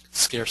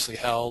scarcely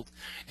held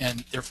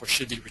and therefore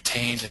should be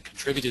retained and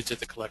contributed to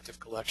the collective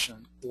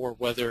collection, or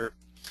whether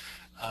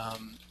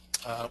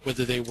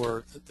whether they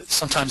were,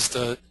 sometimes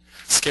the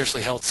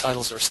scarcely held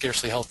titles are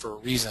scarcely held for a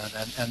reason,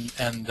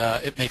 and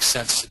it makes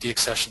sense to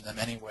deaccession them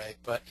anyway.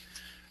 But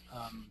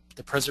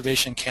the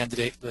preservation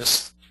candidate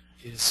list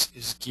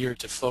is geared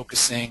to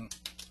focusing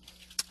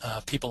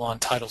people on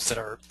titles that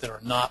are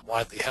not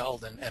widely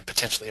held and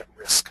potentially at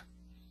risk.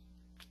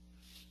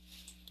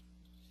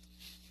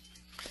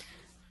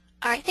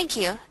 All right, thank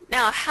you.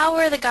 Now, how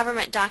were the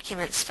government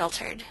documents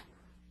filtered?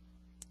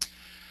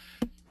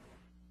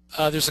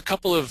 There's a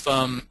couple of,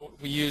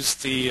 we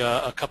used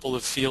a couple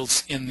of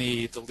fields in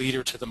the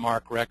leader to the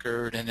MARC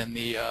record and in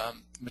the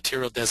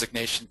material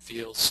designation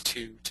fields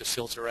to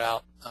filter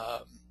out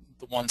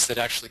the ones that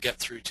actually get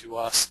through to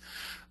us.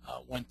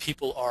 When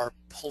people are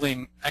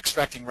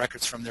extracting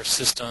records from their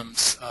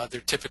systems,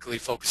 they're typically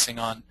focusing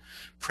on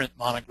print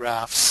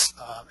monographs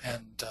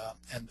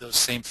and those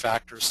same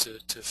factors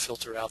to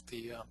filter out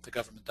the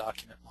government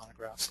document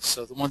monographs.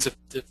 So the ones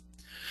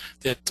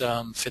that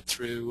fit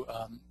through,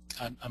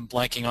 I'm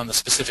blanking on the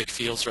specific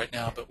fields right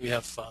now, but we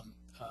have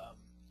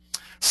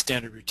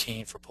standard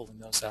routine for pulling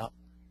those out.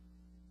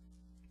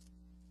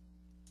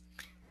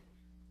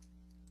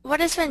 What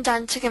has been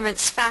done to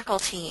convince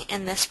faculty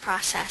in this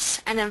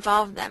process and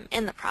involve them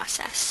in the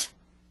process?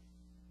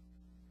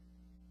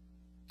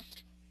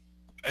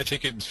 I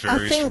think it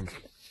varies from...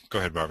 Go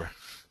ahead, Barbara.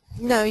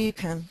 No, you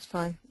can. It's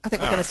fine. I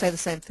think we're going to say the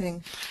same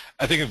thing.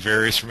 I think it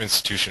varies from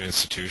institution to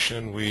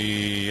institution.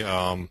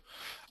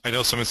 I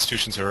know some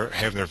institutions are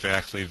having their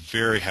faculty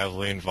very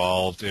heavily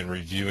involved in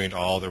reviewing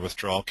all their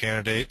withdrawal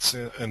candidates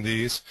in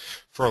these.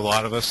 For a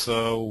lot of us,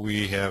 though,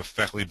 we have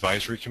faculty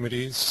advisory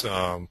committees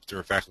through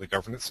a faculty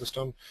governance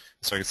system.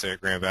 So I can say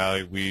at Grand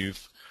Valley,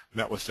 we've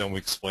met with them, we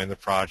explain the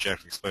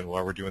project, we explain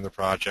why we're doing the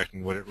project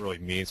and what it really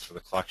means for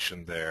the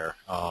collection there.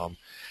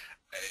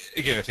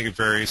 Again, I think it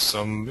varies.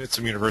 Some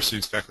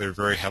universities, faculty are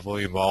very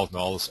heavily involved in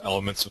all those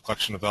elements of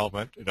collection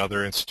development. In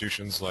other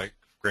institutions, like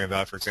Grand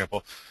Valley, for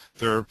example,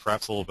 they're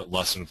perhaps a little bit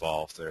less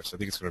involved there. So I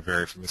think it's going to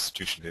vary from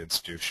institution to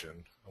institution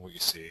on what you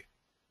see.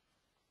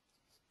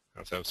 I don't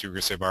know if that was what you were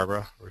going to say,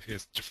 Barbara, or if you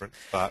have different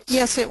thoughts.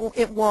 Yes,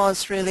 it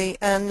was really,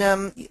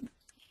 and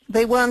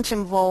they weren't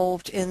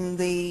involved in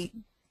the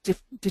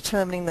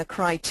determining the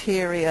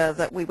criteria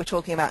that we were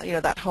talking about. You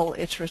know, that whole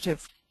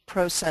iterative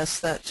process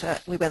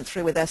that we went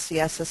through with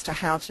SCS as to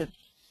how to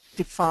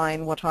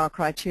define what our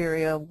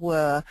criteria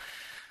were,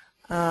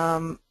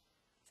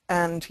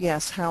 and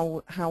yes,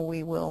 how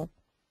we will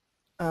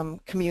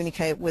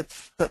communicate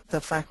with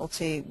the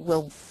faculty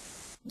will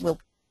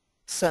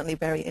certainly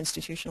vary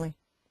institutionally.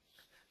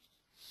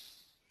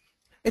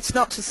 It's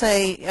not to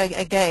say,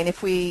 again,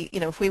 if we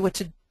were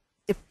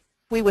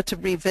to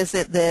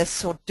revisit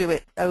this or do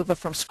it over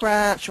from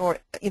scratch, or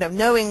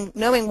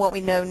knowing what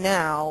we know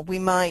now, we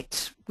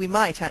might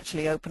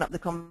actually open up the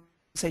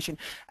conversation.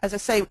 As I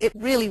say, it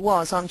really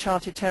was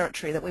uncharted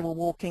territory that we were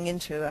walking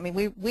into. I mean,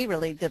 we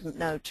really didn't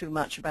know too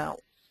much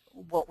about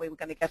what we were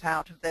going to get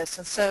out of this,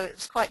 and so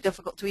it's quite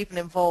difficult to even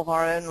involve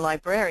our own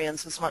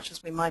librarians as much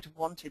as we might have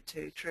wanted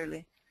to,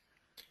 truly.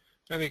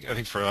 I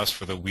think for us,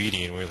 for the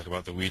weeding, when we look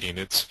about the weeding,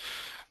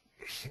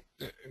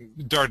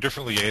 there are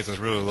different liaisons.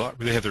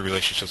 They have their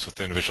relationships with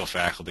the individual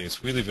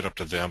faculties. We leave it up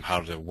to them how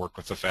to work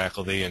with the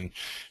faculty, and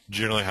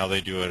generally how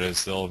they do it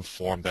is they'll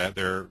inform that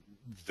their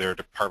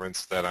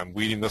departments that I'm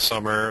weeding this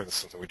summer. That's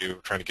something we do,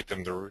 trying to get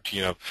them the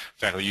routine of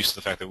faculty used to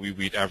the fact that we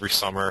weed every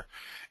summer.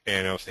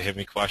 And if they have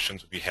any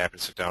questions, we'd be happy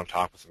to sit down and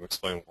talk with them,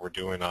 explain what we're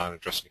doing on,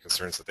 address any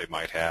concerns that they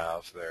might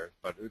have there.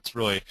 But it's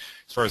really,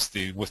 as far as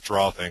the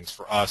withdrawal things,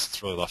 for us,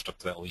 it's really left up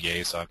to that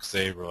liaison because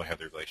they really have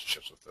their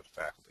relationships with the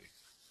faculty.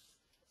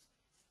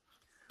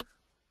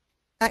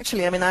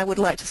 Actually, I mean, I would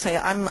like to say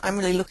I'm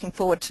really looking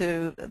forward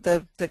to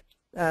the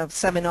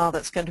seminar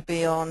that's going to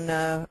be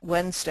on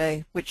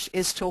Wednesday, which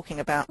is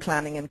talking about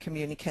planning and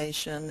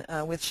communication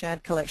with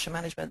shared collection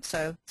management.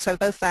 So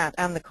both that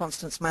and the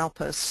Constance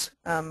Malpas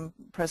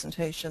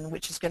presentation,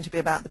 which is going to be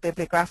about the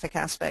bibliographic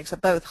aspects, are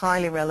both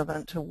highly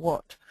relevant to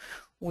what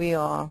we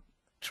are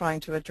trying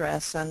to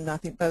address, and I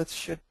think both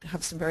should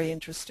have some very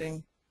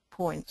interesting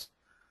points.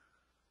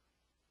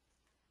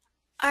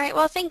 All right,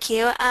 well, thank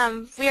you.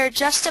 We are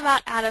just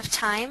about out of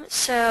time,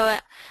 so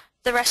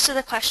The rest of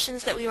the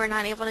questions that we were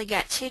not able to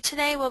get to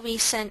today will be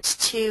sent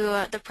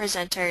to the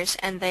presenters,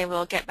 and they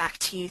will get back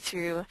to you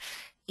through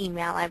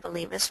email, I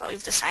believe is what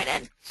we've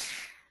decided.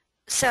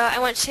 So I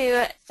want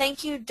to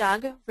thank you,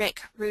 Doug,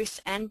 Rick, Ruth,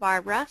 and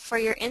Barbara, for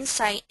your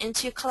insight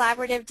into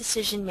collaborative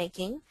decision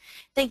making.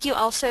 Thank you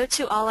also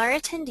to all our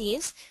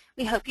attendees.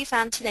 We hope you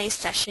found today's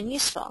session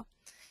useful.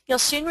 You'll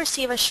soon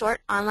receive a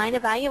short online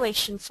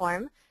evaluation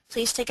form.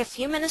 Please take a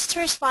few minutes to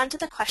respond to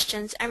the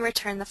questions and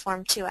return the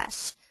form to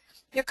us.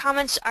 Your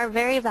comments are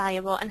very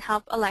valuable and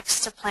help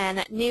ALCTS to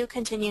plan new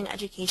continuing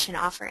education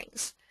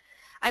offerings.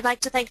 I'd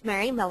like to thank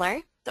Mary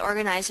Miller, the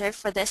organizer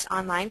for this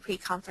online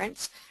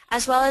pre-conference,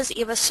 as well as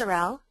Eva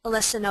Sorrell,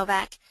 Alyssa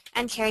Novak,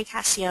 and Carrie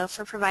Cassio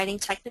for providing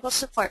technical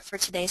support for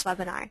today's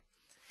webinar.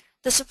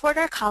 The support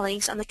our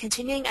colleagues on the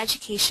Continuing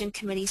Education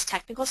Committee's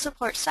Technical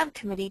Support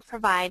Subcommittee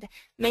provide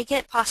make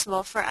it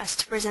possible for us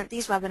to present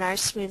these webinars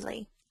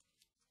smoothly.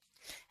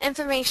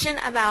 Information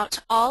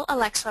about all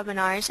ALCTS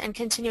webinars and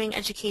continuing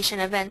education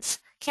events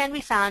can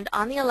be found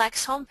on the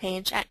ALCTS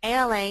homepage at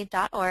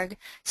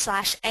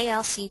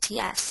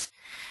ala.org/ALCTS.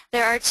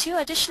 There are 2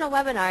 additional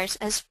webinars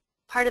as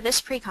part of this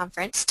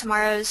pre-conference,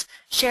 tomorrow's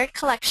Shared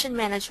Collection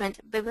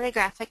Management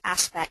Bibliographic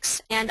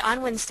Aspects, and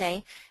on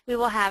Wednesday we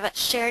will have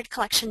Shared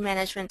Collection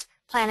Management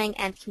Planning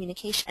and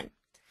Communication.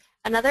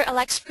 Another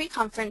ALCTS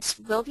pre-conference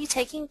will be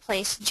taking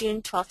place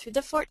June 12th through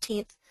the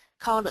 14th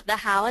called The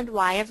How and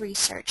Why of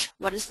Research,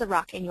 What is the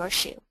Rock in Your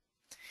Shoe?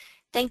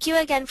 Thank you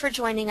again for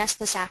joining us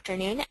this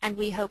afternoon, and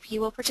we hope you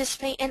will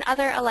participate in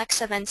other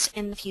ALCTS events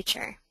in the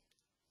future.